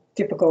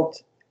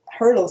 difficult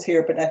hurdles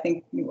here, but I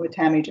think what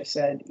Tammy just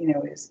said,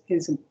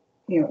 is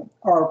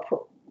are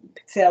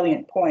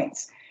salient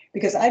points.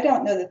 Because I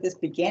don't know that this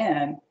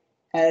began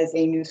as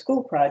a new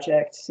school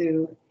project.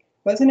 So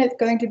wasn't it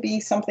going to be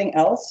something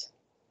else?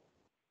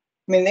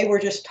 I mean, they were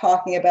just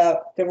talking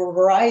about, there were a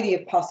variety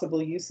of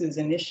possible uses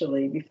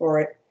initially before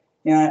it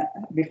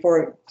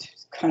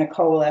kind of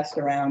coalesced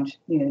around,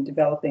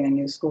 developing a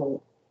new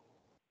school.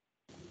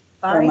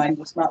 Or am I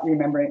just not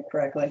remembering it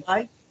correctly?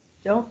 I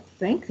don't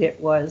think it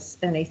was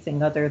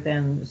anything other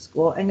than the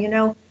school.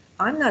 And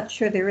I'm not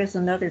sure there is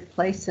another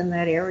place in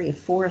that area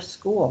for a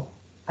school.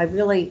 I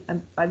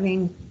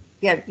mean,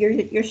 yeah,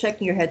 you're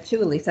shaking your head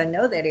too, Elise. I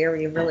know that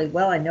area really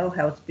well. I know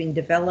how it's being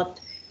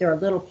developed. There are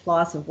little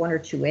plots of 1 or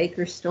 2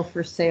 acres still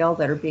for sale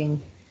that are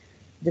being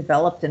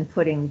developed and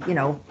putting,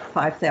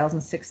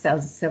 5,000,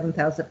 6,000,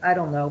 7,000, I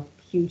don't know,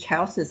 huge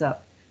houses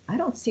up. I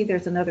don't see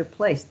there's another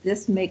place.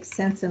 This makes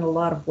sense in a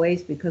lot of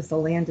ways because the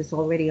land is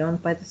already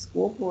owned by the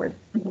school board.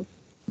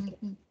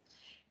 Mm-hmm.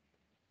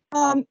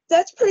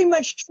 That's pretty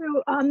much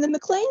true. The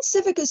McLean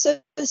Civic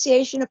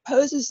Association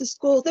opposes the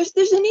school. There's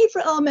a need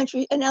for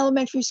an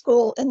elementary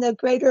school in the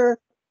greater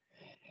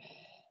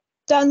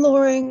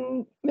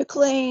Dunloring,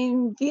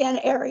 McLean, Vienna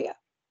area.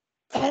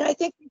 And I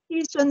think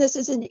seized on this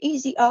as an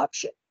easy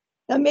option.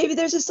 Now, maybe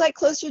there's a site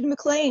closer to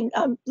McLean.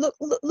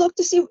 Look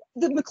to see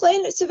the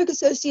McLean Civic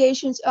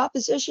Association's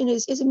opposition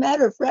is a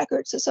matter of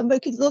record. So somebody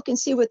could look and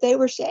see what they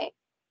were saying.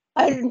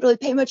 I didn't really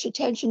pay much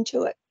attention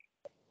to it.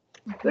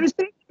 But it's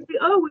basically,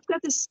 we've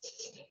got this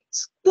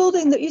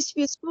building that used to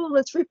be a school,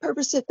 let's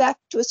repurpose it back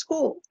to a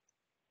school.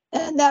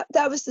 And that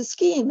was the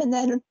scheme. And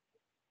then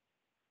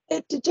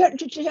it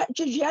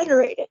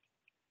degenerated.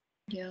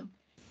 Yeah.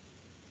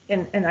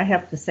 And I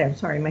have to say, I'm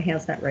sorry, my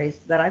hand's not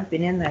raised, that I've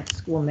been in that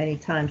school many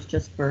times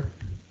just for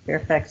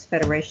Fairfax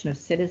Federation of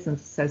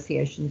Citizens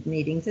Association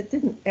meetings. It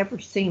didn't ever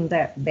seem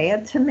that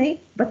bad to me,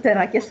 but then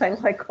I guess I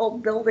like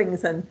old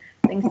buildings and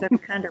things that are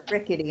kind of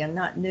rickety and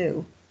not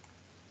new.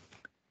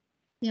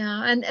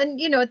 Yeah, and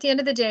at the end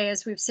of the day,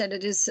 as we've said,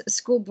 it is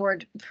school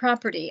board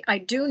property. I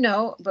do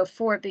know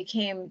before it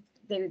became,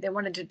 they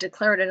wanted to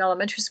declare it an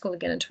elementary school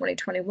again in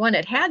 2021,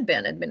 it had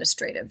been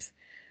administrative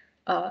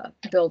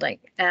building.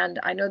 And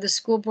I know the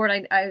school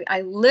board,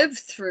 I lived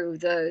through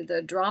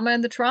the drama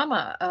and the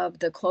trauma of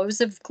the close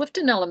of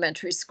Clifton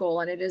Elementary School,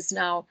 and it is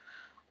now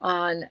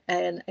on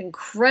an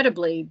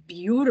incredibly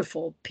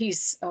beautiful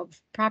piece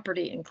of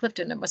property in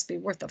Clifton. It must be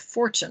worth a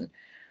fortune.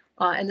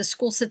 And the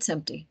school sits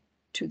empty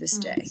to this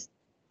day.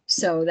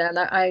 So then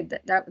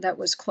that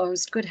was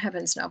closed, good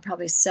heavens, now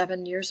probably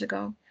 7 years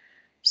ago.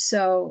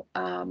 So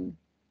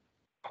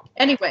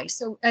anyway,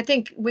 so I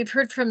think we've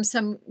heard from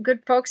some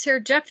good folks here.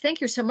 Jeff, thank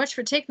you so much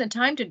for taking the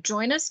time to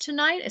join us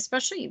tonight,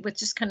 especially with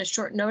just kind of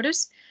short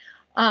notice.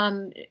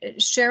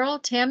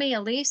 Cheryl, Tammy,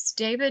 Elise,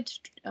 David,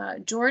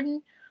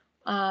 Jordan,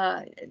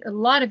 a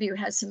lot of you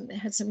had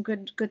some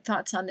good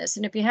thoughts on this.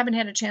 And if you haven't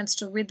had a chance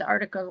to read the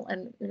article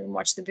and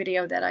watch the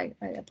video that I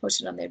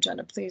posted on the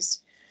agenda, please,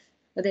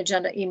 or the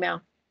agenda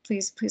email,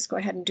 please go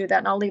ahead and do that.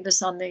 And I'll leave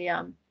this on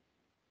the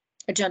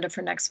agenda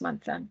for next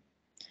month then.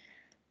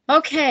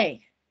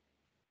 Okay.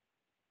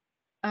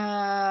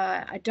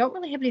 I don't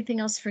really have anything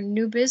else for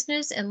new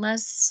business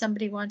unless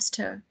somebody wants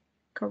to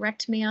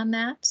correct me on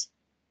that.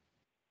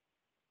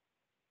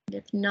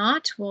 If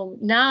not, well,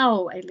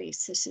 now,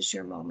 Elise, this is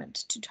your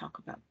moment to talk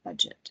about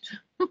budget.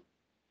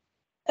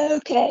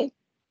 Okay.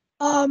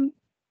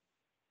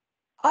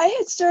 I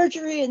had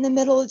surgery in the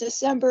middle of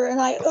December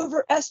and I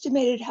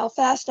overestimated how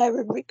fast I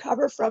would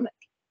recover from it.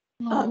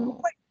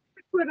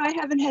 But I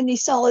haven't had any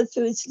solid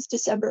food since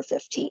December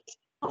 15th.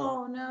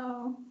 Oh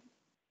no.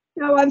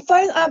 No,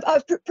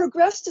 I've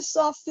progressed to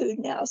soft food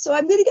now. So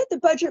I'm going to get the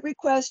budget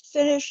request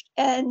finished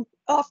and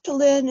off to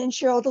Lynn and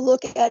Cheryl to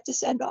look at to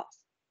send off.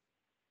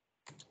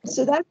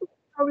 So that's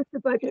with the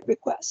budget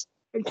request.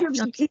 In terms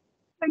of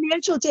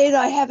financial data,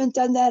 I haven't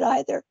done that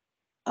either.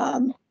 I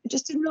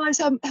just didn't realize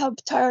how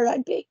tired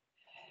I'd be.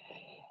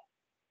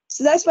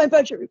 So that's my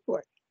budget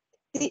report.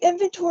 The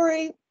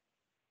inventory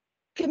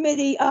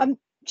committee,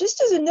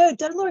 just as a note,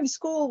 Dunloring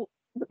School,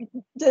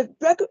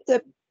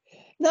 the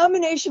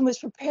nomination was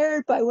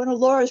prepared by one of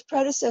Laura's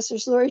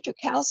predecessors, Lori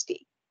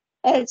Turkowski,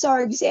 and it's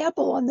our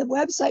example on the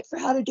website for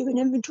how to do an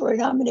inventory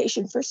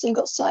nomination for a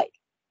single site.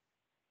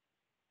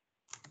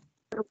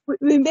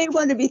 We may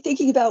want to be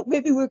thinking about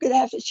maybe we're going to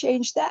have to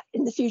change that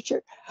in the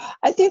future.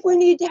 I think we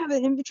need to have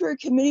an inventory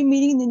committee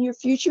meeting in the near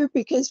future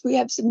because we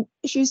have some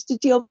issues to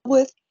deal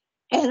with,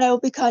 and I will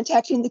be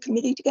contacting the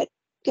committee to get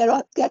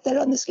that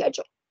on the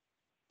schedule.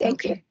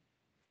 Thank you.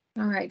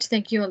 All right,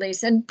 thank you,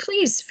 Elise, and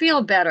please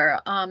feel better.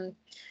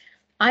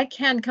 I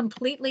can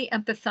completely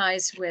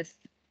empathize with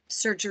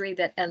surgery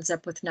that ends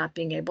up with not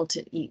being able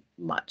to eat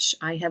much.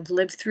 I have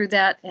lived through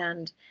that,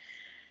 and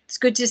it's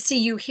good to see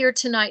you here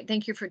tonight.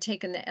 Thank you for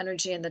taking the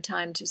energy and the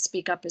time to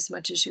speak up as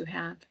much as you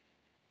have.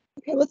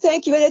 Okay, well,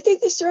 thank you. And I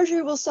think the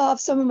surgery will solve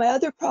some of my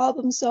other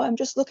problems, so I'm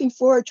just looking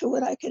forward to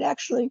when I can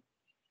actually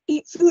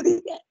eat food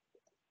again.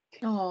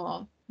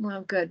 Oh,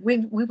 well, good. We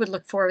would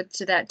look forward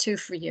to that too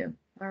for you.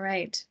 All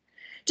right.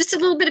 Just a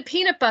little bit of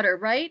peanut butter,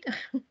 right?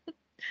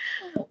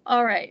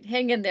 All right,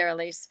 hang in there,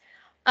 Elise.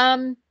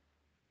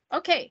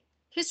 Okay,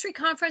 history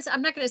conference.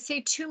 I'm not going to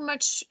say too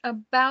much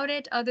about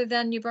it other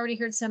than you've already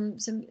heard some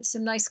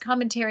nice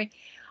commentary.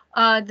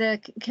 The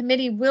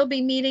committee will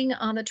be meeting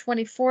on the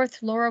 24th.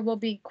 Laura will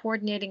be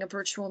coordinating a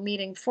virtual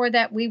meeting. For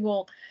that, we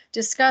will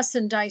discuss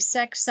and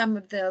dissect some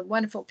of the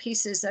wonderful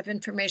pieces of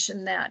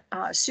information that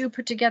Sue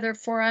put together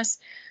for us,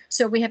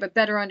 so we have a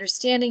better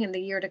understanding in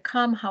the year to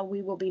come how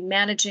we will be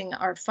managing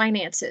our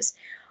finances.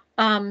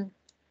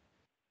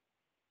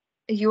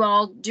 You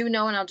all do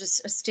know, and I'll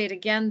just state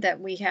again, that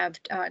we have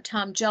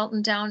Tom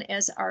Gelton down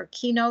as our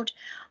keynote.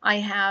 I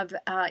have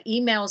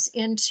emails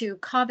into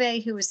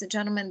Kaveh, who is the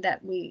gentleman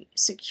that we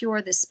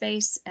secure the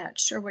space at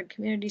Sherwood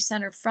Community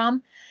Center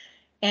from,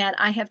 and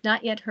I have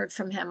not yet heard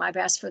from him. I've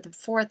asked for the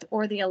 4th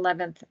or the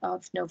 11th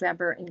of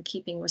November in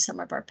keeping with some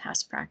of our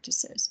past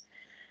practices.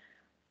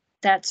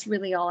 That's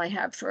really all I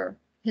have for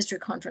History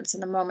Conference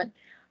in the moment.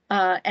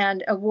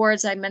 And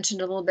awards, I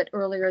mentioned a little bit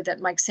earlier that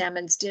Mike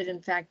Sammons did in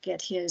fact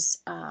get his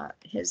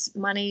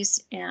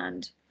monies,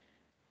 and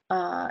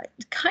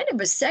kind of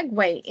a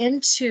segue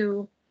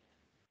into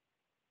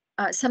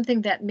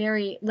something that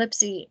Mary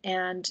Lipsey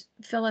and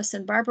Phyllis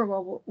and Barbara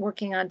were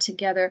working on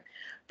together.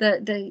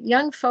 The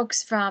young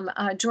folks from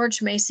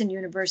George Mason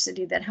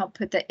University that helped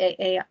put the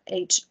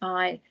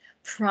AAHI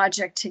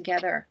project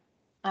together,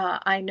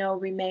 I know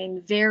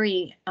remain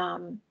very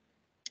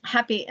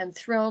happy and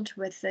thrilled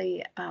with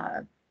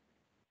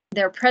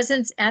their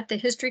presence at the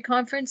history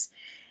conference,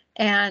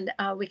 and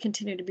we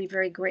continue to be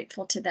very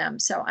grateful to them.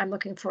 So I'm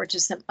looking forward to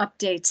some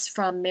updates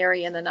from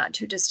Mary in the not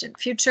too distant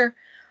future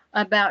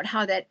about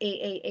how that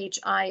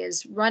AAHI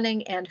is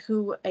running and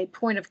who a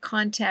point of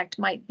contact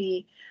might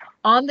be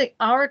on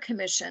our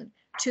commission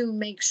to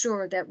make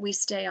sure that we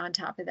stay on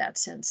top of that,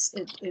 since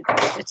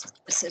its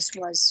assist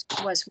was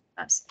with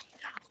us.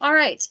 All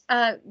right,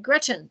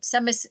 Gretchen,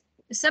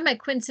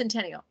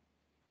 semi-quincentennial.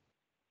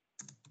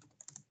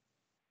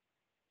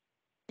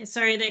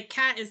 Sorry, the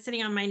cat is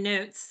sitting on my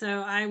notes,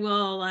 so I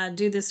will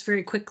do this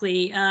very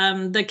quickly.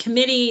 The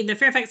committee, the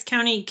Fairfax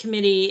County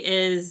Committee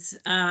is,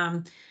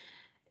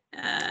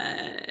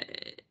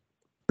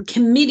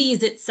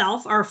 committees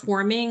itself are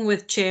forming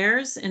with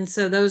chairs, and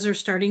so those are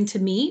starting to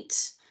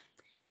meet.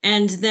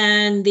 And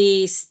then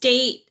the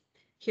state,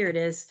 here it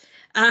is,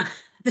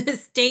 the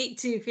state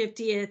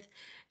 250th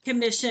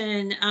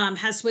Commission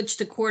has switched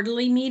to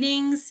quarterly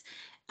meetings.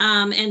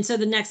 And so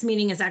the next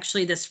meeting is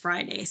actually this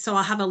Friday. So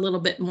I'll have a little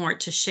bit more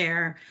to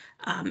share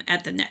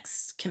at the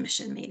next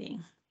commission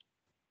meeting.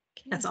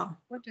 Okay. That's all.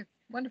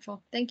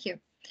 Wonderful. Thank you.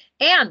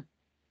 Anne.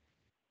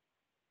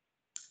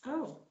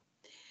 Oh.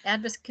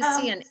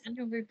 Advocacy and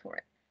annual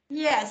report.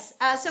 Yes.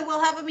 So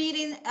we'll have a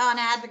meeting on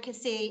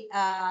advocacy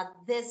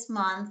this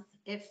month.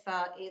 If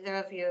either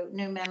of you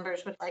new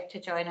members would like to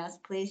join us,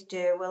 please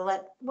do.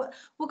 We'll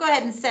go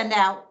ahead and send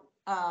out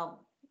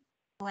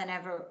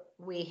whenever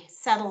we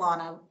settle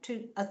on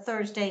a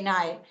Thursday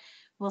night,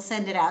 we'll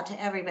send it out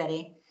to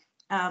everybody.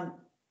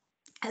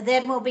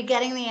 Then we'll be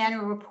getting the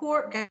annual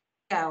report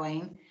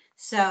going.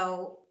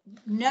 So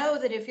know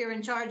that if you're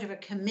in charge of a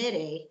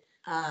committee,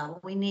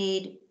 we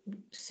need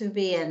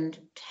Subi and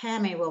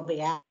Tammy will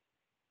be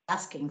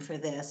asking for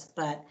this,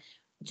 but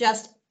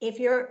just if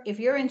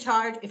you're in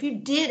charge, if you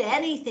did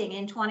anything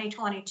in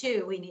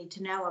 2022, we need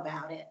to know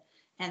about it.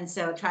 And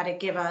so try to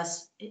give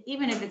us,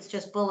 even if it's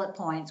just bullet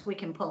points, we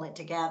can pull it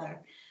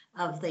together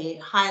of the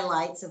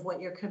highlights of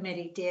what your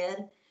committee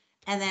did.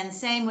 And then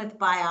same with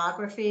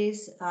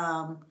biographies.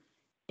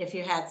 If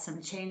you had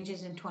some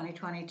changes in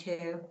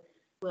 2022,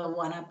 we'll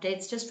want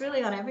updates just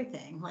really on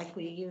everything like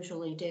we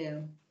usually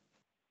do.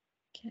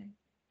 Okay.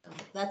 So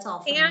that's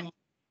all for me.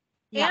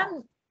 Yeah.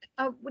 And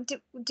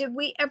did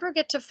we ever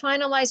get to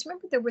finalize?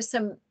 Remember there was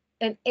an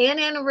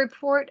annual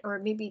report, or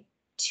maybe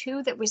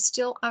 2 that was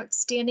still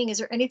outstanding. Is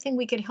there anything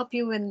we could help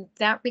you in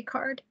that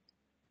regard?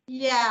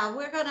 Yeah,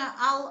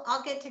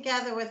 I'll get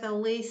together with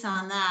Elise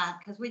on that,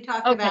 because we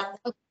talked about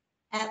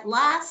at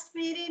last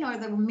meeting or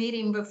the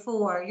meeting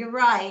before. You're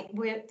right.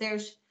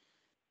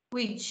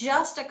 We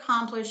just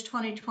accomplished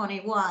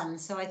 2021,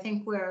 so I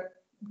think we're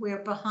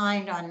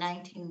behind on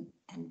 19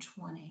 and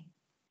 20.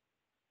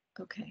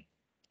 Okay.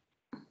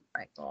 All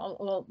right.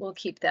 Well, we'll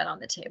keep that on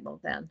the table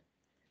then.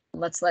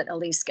 Let's let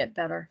Elise get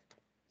better.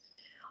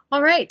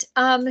 All right,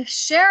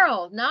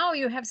 Cheryl, now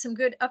you have some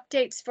good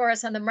updates for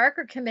us on the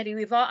marker committee.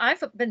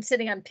 I've been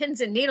sitting on pins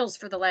and needles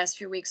for the last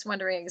few weeks,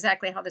 wondering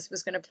exactly how this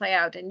was going to play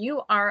out, and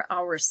you are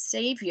our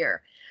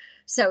savior.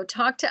 So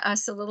talk to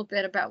us a little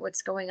bit about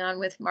what's going on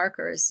with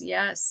markers.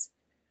 Yes.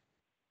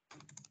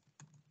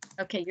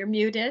 Okay, you're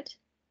muted.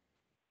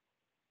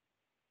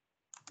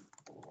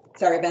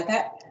 Sorry about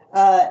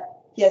that.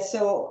 Yes,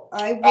 so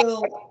I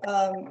will,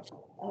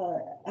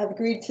 I've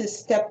agreed to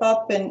step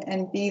up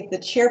and be the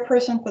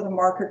chairperson for the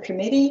marker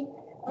committee.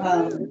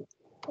 And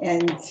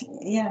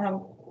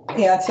so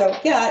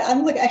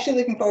I'm actually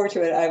looking forward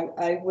to it.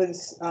 I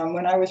was,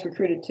 when I was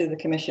recruited to the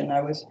commission,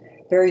 I was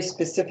very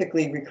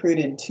specifically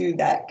recruited to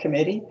that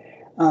committee.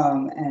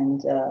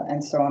 And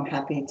so I'm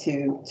happy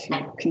to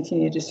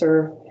continue to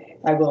serve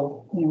I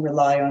will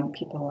rely on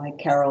people like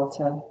Carol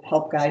to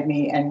help guide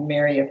me, and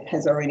Mary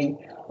has already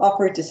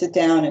offered to sit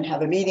down and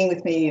have a meeting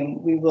with me,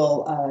 and we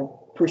will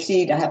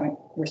proceed. I haven't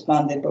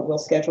responded, but we'll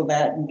schedule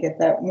that and get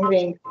that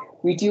moving.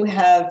 We do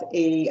have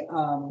a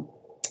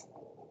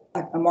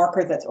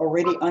marker that's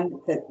already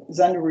that's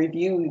under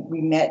review.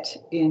 We met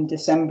in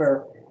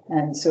December,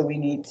 and so we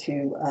need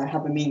to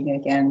have a meeting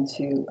again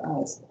to,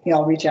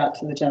 I'll reach out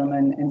to the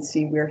gentleman and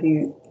see where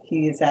he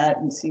is at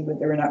and see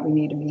whether or not we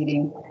need a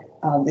meeting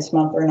this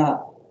month or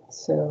not.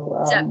 So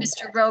is that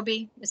Mr.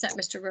 Roby? Is that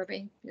Mr.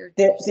 Roby?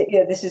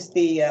 Yeah, this is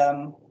the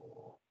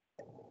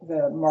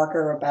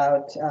marker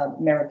about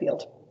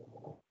Merrifield.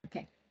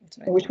 Okay. That's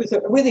right. Which was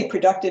a really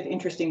productive,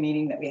 interesting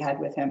meeting that we had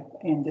with him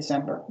in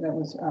December. That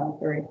was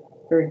very,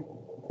 very,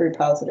 very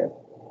positive.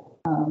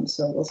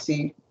 So we'll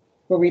see.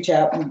 We'll reach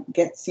out and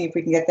see if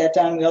we can get that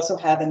done. We also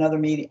have another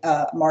meeting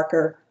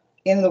marker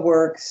in the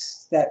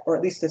works that, or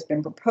at least has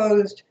been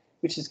proposed,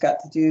 which has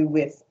got to do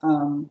with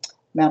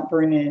Mount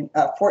Vernon,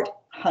 Fort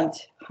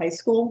Hunt High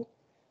School,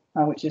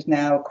 which is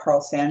now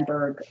Carl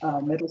Sandburg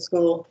Middle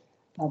School.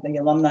 The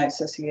Alumni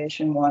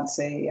Association wants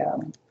a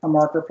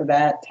marker for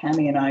that.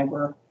 Tammy and I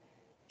were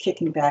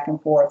kicking back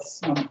and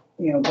forth,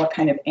 what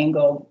kind of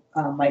angle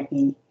might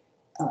be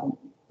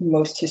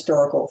most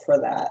historical for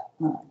that,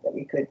 that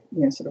we could,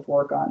 sort of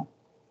work on,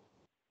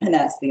 and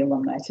ask the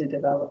alumni to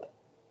develop.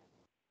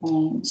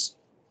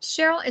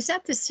 Cheryl, is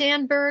that the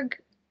Sandburg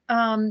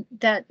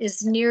that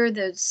is near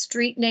the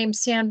street named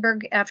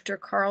Sandburg after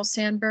Carl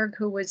Sandburg,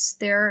 who was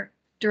there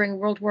during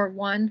World War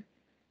I?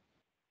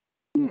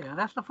 Yeah,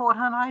 that's the Fort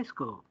Hunt High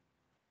School.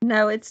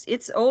 No,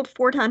 it's old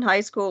Fort Hunt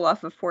High School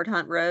off of Fort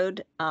Hunt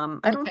Road.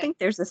 I don't think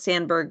there's a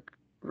Sandburg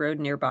Road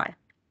nearby.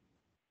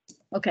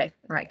 Okay,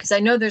 right, because I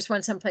know there's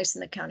one someplace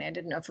in the county. I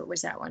didn't know if it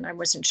was that one. I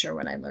wasn't sure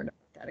when I learned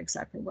about that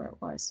exactly where it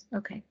was.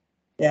 Okay.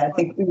 Yeah, I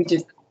think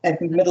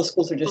middle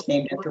schools are just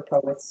named after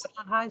poets.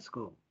 High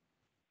school.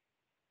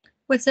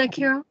 What's that,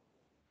 Carol?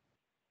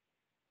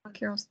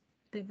 Carol's.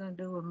 They're gonna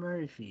do with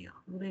Murrayfield.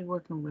 Who they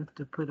working with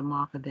to put a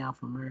marker down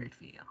for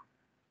Murrayfield?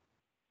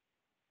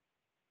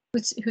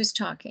 Who's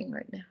talking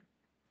right now?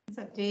 Is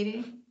that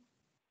Dee?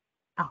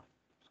 Oh.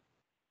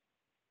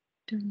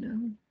 Don't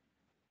know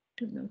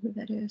who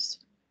that is.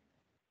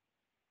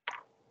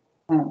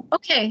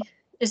 Okay,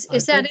 is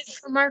that it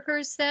for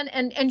markers then?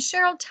 And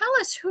Cheryl, tell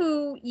us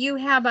who you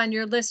have on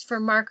your list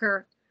for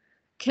marker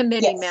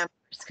committee members,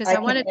 because I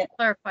wanted to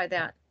clarify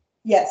that.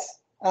 Yes,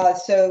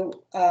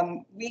 so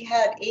we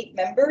had 8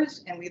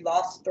 members and we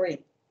lost 3.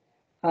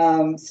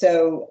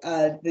 So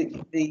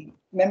the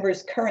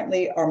members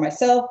currently are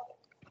myself,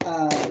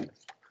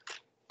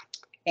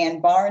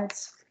 Ann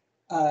Barnes,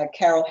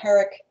 Carol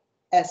Herrick,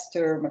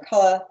 Esther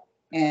McCullough,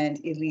 and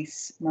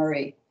Elise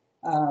Murray.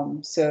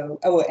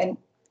 And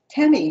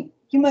Tammy,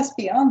 you must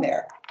be on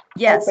there.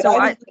 Yes, but so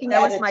I was looking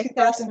that at was a my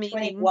first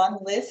meeting. 2021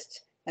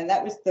 list, and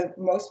that was the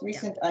most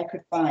recent I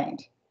could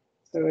find.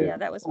 So yeah,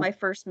 that was my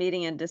first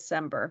meeting in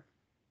December.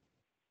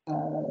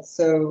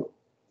 So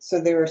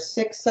there are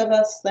 6 of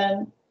us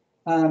then,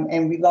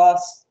 and we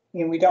lost.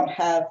 We don't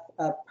have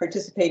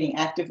participating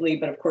actively,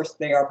 but of course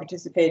they are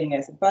participating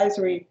as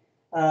advisory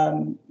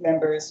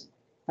members.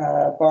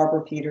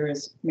 Barbara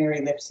Peters,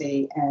 Mary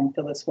Lipsey, and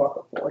Phyllis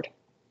Walker Ford.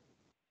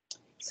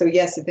 So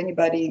yes, if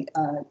anybody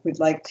would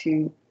like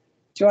to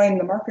join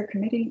the marker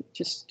committee,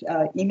 just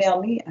email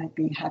me. I'd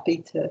be happy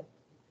to,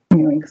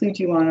 include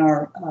you on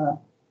our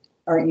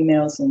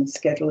emails and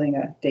scheduling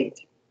a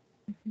date.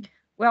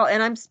 Well,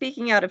 and I'm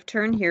speaking out of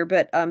turn here,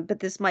 but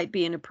this might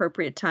be an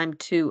appropriate time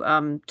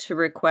to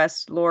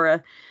request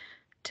Laura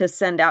to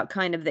send out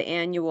kind of the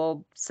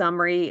annual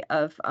summary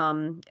of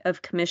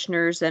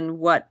commissioners and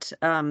what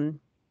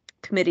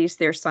committees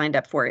they're signed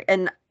up for.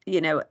 And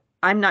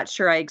I'm not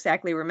sure I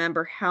exactly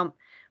remember how.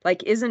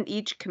 Like, isn't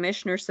each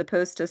commissioner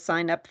supposed to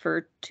sign up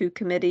for 2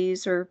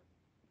 committees or?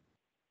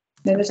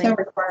 No, there's no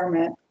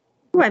requirement.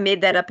 Oh, I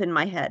made that up in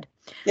my head.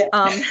 Yeah.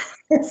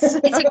 It's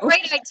a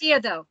great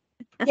idea, though.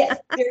 Yes,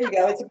 there you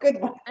go. It's a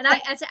good one. And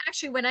it's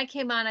actually, when I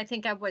came on, I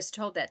think I was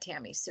told that,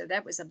 Tammy. So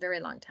that was a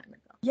very long time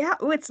ago. Yeah.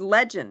 Oh, it's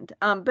legend.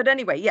 But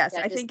anyway, yes,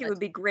 yeah, I think it would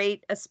be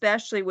great,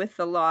 especially with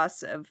the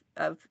loss of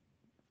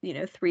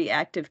 3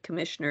 active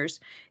commissioners.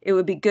 It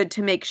would be good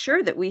to make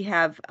sure that we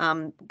have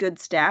good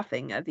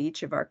staffing of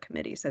each of our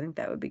committees. I think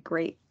that would be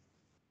great.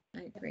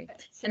 I agree.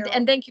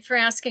 And thank you for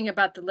asking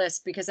about the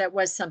list, because that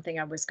was something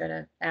I was going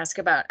to ask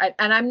about.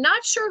 And I'm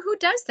not sure who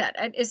does that.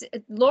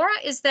 Laura,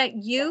 is that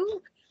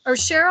you or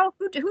Cheryl?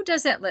 Who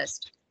does that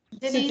list?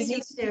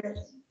 Denise did it.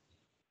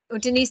 Oh,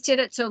 Denise did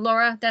it. So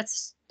Laura,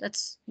 that's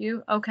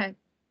you. Okay.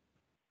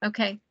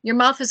 Okay. Your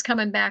mouth is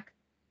coming back.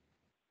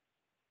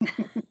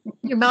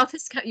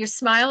 Your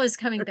smile is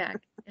coming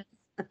back. Yes.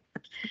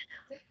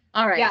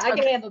 All right. Yeah, I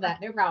can handle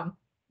that. No problem.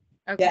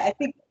 Okay. Yeah,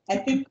 I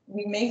think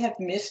we may have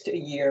missed a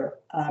year.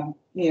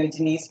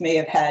 Denise may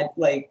have had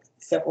like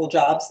several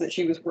jobs that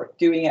she was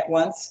doing at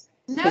once.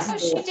 No,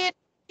 she did.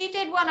 She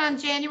did one on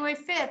January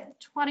 5th,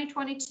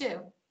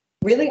 2022.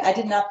 Really? I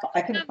couldn't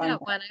find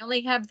that one. I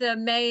only have the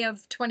May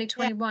of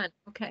 2021. Yeah.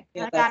 Okay.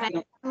 I got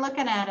it. I'm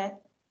looking at it.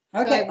 So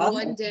I Okay, have awesome.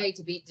 one day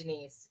to beat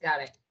Denise.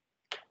 Got it.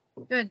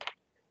 Good.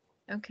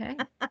 Okay.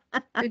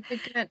 Good,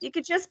 good, good. You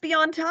could just be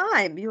on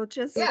time. You'll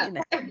just, Yeah. you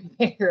know,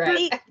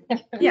 Right.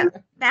 yeah,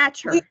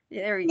 match her.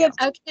 There you go.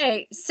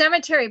 Okay,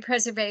 cemetery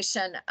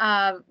preservation,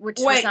 which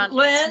was Wait, on.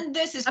 Lynn,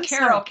 this is I'm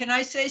Carol. sorry. Can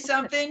I say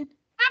something?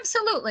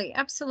 Absolutely,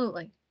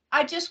 absolutely.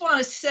 I just want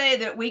to say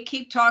that we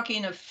keep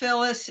talking of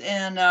Phyllis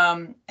and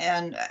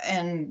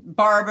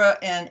Barbara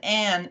and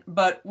Ann,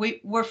 but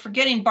we're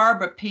forgetting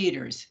Barbara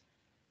Peters.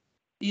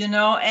 You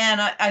know,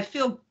 and I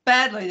feel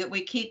badly that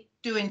we keep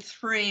doing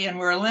 3 and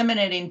we're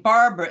eliminating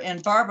Barbara,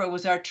 and Barbara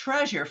was our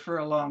treasurer for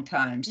a long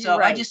time. So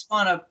Right. I just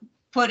want to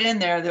put in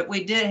there that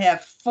we did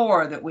have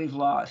 4 that we've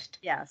lost.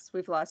 Yes,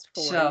 we've lost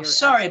 4. So You're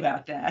sorry absolutely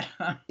about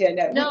that. Yeah,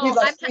 no, No, we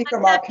lost I'm 3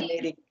 from our happy.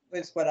 committee,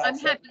 was what I I'm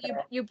said. happy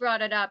you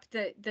brought it up.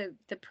 The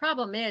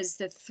problem is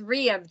the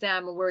 3 of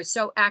them were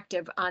so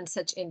active on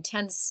such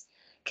intense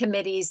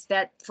committees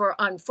that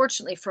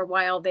unfortunately for a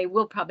while, they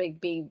will probably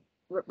be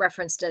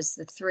referenced as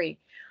the 3.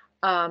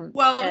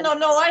 Well,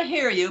 no, I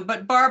hear you,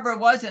 but Barbara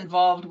was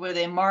involved with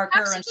a marker.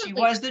 Absolutely. And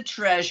she was the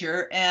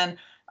treasurer, and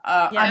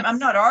Yes. I'm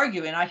not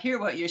arguing. I hear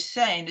what you're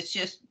saying. It's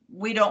just,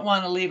 we don't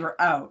want to leave her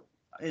out,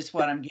 is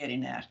what I'm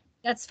getting at.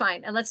 That's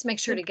fine. And let's make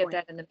sure Good to get point.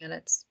 that in the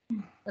minutes.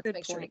 Let's Good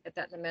make sure to point. get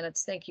that in the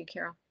minutes. Thank you,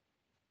 Carol.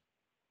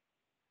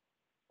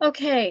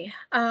 Okay.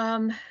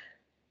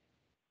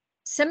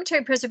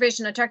 Cemetery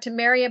preservation. I talked to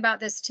Mary about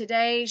this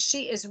today.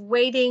 She is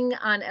waiting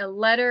on a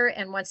letter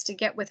and wants to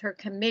get with her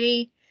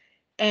committee,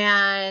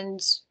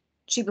 and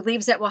she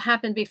believes that will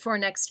happen before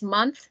next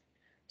month.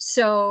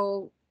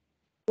 So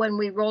when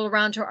we roll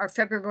around to our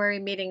February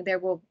meeting, there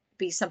will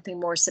be something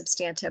more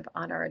substantive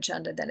on our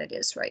agenda than it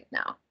is right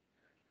now.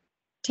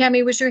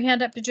 Tammy, was your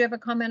hand up? Did you have a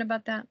comment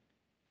about that?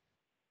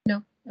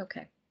 No?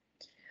 Okay.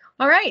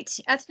 All right.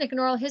 Ethnic and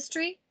oral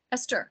history.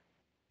 Esther.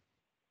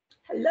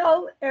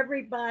 Hello,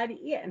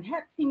 everybody, and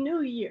Happy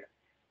New Year.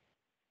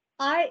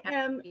 I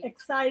am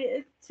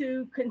excited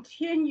to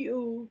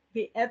continue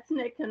the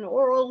Ethnic and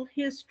Oral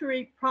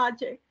History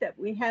project that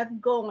we have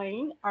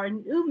going. Our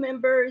new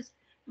members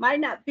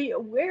might not be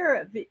aware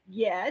of it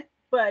yet,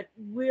 but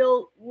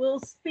we'll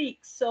speak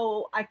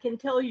so I can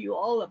tell you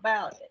all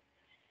about it.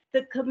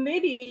 The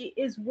committee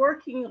is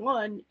working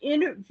on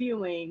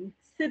interviewing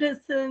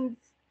citizens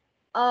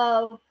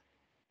of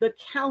the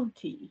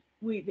county.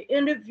 We've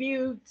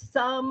interviewed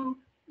some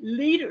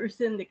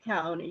leaders in the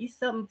county,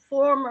 some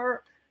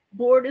former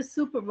board of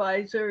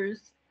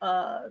supervisors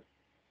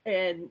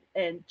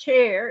and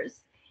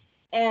chairs,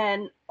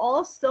 and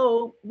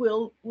also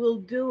we'll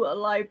do a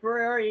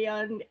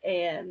librarian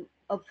and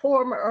a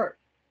former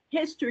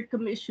history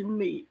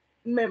commission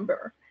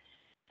member.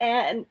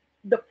 And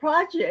the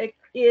project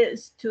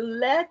is to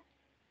let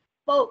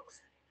folks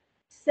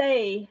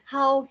say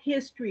how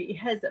history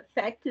has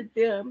affected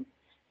them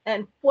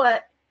and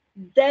what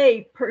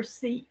they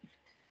perceive,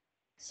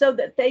 so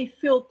that they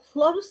feel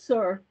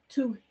closer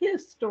to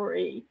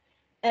history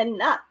and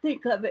not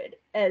think of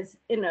it as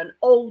in an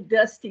old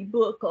dusty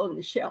book on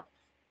the shelf.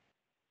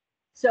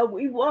 So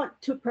we want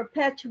to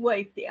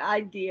perpetuate the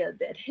idea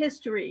that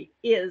history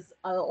is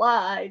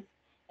alive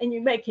and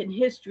you're making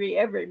history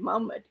every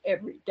moment,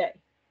 every day.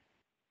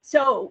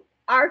 So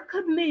our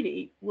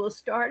committee will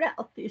start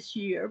out this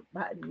year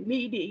by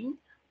meeting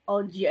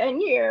on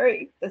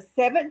January the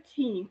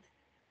 17th,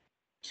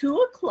 2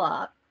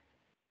 o'clock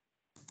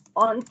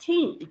on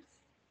Teams.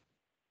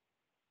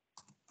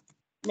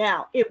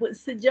 Now, it was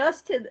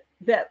suggested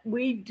that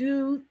we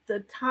do the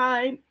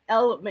time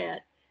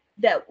element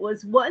that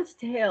was once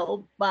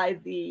held by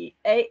the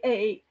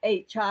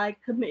AAHI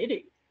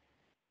committee,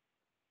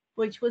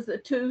 which was a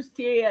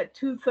Tuesday at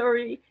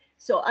 2:30.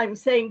 So I'm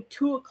saying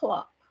 2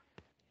 o'clock.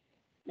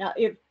 Now,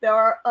 if there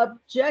are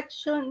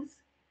objections,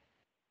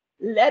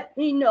 let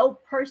me know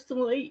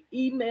personally,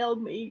 email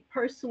me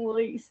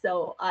personally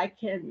so I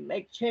can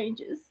make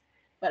changes.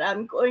 But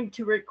I'm going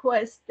to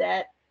request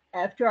that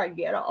after I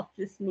get off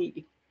this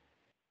meeting.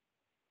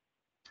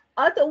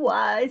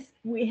 Otherwise,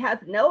 we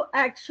have no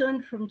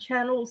action from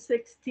Channel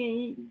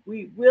 16.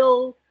 We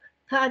will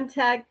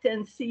contact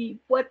and see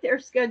what their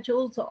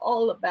schedules are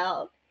all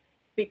about,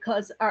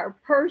 because our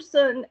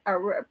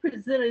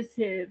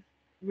representative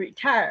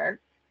retired,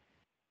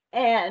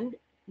 and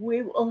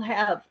we will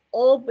have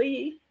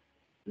Olby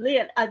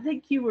Lynn, I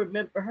think you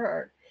remember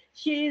her.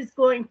 She is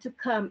going to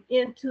come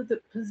into the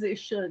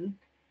position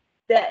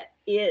that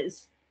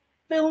is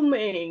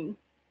filming,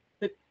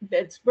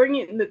 that's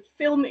bringing the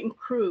filming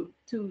crew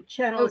to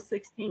Channel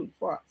 16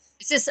 for us.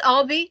 Is this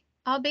Albie?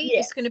 Albie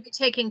Yes. is going to be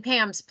taking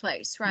Pam's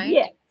place, right?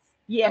 Yes,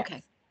 yes.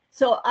 Okay.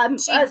 So I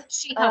must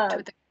she helped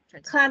with the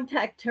conference.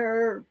 contact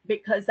her,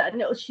 because I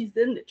know she's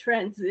in the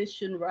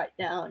transition right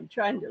now and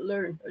trying to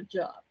learn her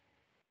job.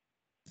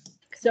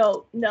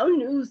 So no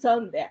news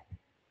on that.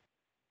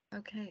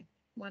 Okay,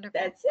 wonderful.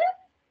 That's it.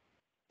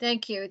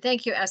 Thank you,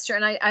 Esther.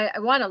 And I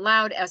want to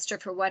laud Esther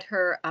for what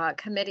her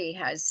committee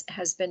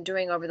has been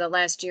doing over the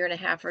last year and a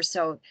half or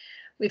so.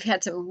 We've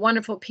had some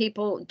wonderful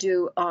people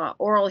do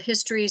oral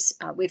histories.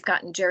 We've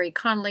gotten Jerry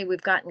Conley, we've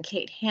gotten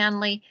Kate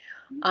Hanley.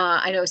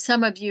 I know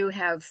some of you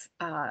have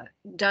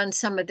done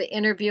some of the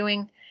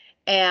interviewing,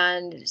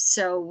 and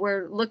so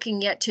we're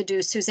looking yet to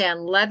do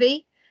Suzanne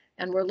Levy,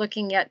 and we're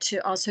looking yet to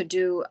also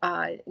do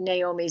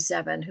Naomi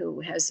Zevin,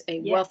 who has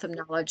a wealth of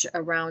knowledge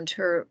around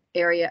her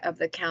area of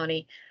the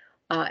county,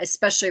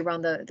 especially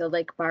around the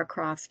Lake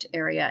Barcroft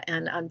area.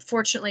 And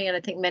unfortunately, and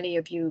I think many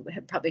of you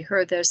have probably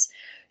heard this,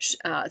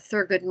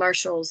 Thurgood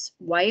Marshall's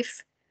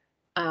wife,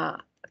 I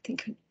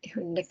think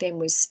her nickname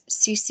was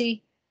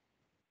Cece,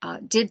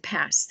 did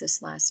pass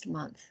this last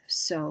month.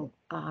 So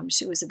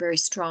she was a very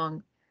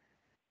strong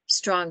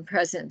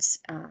presence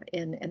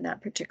in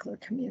that particular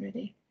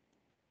community.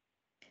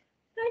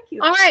 Thank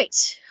you. All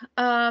right.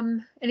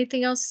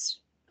 Anything else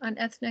on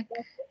ethnic?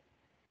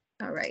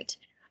 All right.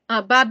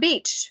 Bob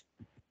Beach,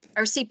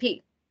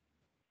 RCP.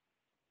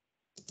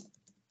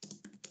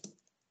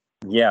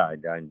 Yeah,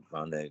 I'm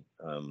on the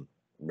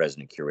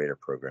resident curator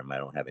program. I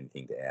don't have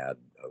anything to add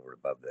over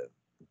above the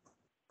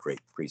great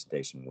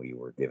presentation we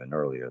were given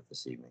earlier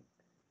this evening.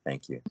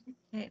 Thank you.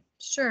 Okay,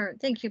 sure.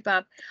 Thank you,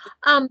 Bob.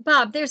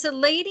 Bob, there's a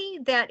lady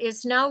that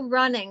is now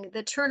running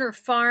the Turner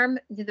Farm,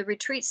 the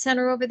retreat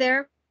center over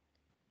there.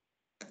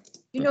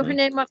 You know her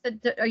name off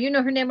you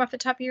know her name off the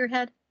top of your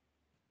head?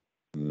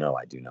 No,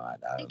 I do not,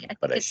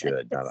 but I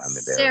should. I'm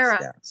embarrassed. Sarah.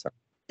 Yeah, sorry.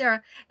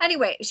 Sarah.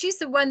 Anyway, she's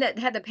the one that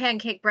had the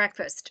pancake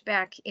breakfast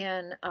back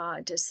in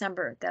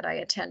December that I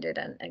attended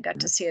and got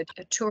to see a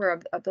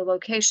tour of the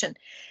location.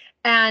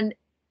 And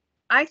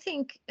I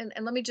think, and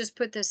let me just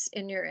put this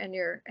in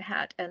your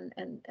hat and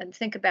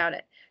think about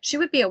it. She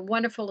would be a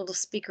wonderful little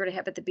speaker to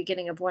have at the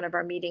beginning of one of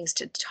our meetings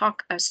to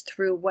talk us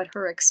through what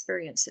her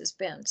experience has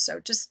been.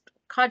 So just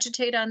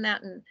cogitate on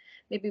that, and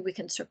maybe we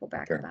can circle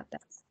back about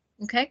that.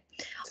 Okay.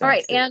 All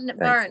right. Ann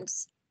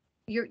Barnes,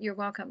 you're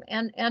welcome.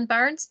 Ann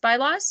Barnes,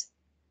 bylaws.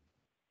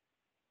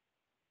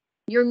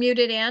 You're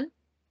muted, Ann.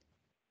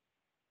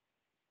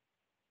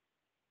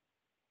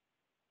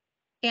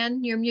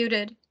 Ann, you're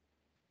muted.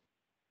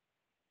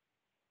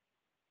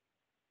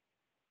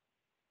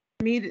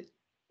 Muted.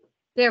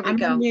 There we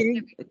go.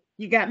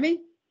 You got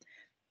me?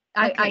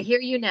 I hear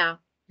you now.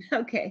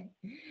 Okay.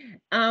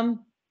 I'm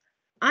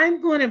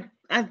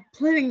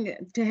planning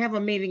to have a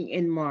meeting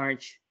in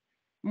March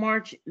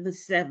the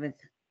 7th.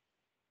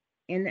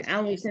 And I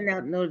will send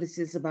out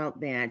notices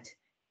about that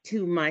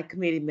to my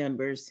committee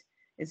members.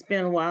 It's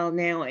been a while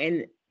now.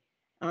 And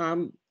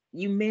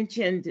you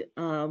mentioned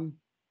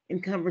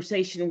in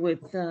conversation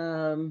with,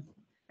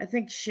 I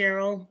think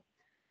Cheryl,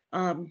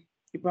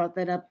 you brought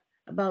that up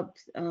about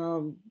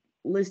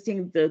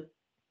listing the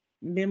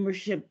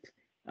membership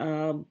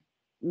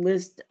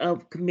list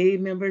of committee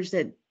members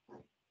that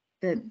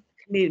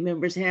committee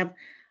members have.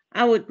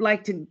 I would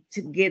like to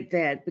get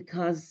that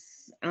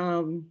because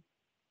I'm,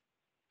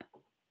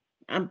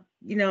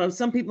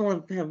 some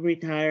people have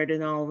retired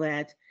and all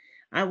that.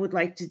 I would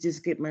like to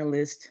just get my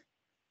list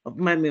of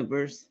my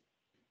members.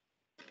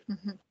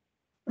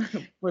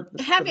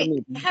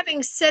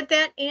 Having said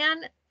that,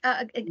 Ann,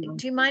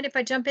 do you mind if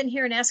I jump in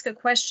here and ask a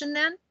question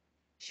then?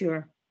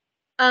 Sure.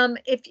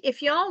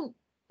 If y'all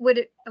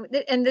would,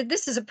 and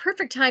this is a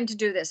perfect time to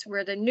do this,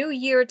 we're the new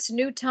year, it's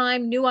new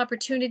time, new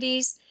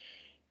opportunities.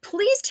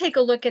 Please take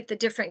a look at the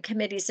different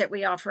committees that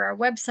we offer. Our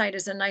website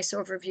is a nice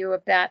overview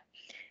of that.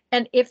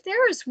 And if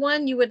there is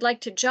one you would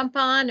like to jump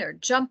on or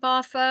jump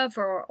off of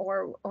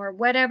or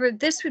whatever,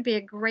 this would be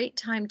a great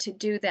time to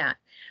do that.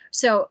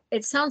 So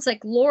it sounds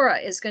like Laura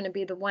is going to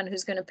be the one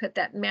who's going to put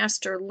that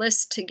master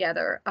list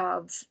together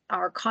of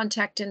our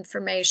contact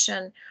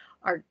information,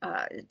 our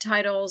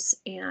titles,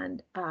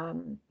 and our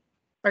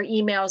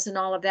emails and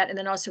all of that, and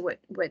then also what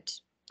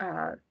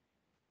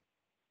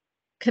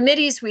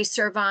committees we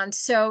serve on.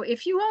 So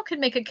if you all could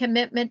make a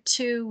commitment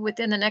to,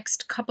 within the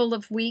next couple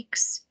of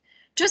weeks,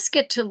 just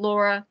get to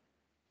Laura,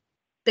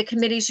 the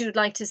committees you'd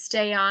like to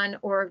stay on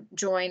or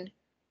join,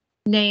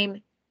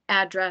 name,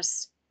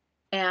 address,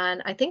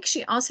 and I think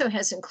she also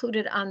has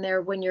included on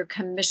there when your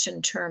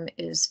commission term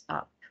is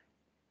up.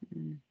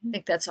 I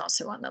think that's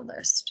also on the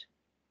list.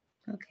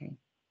 Okay.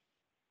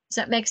 Does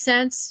that make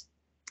sense?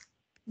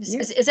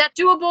 Yes. Is that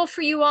doable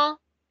for you all?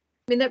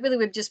 I mean, that really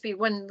would just be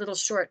one little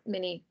short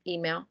mini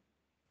email.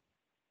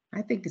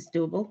 I think it's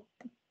doable.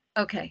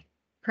 Okay,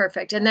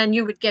 perfect. And then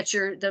you would get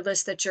the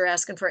list that you're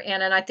asking for,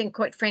 Anna. And I think,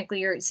 quite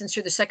frankly, since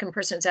you're the second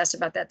person that's asked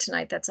about that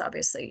tonight, that's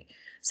obviously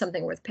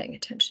something worth paying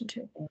attention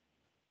to.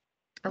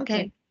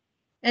 Okay.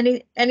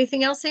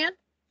 Anything else, Ann?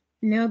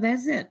 No,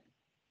 that's it.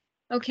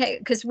 Okay,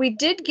 because we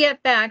did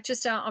get back,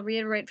 just I'll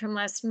reiterate from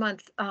last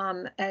month,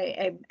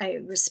 a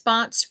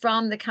response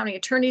from the county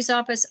attorney's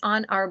office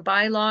on our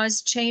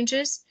bylaws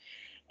changes.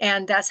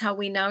 And that's how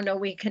we now know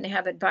we can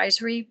have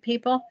advisory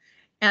people.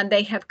 And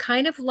they have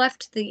kind of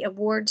left the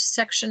awards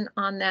section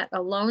on that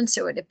alone.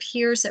 So it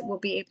appears that we'll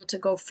be able to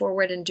go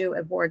forward and do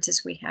awards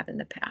as we have in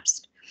the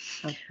past.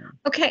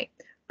 Okay.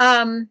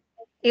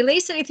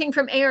 Elise, anything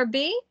from A or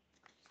B?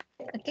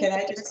 Can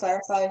I just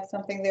clarify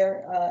something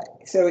there?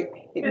 So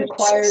it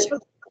requires,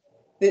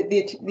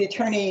 the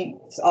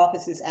attorney's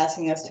office is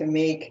asking us to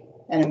make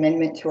an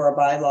amendment to our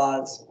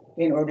bylaws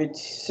in order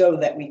so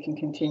that we can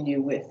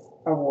continue with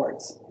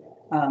awards.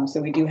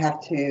 So we do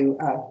have to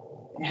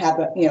have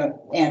a,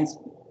 Anne's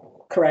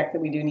correct that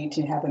we do need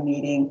to have a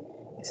meeting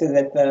so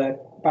that the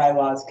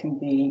bylaws can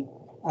be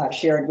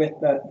shared with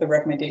the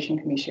recommendation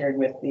can be shared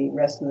with the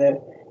rest of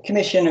the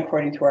commission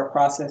according to our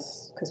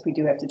process, because we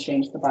do have to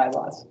change the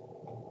bylaws.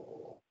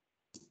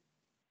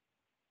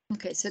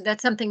 Okay, so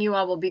that's something you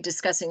all will be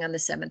discussing on the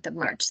 7th of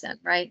March then,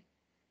 right?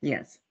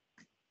 Yes.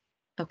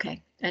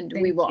 Okay, and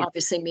Thank we will you.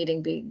 obviously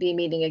be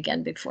meeting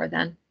again before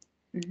then.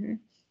 Mm-hmm.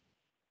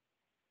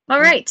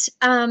 All right.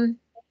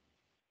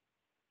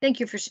 Thank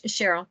you for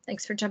Cheryl.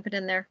 Thanks for jumping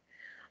in there.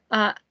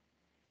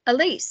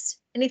 Elise,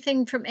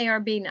 anything from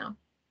ARB now?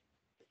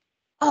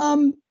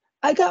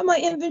 I got my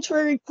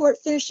inventory report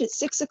finished at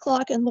 6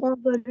 o'clock, and Laura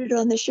put it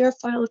on the share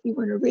file if you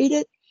want to read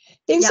it.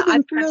 Things have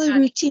been fairly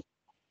routine.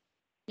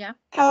 Yeah.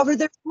 However,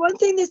 there's one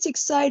thing that's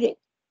exciting.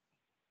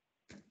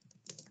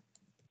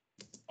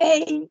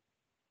 A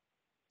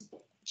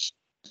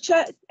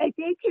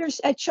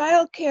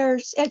child care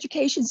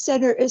education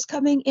center is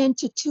coming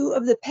into 2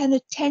 of the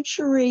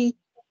penitentiary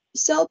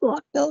cell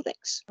block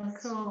buildings.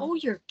 Oh,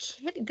 you're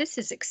kidding. This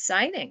is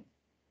exciting.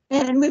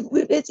 And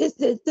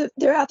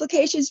their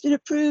application's been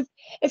approved.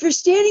 If you're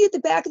standing at the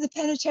back of the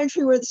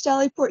penitentiary where the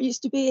Sallyport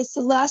used to be, it's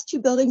the last 2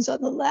 buildings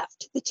on the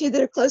left, the 2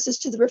 that are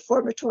closest to the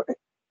reformatory.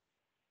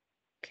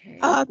 Okay.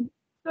 So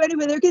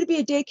anyway, they're going to be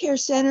a daycare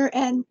center,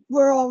 and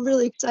we're all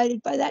really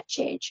excited by that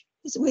change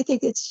because we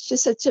think it's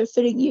just such a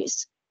fitting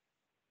use.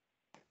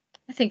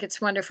 I think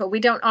it's wonderful. We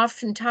don't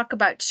often talk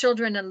about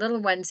children and little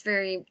ones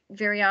very,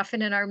 very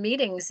often in our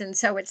meetings. And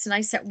so it's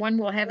nice that 1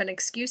 will have an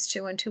excuse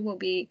to, and 2 will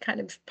be kind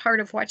of part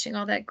of watching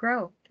all that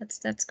grow.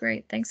 That's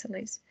great. Thanks,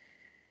 Elise.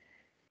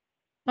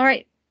 All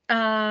right.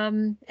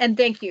 And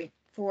thank you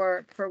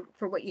for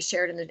what you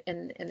shared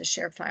in the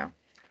share file.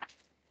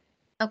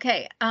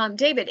 Okay,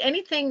 David,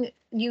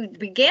 you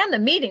began the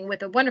meeting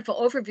with a wonderful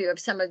overview of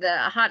some of the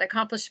hot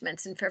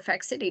accomplishments in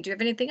Fairfax City. Do you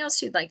have anything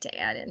else you'd like to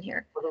add in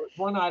here? Well, there was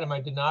one item I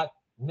did not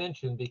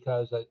mention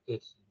because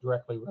it's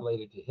directly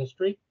related to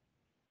history,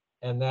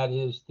 and that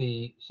is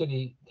the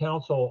city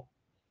council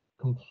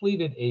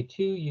completed a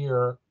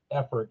 2-year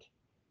effort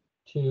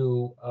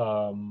to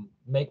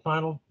make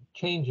final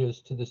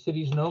changes to the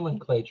city's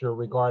nomenclature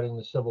regarding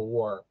the Civil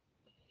War.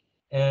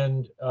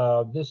 And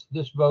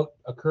this vote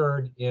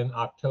occurred in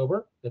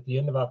October, at the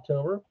end of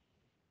October.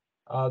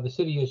 The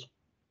city has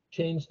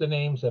changed the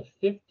names of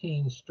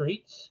 15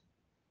 streets,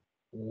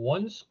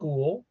 1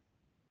 school,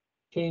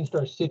 changed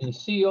our city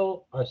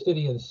seal, our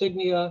city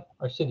insignia,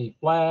 our city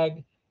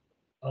flag.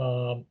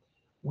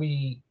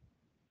 We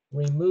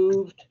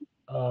removed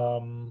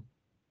 1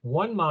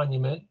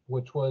 monument,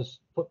 which was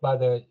put by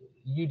the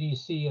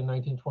UDC in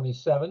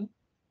 1927,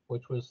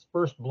 which was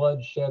first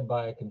blood shed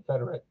by a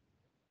Confederate.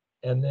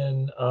 And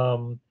then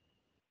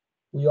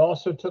we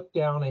also took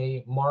down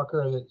a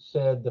marker that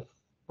said the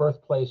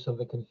birthplace of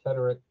the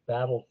Confederate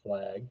battle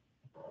flag.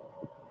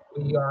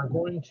 We are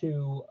going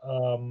to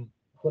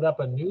put up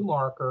a new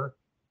marker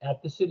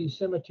at the city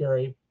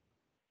cemetery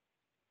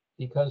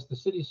because the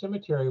city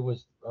cemetery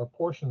was, or a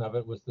portion of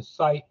it, was the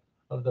site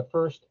of the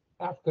first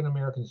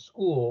African-American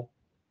school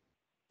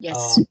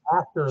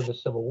after the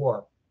Civil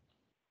War.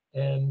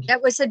 And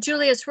that was a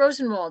Julius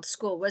Rosenwald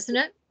school, wasn't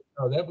it?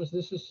 No, this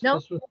is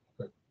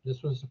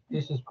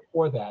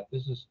before that.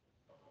 This is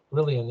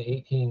really in the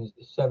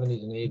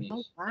 1870s and 80s.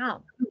 Oh,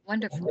 wow.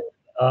 Wonderful.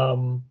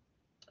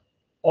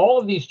 All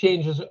of these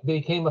changes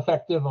became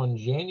effective on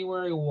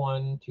January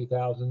 1,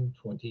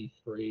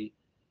 2023.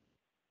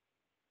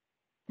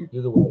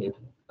 Do the wave.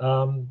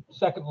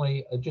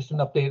 Secondly, just an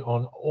update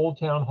on Old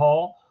Town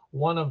Hall,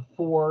 1 of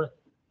 4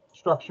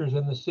 structures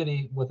in the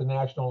city with a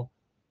national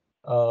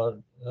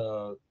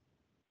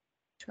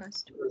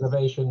trust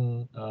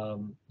preservation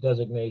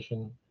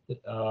designation.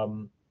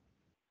 The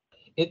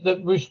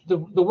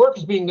work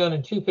is being done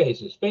in 2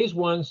 phases. Phase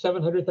 1,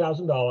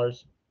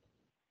 $700,000.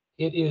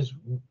 It is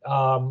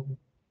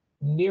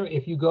near.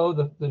 If you go,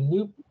 the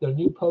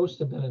new posts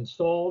have been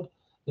installed.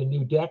 The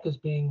new deck is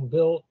being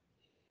built,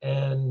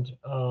 and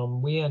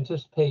we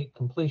anticipate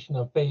completion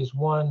of phase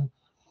 1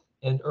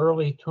 in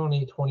early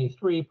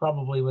 2023,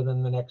 probably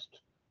within the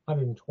next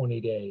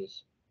 120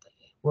 days.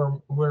 We're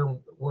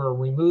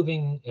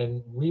removing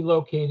and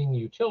relocating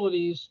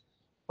utilities,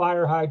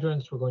 fire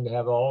hydrants. We're going to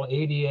have all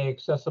ADA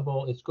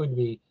accessible. It's going to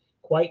be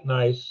quite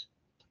nice.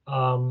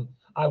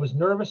 I was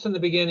nervous in the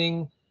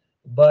beginning,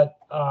 but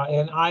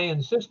and I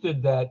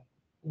insisted that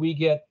we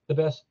get the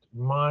best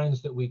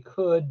minds that we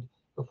could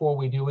before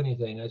we do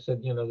anything. I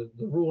said, the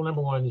rule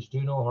number 1 is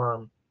do no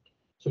harm.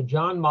 So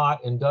John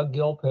Mott and Doug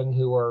Gilpin,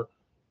 who are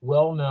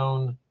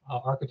well-known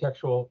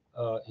architectural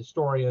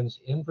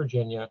historians in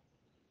Virginia,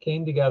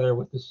 came together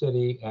with the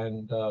city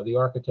and the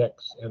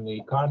architects and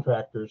the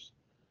contractors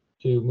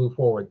to move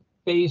forward.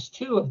 Phase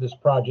 2 of this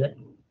project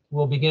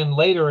will begin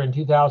later in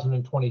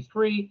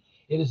 2023.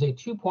 It is a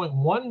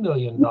 $2.1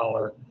 million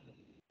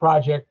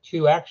project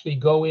to actually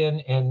go in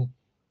and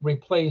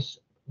replace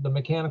the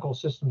mechanical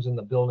systems in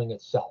the building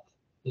itself.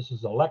 This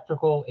is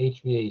electrical,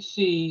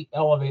 HVAC,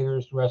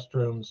 elevators,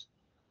 restrooms.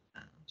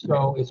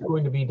 So it's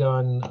going to be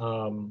done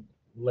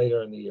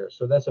later in the year.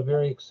 So that's a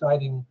very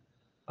exciting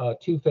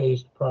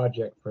two-phased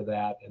project for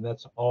that, and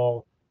that's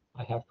all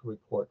I have to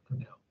report for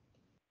now.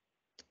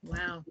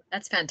 Wow,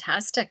 that's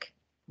fantastic.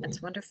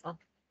 That's wonderful.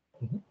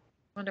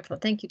 Wonderful.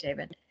 Thank you,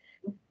 David.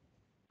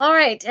 All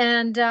right,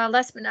 and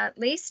last but not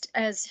least,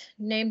 as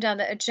named on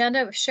the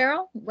agenda,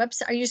 Cheryl,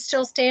 website. Are you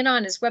still staying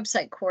on as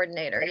website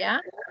coordinator? Yeah.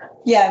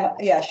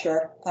 Yeah,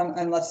 sure.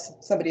 Unless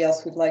somebody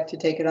else would like to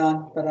take it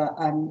on, but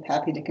I'm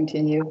happy to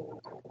continue.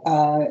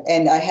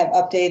 And I have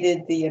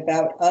updated the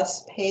About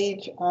Us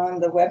page on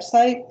the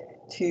website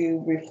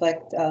to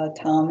reflect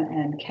Tom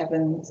and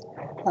Kevin's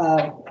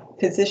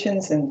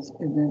positions and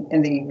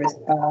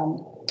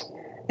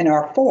in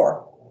our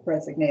 4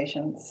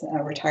 resignations,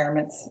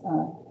 retirements.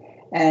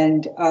 I'm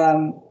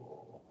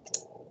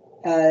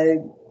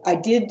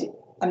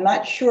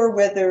not sure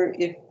whether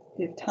if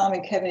Tom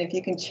and Kevin, if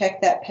you can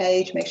check that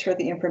page, make sure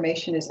the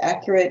information is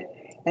accurate.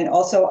 And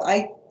also,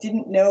 I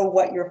didn't know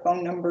what your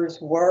phone numbers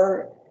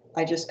were.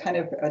 I just kind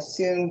of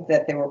assumed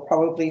that they were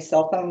probably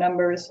cell phone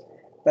numbers,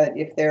 but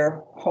if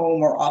they're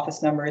home or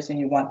office numbers and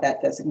you want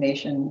that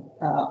designation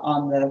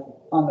on the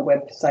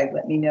website,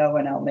 let me know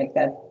and I'll make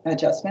that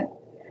adjustment.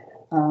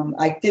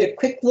 I did a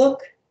quick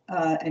look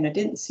and I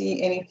didn't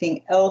see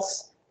anything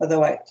else,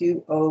 although I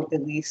do owe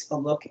Elise a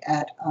look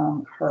at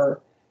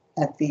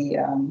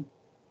the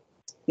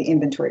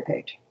inventory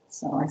page.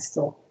 So I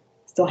still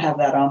have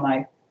that on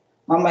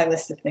my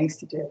list of things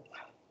to do.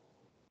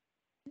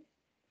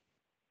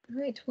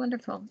 Great,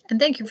 wonderful. And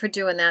thank you for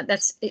doing that.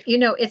 That's,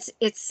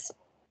 it's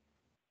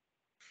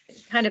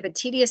kind of a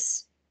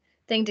tedious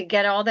thing to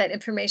get all that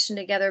information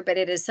together, but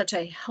it is such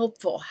a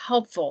helpful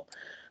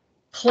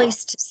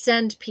place to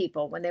send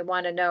people when they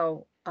want to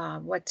know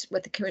what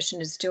the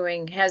commission is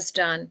doing, has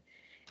done,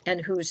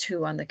 and who's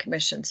who on the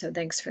commission. So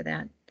thanks for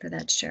that,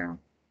 Cheryl.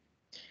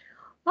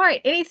 All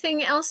right,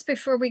 anything else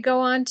before we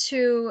go on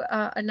to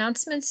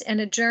announcements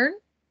and adjourn?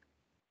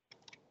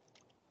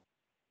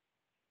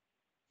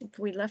 If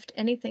we left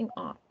anything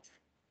off.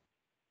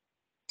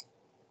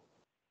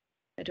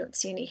 I don't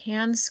see any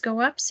hands go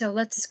up, so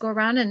let's go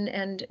around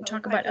and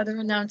talk about other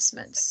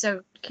announcements.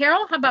 So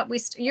Carol, how about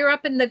you're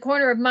up in the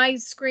corner of my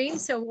screen,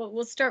 so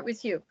we'll start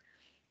with you.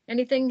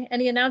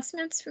 Any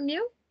announcements from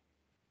you?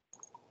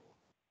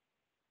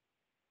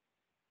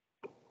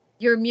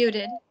 You're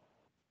muted.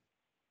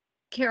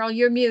 Carol,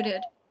 you're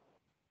muted.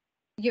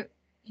 You're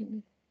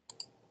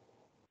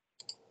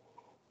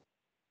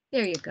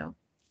there you go.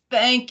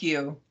 Thank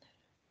you.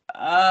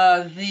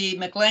 The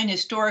McLean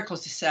Historical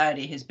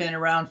Society has been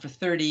around for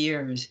 30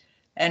 years,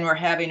 and we're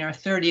having our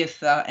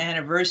 30th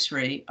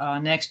anniversary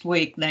next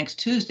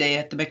Tuesday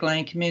at the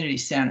McLean Community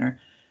Center.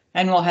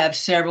 And we'll have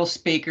several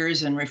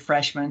speakers and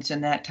refreshments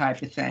and that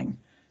type of thing.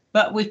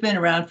 But we've been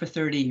around for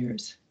 30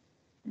 years.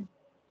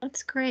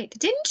 That's great.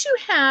 Didn't you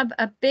have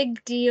a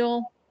big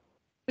deal?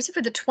 Was it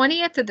for the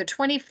 20th or the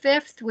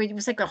 25th? Where it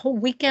was like a whole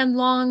weekend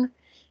long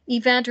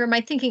event, or am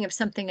I thinking of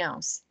something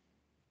else?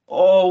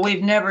 Oh,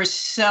 we've never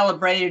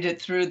celebrated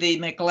it through the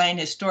McLean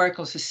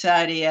Historical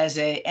Society as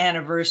an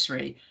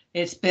anniversary.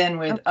 It's been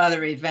with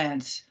other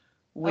events.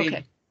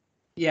 Okay.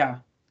 Yeah.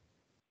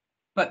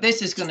 But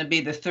this is going to be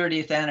the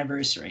 30th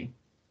anniversary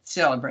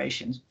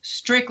celebration.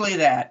 Strictly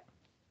that.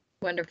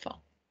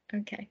 Wonderful.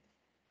 Okay.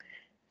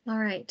 All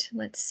right.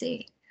 Let's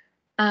see.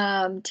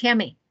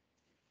 Tammy,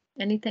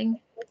 anything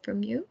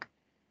from you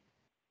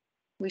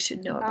we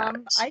should know about?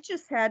 I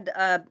just had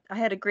I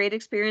had a great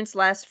experience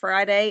last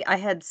Friday. I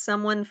had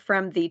someone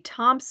from the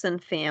Thompson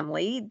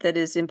family that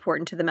is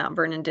important to the Mount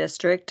Vernon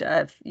district.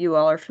 If you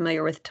all are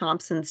familiar with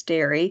Thompson's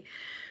Dairy,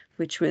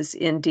 which was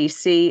in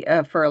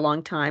DC for a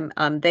long time,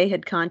 they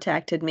had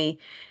contacted me,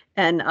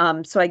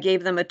 and so I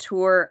gave them a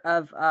tour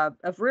of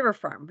River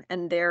Farm,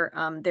 and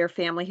their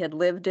family had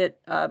lived at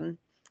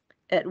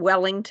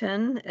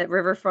Wellington at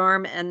River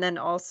Farm, and then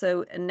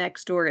also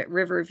next door at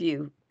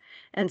Riverview.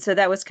 And so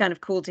that was kind of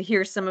cool to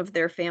hear some of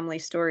their family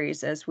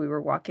stories as we were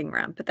walking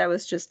around. But that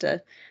was just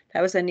that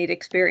was a neat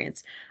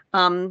experience.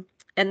 And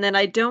then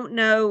I don't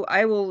know,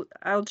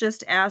 I'll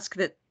just ask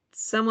that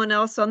someone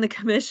else on the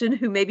commission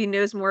who maybe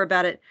knows more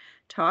about it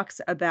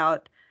talks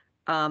about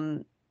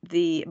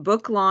the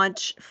book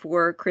launch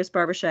for Chris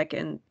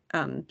Barbershek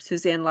and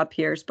Suzanne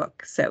LaPierre's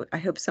book. So I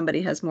hope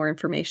somebody has more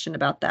information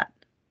about that.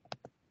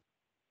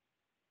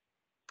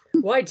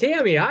 Why,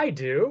 Tammy, I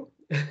do.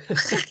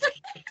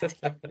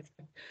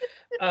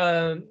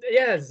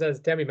 As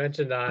Tammy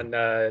mentioned, on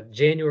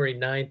January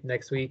 9th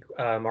next week,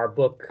 our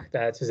book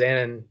that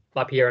Suzanne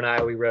LaPierre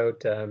and we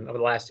wrote over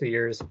the last 2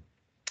 years,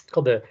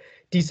 called the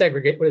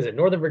Desegregate. What is it?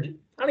 Northern Virginia.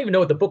 I don't even know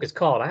what the book is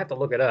called. I have to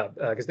look it up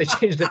because they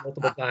changed it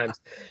multiple times.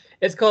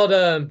 It's called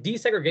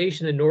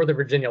Desegregation in Northern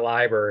Virginia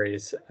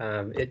Libraries.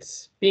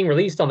 It's being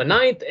released on the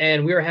 9th,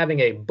 and we are having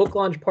a book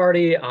launch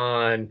party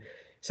on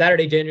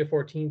Saturday, January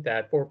 14th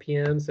at 4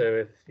 p.m. So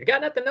if you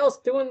got nothing else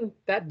doing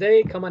that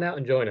day, come on out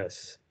and join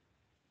us.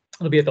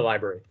 It'll be at the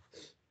library.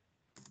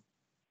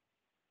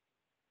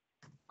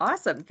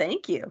 Awesome.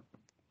 Thank you.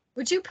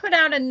 Would you put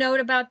out a note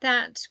about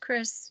that,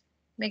 Chris?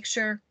 Make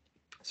sure.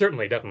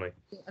 Certainly, definitely.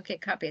 Okay,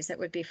 copies. That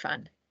would be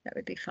fun. That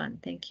would be fun.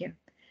 Thank you.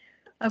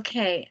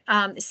 Okay,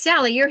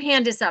 Sally, your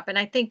hand is up, and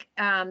I think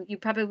you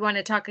probably want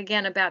to talk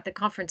again about the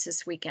conference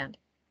this weekend.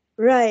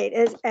 Right.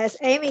 As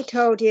Amy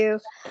told you,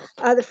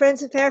 the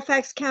Friends of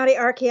Fairfax County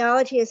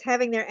Archaeology is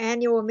having their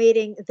annual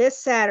meeting this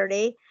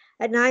Saturday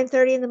at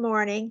 9:30 in the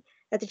morning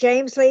at the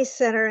James Lee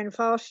Center in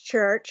Falls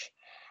Church.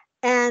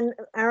 And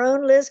our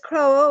own Liz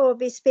Crowell will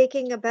be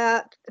speaking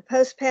about the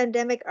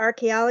post-pandemic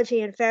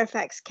archaeology in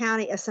Fairfax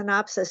County, a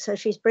synopsis. So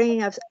she's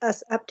bringing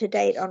us up to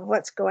date on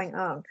what's going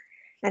on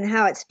and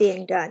how it's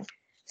being done.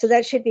 So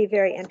that should be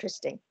very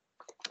interesting.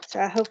 So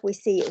I hope we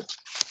see you.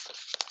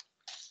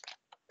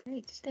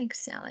 Great.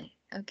 Thanks, Sally.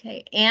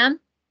 Okay, Anne?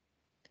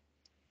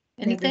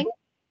 Anything?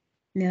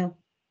 No.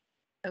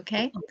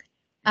 Okay.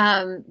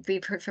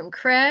 We've heard from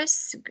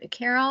Chris,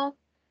 Carol,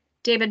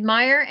 David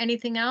Meyer.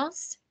 Anything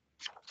else?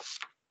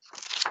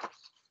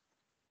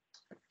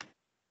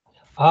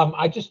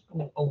 I just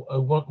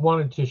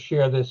wanted to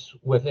share this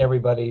with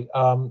everybody.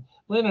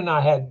 Lynn and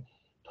I had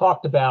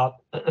talked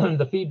about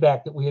the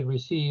feedback that we had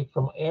received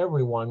from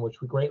everyone,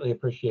 which we greatly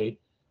appreciate,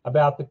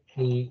 about the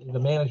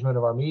management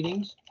of our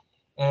meetings.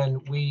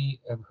 And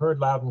we have heard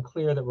loud and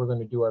clear that we're going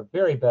to do our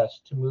very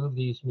best to move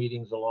these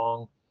meetings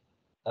along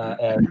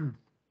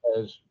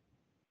as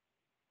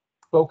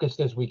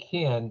focused as we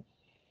can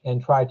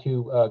and try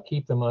to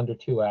keep them under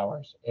 2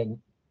 hours, and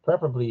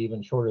preferably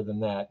even shorter than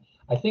that.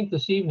 I think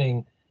this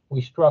evening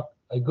we struck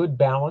a good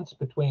balance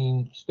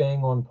between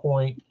staying on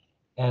point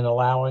and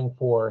allowing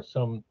for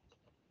some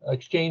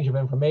exchange of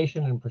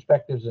information and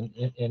perspectives and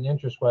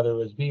interests, whether it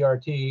was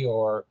VRT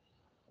or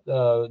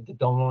the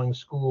Dunloring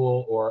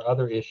School or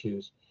other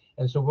issues.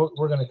 And so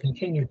we're going to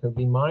continue to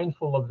be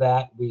mindful of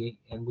that. We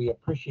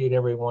appreciate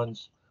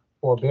everyone's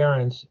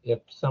forbearance if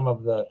some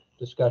of the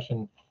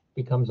discussion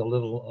becomes a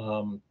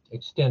little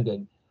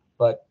extended,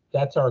 but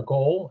that's our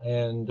goal,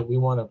 and we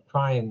want to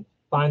try and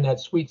find that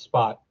sweet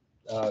spot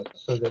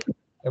so that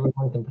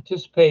everyone can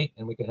participate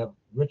and we can have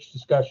rich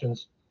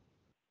discussions,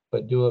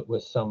 but do it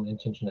with some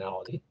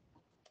intentionality.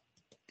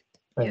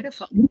 Thanks.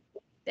 Beautiful.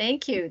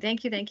 Thank you.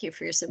 Thank you. Thank you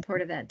for your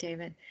support of that,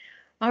 David.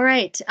 All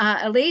right.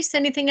 Elise,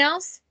 anything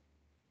else?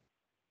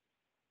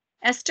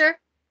 Esther?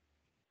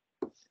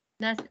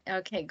 Nothing.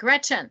 Okay.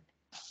 Gretchen,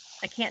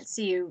 I can't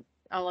see you,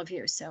 all of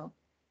you, so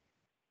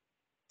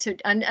to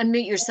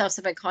unmute yourself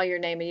if I call your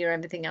name and you don't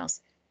have anything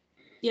else.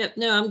 Yep.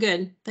 No, I'm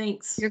good.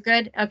 Thanks. You're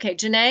good? Okay.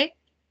 Janae?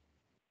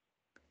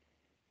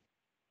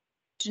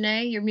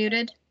 Janae, you're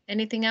muted.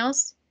 Anything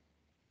else?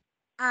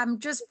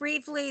 Just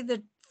briefly,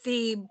 the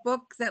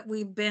book that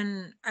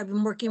I've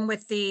been working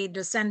with the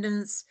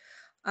descendants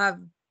of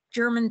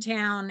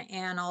Germantown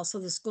and also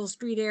the School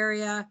Street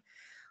area.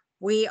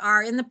 We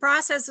are in the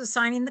process of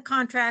signing the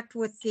contract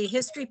with the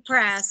History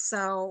Press.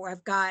 So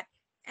I've got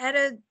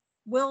Etta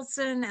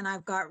Wilson and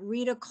I've got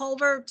Rita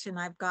Colbert and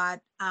I've got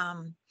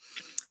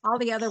all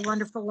the other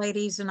wonderful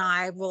ladies, and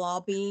I will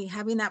all be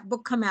having that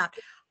book come out.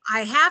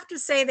 I have to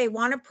say they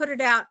want to put it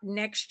out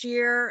next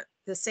year,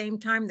 the same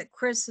time that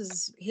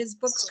his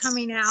book's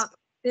coming out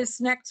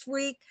this next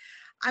week.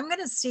 I'm going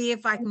to see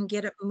if I can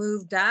get it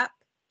moved up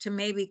to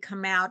maybe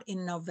come out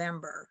in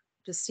November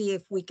to see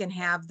if we can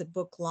have the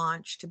book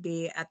launch to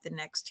be at the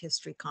next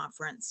history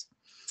conference.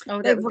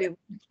 Oh, that would be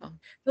wonderful.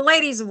 The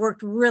ladies have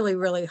worked really,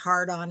 really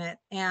hard on it,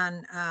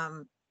 and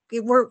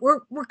we're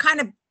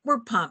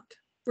pumped.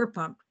 We're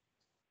pumped.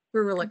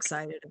 We're real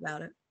excited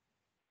about it.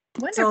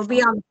 Wonderful. So it'll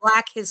be on the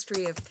Black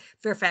history of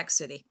Fairfax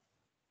City.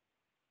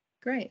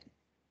 Great.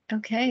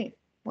 Okay.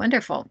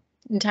 Wonderful.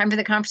 In time for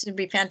the conference to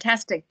be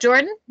fantastic.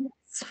 Jordan?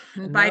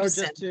 No,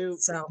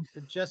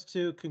 just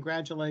to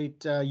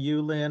congratulate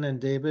you, Lynn and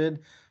David,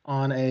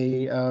 on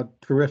a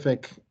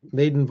terrific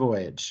maiden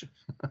voyage.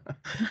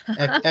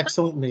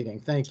 Excellent meeting.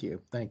 Thank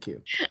you. Thank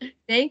you.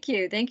 Thank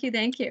you. Thank you.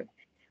 Thank you.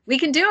 We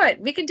can do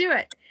it. We can do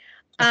it.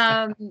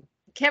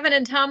 Kevin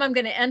and Tom, I'm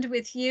going to end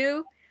with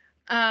you.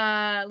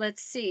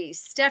 Let's see.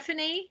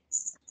 Stephanie.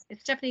 Is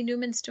Stephanie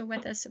Newman still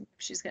with us? If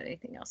she's got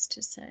anything else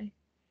to say.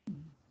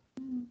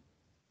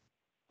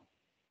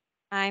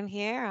 I'm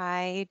here.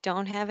 I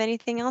don't have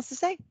anything else to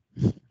say.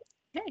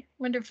 Okay,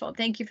 wonderful.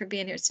 Thank you for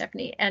being here,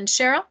 Stephanie. And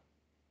Cheryl?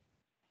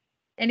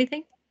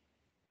 Anything?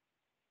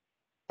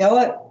 You know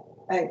what?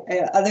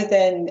 Other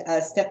than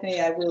Stephanie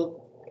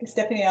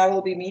and I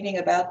will be meeting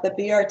about the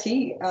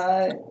BRT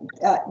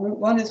at Route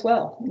 1 as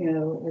well. You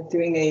know,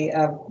 doing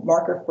a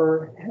marker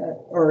for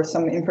or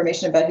some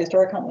information about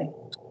historic Huntley.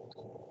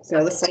 So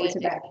I look forward to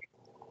that.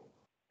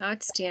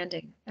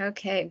 Outstanding.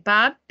 Okay,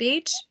 Bob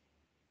Beach.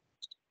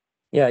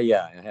 Yeah,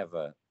 I have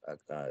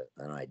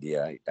an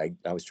idea.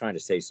 I was trying to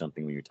say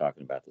something when you were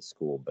talking about the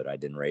school, but I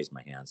didn't raise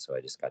my hand, so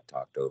I just got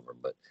talked over.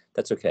 But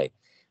that's okay.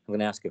 I'm going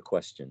to ask a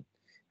question.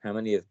 How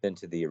many have been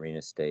to the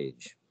arena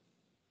stage?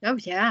 Oh,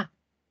 yeah.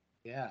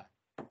 Yeah.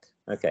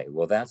 Okay,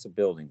 well, that's a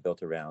building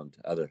built around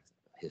other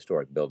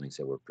historic buildings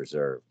that were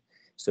preserved.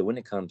 So when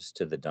it comes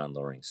to the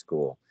Dunloring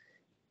School,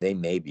 they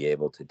may be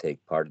able to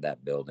take part of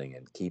that building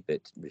and keep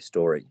it,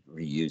 restore it,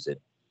 reuse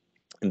it,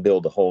 and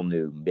build a whole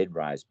new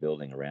mid-rise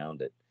building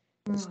around it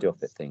and still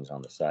fit things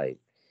on the site.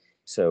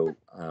 So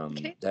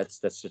Okay. that's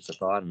just a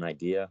thought, an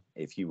idea.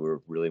 If you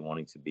were really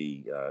wanting to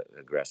be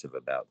aggressive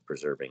about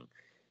preserving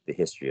the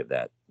history of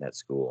that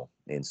school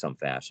in some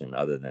fashion,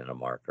 other than a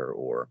marker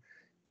or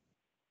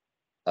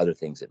other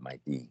things that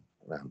might be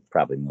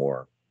probably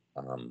more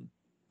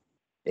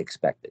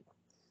expected.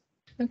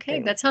 Okay,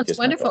 Anyway, that sounds just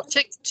my wonderful.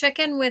 thoughts. Check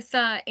in with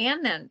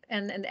Ann then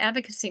and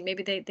advocacy.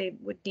 Maybe they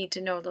would need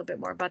to know a little bit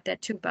more about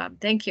that too, Bob.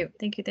 Thank you.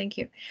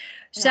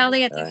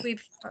 Sally, I All think right.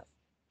 we've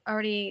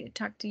already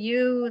talked to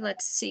you.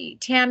 Let's see.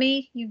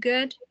 Tammy, you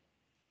good?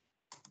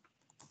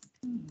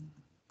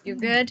 You're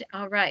good?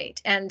 All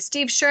right. And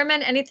Steve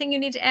Sherman, anything you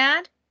need to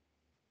add?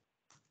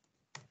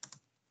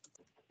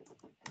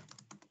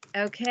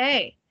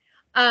 Okay.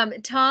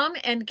 Tom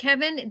and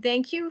Kevin,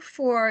 thank you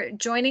for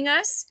joining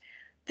us.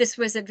 This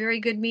was a very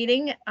good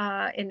meeting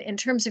in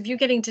terms of you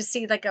getting to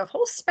see like a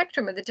whole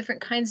spectrum of the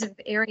different kinds of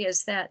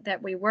areas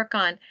that we work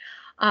on.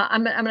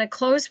 I'm going to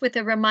close with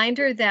a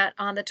reminder that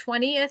on the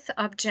 20th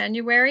of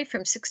January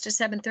from 6 to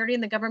 7:30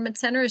 in the Government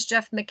Center is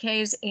Jeff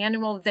McKay's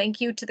annual thank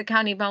you to the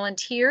county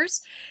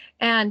volunteers.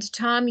 And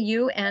Tom,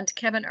 you and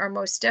Kevin are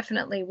most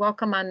definitely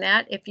welcome on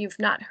that. If you've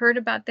not heard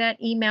about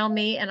that, email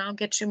me and I'll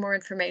get you more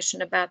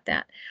information about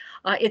that.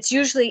 It's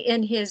usually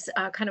in his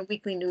kind of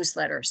weekly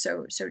newsletter,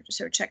 so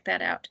check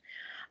that out.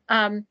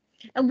 And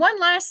one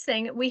last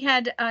thing, we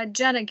had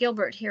Jenna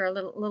Gilbert here a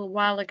little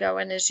while ago,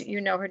 and as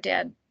you know, her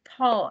dad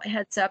Paul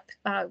heads up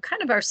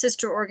kind of our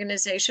sister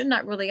organization,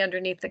 not really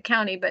underneath the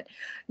county, but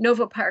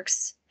Nova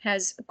Parks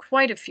has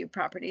quite a few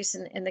properties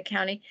in the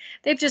county.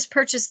 They've just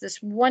purchased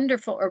this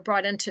wonderful, or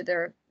brought into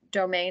their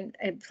domain,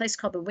 a place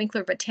called the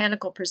Winkler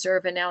Botanical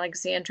Preserve in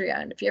Alexandria.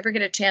 And if you ever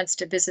get a chance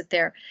to visit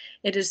there,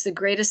 it is the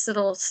greatest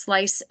little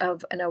slice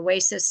of an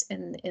oasis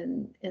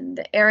in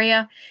the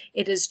area.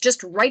 It is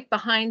just right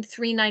behind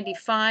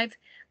 395.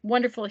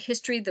 Wonderful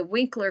history. The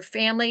Winkler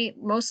family,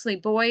 mostly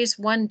boys,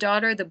 one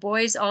daughter. The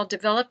boys all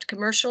developed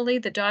commercially.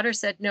 The daughter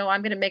said, no,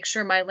 I'm going to make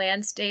sure my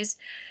land stays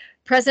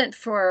present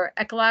for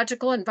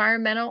ecological,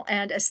 environmental,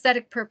 and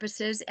aesthetic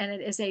purposes. And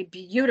it is a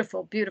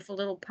beautiful, beautiful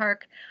little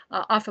park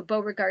off of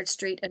Beauregard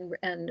Street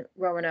and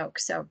Roanoke.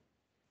 So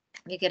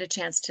you get a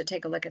chance to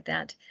take a look at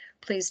that,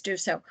 please do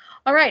so.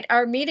 All right,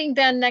 our meeting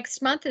then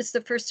next month is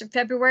the 1st of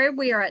February.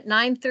 We are at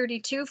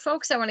 9:32,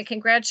 folks. I want to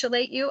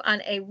congratulate you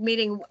on a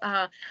meeting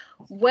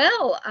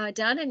well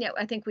done, and yet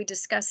I think we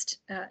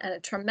discussed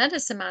a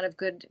tremendous amount of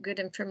good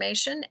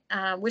information.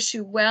 Wish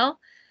you well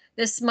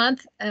this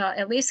month.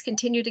 At least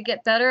continue to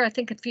get better. I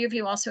think a few of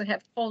you also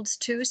have colds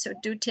too, so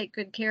do take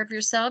good care of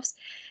yourselves.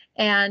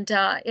 And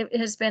it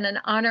has been an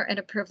honor and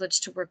a privilege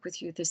to work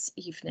with you this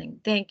evening.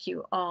 Thank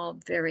you all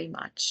very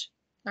much.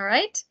 All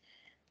right,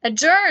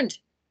 adjourned.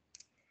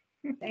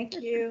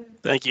 Thank you.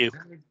 Thank you.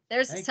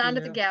 There's the sound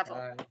of the gavel.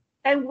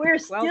 And we're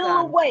still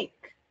done.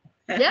 awake.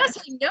 Yes,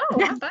 I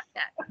know. How about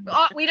that?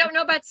 Oh, we don't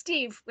know about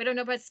Steve. We don't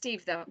know about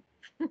Steve, though.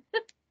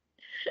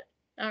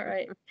 All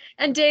right.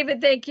 And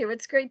David, thank you.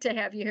 It's great to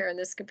have you here in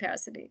this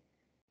capacity.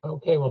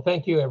 Okay, well,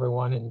 thank you,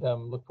 everyone, and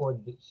look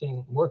forward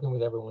to working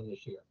with everyone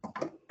this year.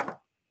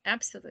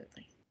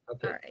 Absolutely.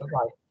 Okay, All right.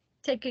 bye-bye.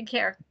 Take good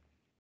care.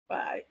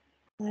 Bye.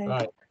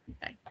 Bye.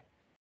 Bye.